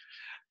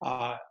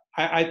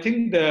 I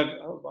think that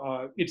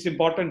it's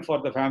important for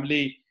the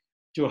family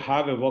to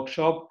have a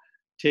workshop.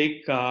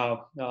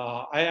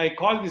 I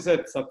call this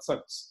a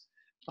satsangs.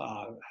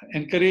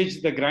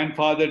 Encourage the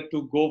grandfather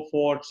to go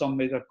for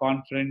some either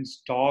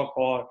conference, talk,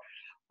 or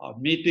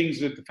meetings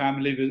with the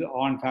family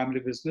on family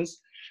business,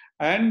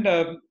 and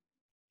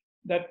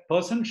that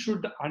person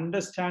should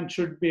understand,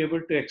 should be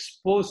able to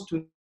expose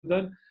to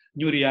the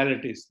new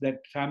realities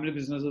that family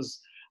businesses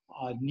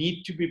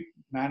need to be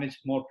managed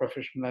more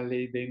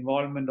professionally. The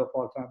involvement of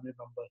all family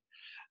members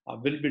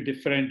will be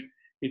different.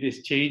 It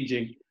is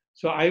changing.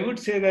 So I would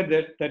say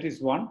that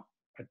is one.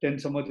 Attend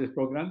some of these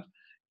programs.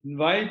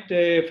 Invite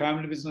a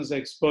family business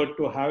expert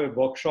to have a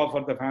workshop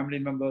for the family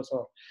members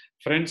or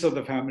friends of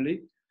the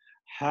family.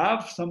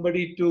 Have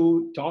somebody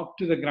to talk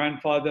to the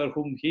grandfather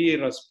whom he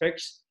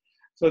respects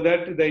so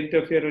that the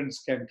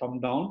interference can come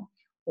down.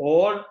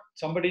 or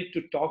somebody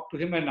to talk to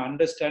him and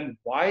understand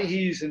why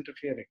he is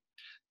interfering.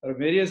 There are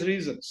various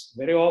reasons.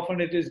 Very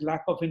often it is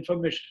lack of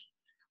information.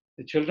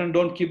 The children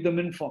don't keep them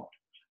informed.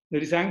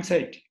 There is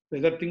anxiety,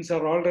 whether things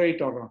are all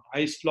right or not.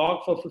 I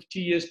slogged for 50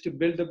 years to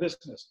build the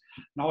business.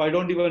 Now I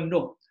don't even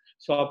know.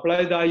 So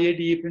apply the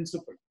IADE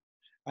principle.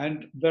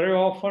 And very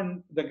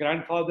often the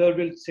grandfather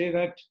will say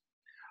that,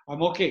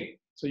 I'm okay,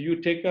 so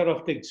you take care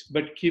of things,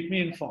 but keep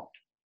me informed.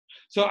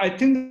 So I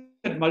think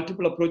that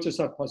multiple approaches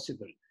are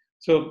possible.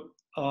 So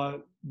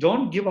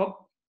don't give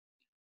up.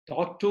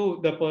 Talk to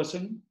the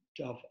person.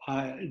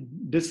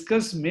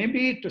 Discuss,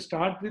 maybe to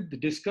start with,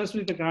 discuss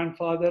with the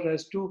grandfather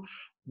as to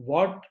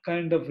what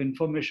kind of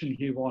information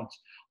he wants.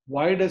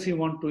 Why does he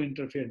want to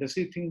interfere? Does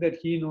he think that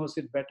he knows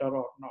it better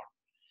or not?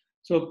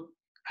 So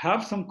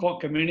have some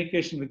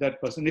communication with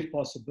that person if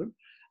possible.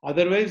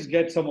 Otherwise,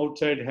 get some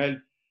outside help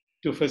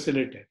to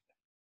facilitate.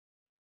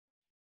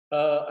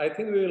 I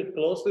think we will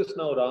close this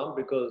now, Ram,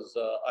 because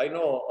I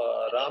know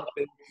Ram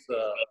takes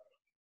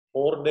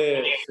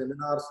 4-day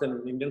seminars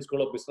in Indian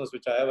School of Business,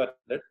 which I have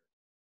attended.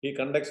 He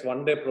conducts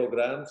 1-day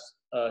programs.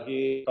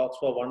 He talks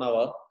for 1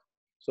 hour.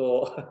 So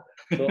all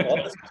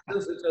the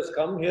questions which has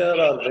come here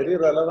are very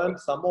relevant.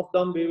 Some of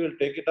them we will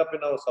take it up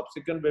in our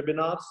subsequent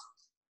webinars.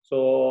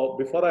 So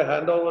before I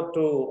hand over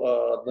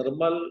to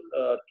Nirmal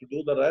to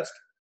do the rest,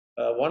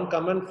 one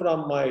comment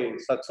from my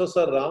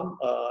successor, Ram.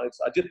 It's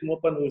Ajit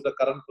Moopan, who is the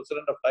current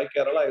president of TiE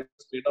Kerala. I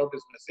just read out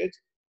his message.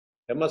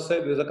 I must say,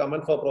 there is a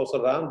comment for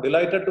Professor Ram.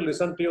 Delighted to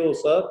listen to you,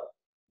 sir.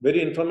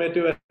 Very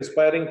informative and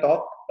inspiring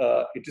talk.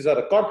 It is a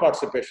record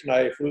participation.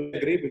 I fully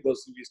agree,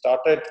 because we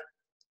started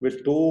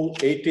with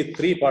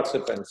 283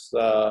 participants.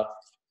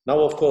 Now,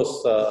 of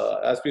course,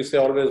 as we say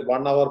always,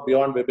 1 hour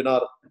beyond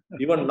webinar.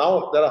 Even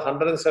now, there are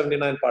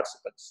 179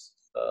 participants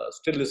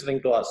still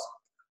listening to us.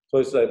 So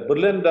it's a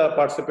brilliant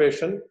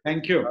participation.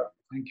 Thank you.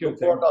 Thank you. Look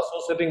forward to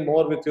associating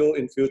more with you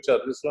in future.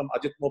 This is from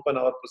Ajit Moopan,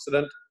 our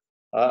president.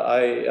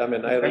 I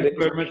Thank you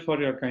very much for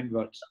your kind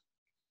words.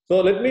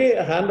 So let me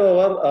hand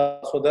over.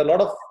 So there are a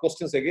lot of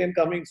questions again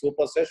coming,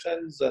 super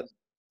sessions and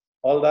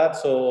all that.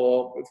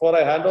 So before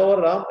I hand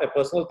over, Ram, a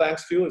personal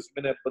thanks to you. It's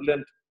been a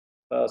brilliant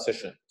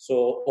session.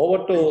 So over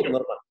to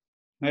Nirmal.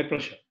 My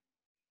pleasure.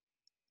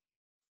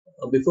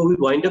 Before we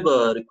wind up,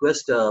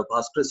 request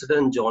past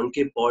President John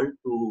K. Paul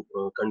to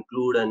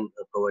conclude and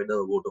provide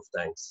a vote of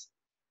thanks.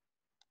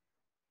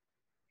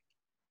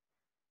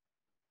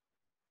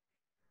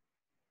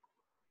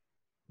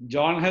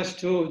 Johnny has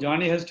to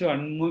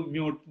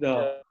unmute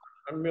the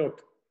unmute.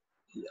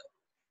 Yeah.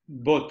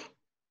 Both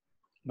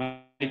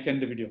mic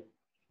and the video.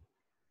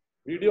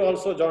 Video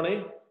also,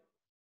 Johnny.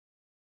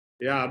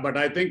 Yeah, but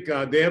I think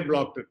they have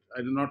blocked it,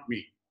 and not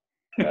me.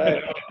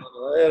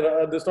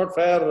 This is not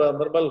fair,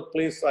 Nirmal.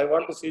 Please, I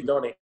want to see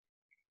Johnny.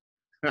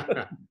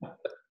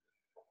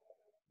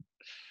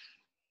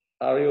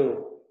 Are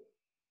you?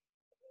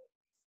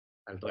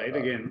 I'll try it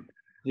again.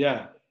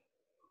 Yeah.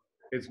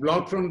 It's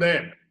blocked from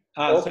there.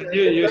 Okay. So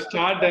you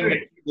start and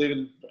they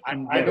will.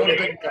 I don't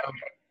think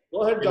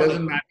Go ahead, it Johnny.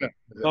 doesn't matter.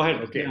 Go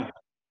ahead. Okay. Yeah.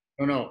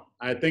 No.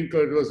 I think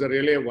it was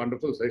really a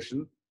wonderful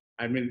session.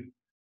 I mean,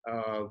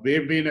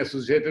 we've been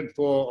associated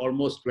for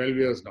almost 12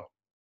 years now.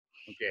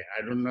 Okay.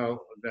 I don't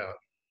know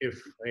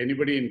if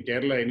anybody in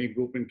Kerala, any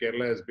group in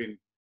Kerala has been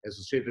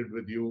associated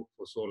with you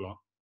for so long.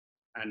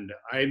 And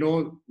I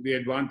know the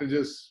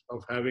advantages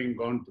of having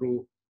gone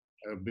through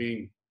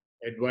being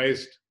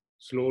advised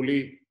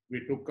slowly.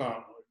 We took,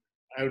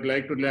 I would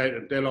like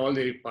to tell all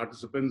the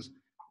participants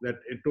that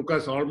it took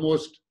us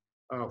almost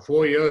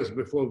 4 years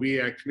before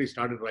we actually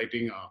started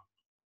writing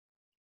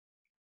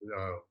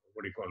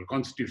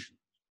constitution.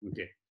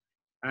 Okay.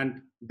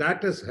 And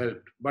that has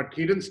helped, but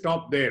he didn't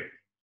stop there.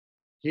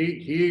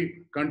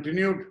 He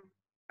continued,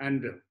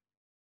 and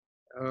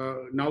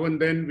now and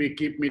then we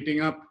keep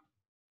meeting up.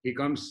 He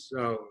comes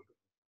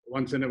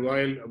once in a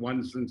while,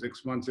 once in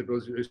 6 months. It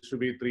used to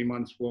be 3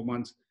 months, 4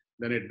 months.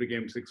 Then it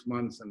became 6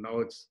 months, and now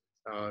it's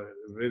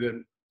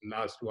within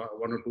last 1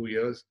 or 2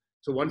 years.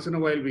 So once in a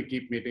while we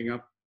keep meeting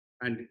up,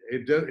 and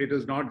it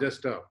is not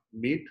just a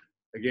meet.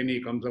 Again,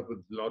 he comes up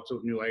with lots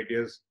of new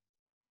ideas,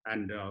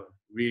 and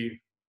we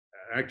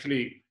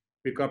actually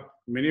pick up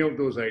many of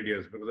those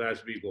ideas because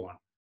as we go on.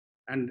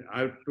 And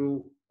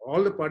to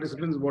all the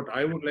participants, what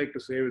I would like to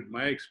say with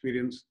my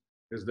experience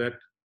is that,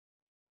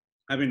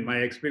 I mean, my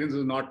experience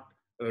is not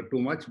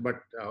too much,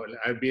 but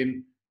I've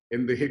been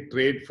in the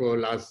trade for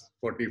last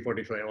 40,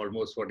 45,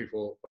 almost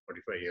 44,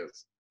 45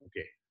 years.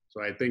 Okay.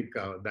 So I think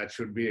that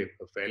should be a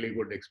fairly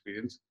good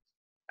experience.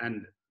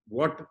 And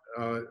what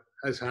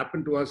has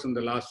happened to us in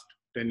the last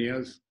 10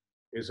 years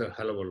is a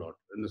hell of a lot,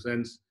 in the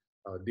sense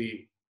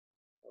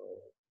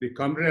the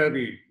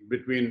camaraderie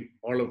between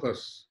all of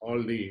us,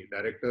 all the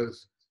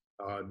directors,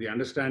 the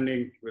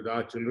understanding with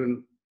our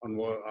children on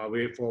our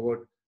way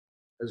forward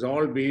has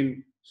all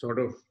been sort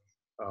of,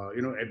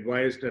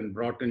 advised and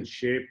brought in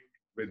shape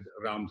with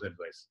Ram's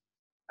advice.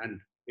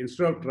 And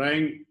instead of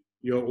trying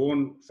your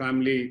own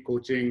family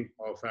coaching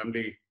or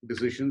family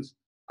decisions,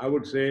 I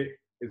would say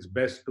it's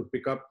best to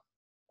pick up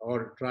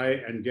or try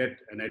and get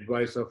an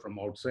advisor from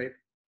outside.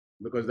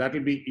 because that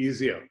will be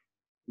easier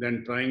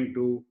than trying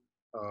to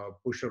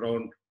push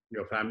around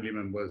your family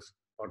members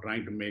or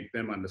trying to make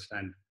them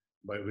understand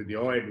with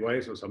your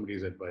advice or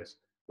somebody's advice.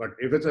 But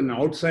if it's an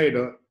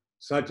outsider,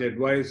 such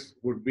advice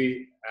would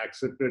be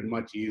accepted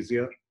much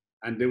easier,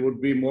 and they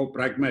would be more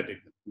pragmatic.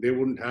 They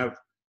wouldn't have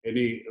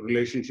any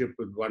relationship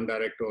with one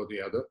director or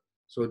the other.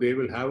 So they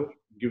will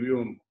give you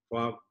a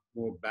far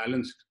more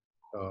balanced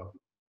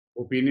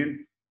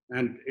opinion,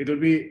 and it'll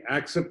be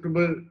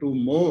acceptable to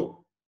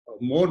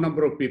more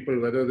number of people,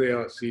 whether they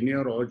are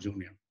senior or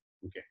junior.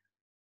 Okay.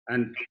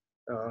 And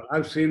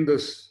I've seen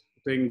this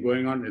thing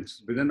going on.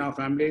 It's within our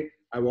family.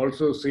 I've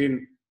also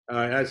seen,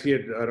 as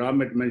Ram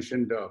had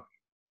mentioned,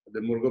 the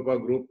Murugappa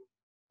group.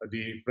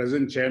 The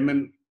present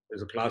chairman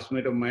is a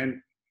classmate of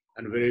mine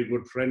and a very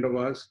good friend of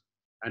ours.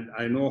 And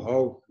I know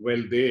how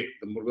well the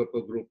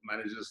Murugappa group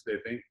manages their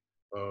thing.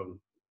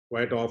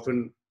 Quite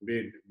often,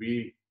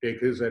 we take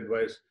his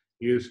advice.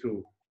 He used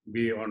to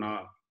be on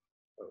our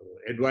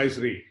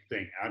advisory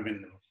thing. I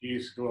mean, he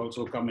used to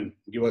also come and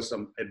give us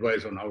some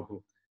advice on how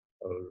to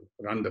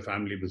run the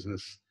family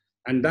business.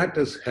 And that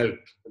has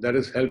helped. That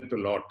has helped a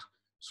lot.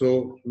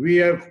 So we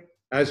have,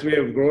 as we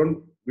have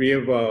grown, we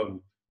have,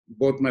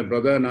 both my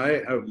brother and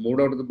I have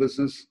moved out of the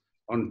business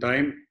on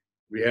time.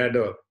 We had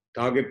a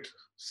target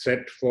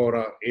set for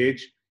our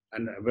age.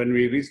 And when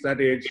we reached that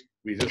age,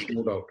 we just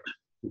moved out.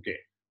 Okay.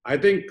 I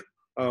think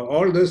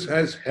all this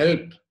has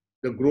helped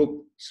the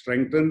group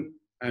strengthen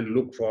and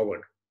look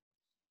forward.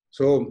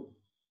 So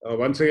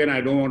once again, I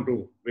don't want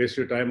to waste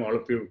your time. All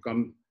of you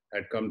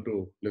had come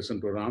to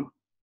listen to Ram.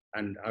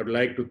 And I'd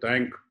like to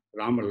thank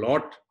Ram a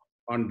lot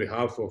on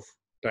behalf of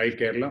TiE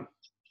Kerala.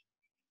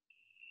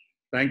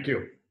 Thank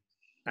you.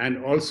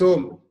 And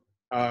also,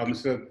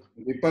 Mr.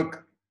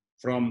 Deepak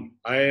from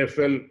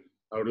IIFL,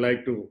 I would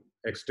like to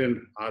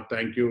extend our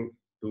thank you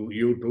to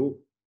you too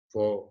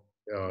for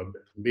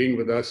being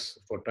with us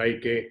for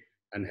TiE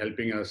and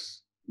helping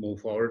us move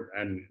forward.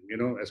 And,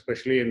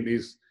 especially in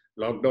these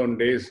lockdown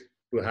days,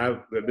 to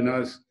have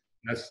webinars,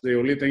 that's the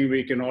only thing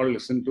we can all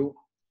listen to,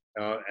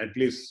 at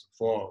least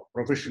for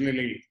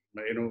professionally,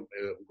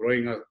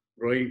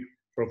 growing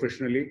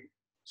professionally.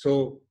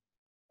 So,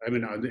 I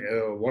mean,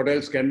 what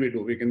else can we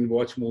do? We can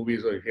watch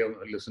movies or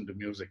listen to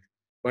music.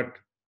 But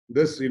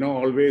this,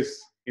 always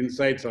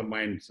incites our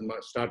minds and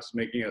starts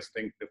making us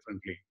think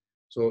differently.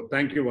 So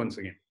thank you once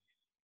again.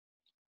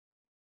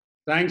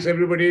 Thanks,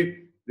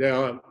 everybody.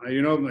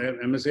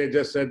 MSA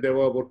just said there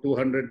were about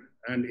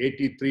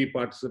 283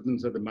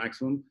 participants at the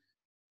maximum.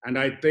 And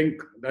I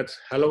think that's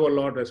hell of a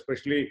lot,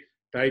 especially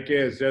TiE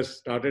has just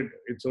started.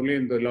 It's only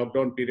in the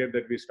lockdown period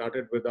that we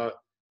started with our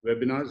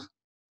webinars.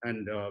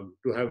 And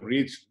to have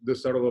reached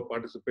this sort of a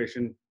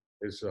participation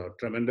is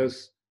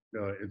tremendous.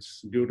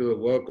 It's due to the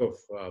work of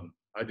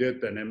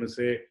Ajit and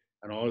MSA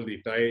and all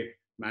the TiE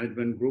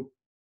management group.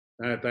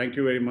 Thank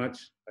you very much.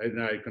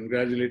 I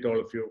congratulate all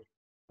of you.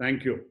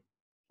 Thank you.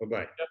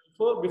 Bye-bye.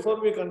 Before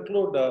we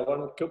conclude,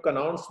 one quick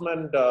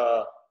announcement.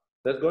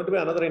 There's going to be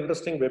another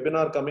interesting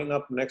webinar coming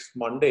up next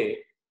Monday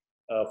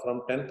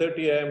from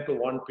 10:30 a.m. to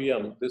 1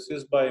 p.m. This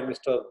is by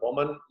Mr.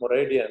 Boman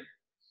Moradian,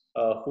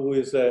 who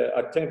is an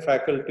adjunct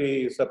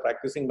faculty, is a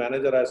practicing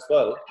manager as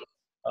well,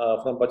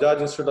 from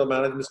Bajaj Institute of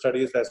Management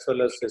Studies as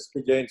well as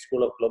SP Jain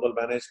School of Global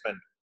Management.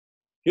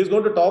 He is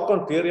going to talk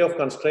on theory of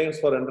constraints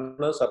for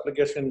entrepreneurs,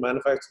 application in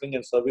manufacturing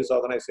and service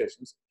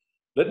organizations.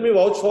 Let me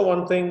vouch for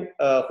one thing,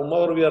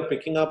 whomever we are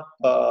picking up,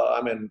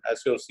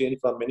 as you have seen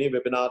from many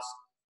webinars,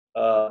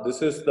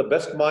 this is the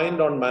best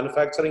mind on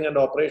manufacturing and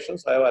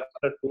operations. I have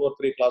attended 2 or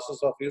 3 classes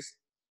of his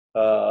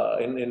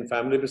in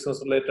family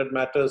business related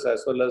matters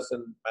as well as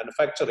in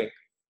manufacturing.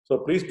 So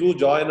please do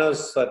join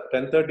us at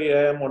 10:30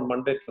 a.m. on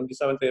Monday,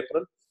 27th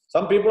April.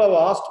 Some people have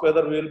asked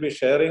whether we will be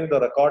sharing the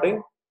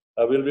recording.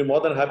 We'll be more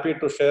than happy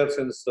to share,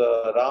 since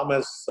Ram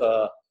is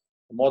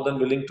more than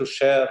willing to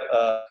share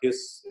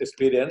his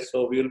experience.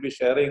 So we will be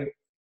sharing,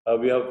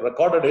 we have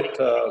recorded it,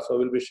 so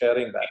we'll be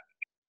sharing that.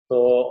 So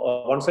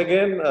once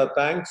again,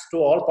 thanks to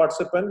all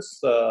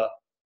participants.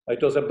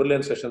 It was a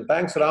brilliant session.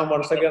 Thanks, Ram,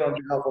 once again on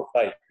behalf of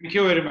TiE. Thank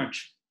you very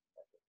much.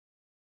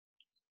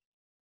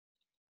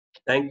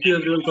 Thank you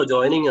everyone for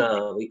joining.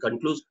 We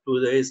conclude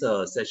today's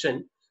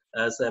session.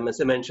 As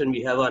MSA mentioned,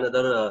 we have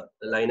another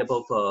lineup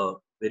of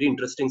very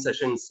interesting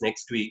sessions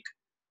next week.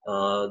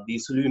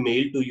 These will be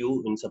mailed to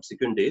you in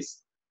subsequent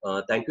days.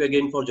 Thank you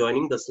again for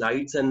joining. The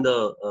slides and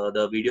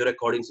the video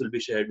recordings will be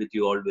shared with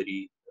you all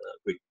very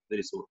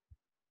soon.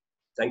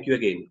 Thank you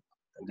again.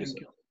 Thank you,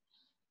 sir.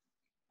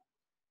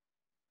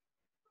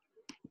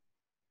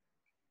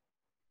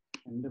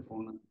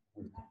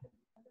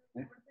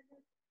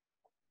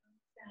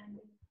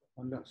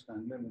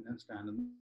 Stand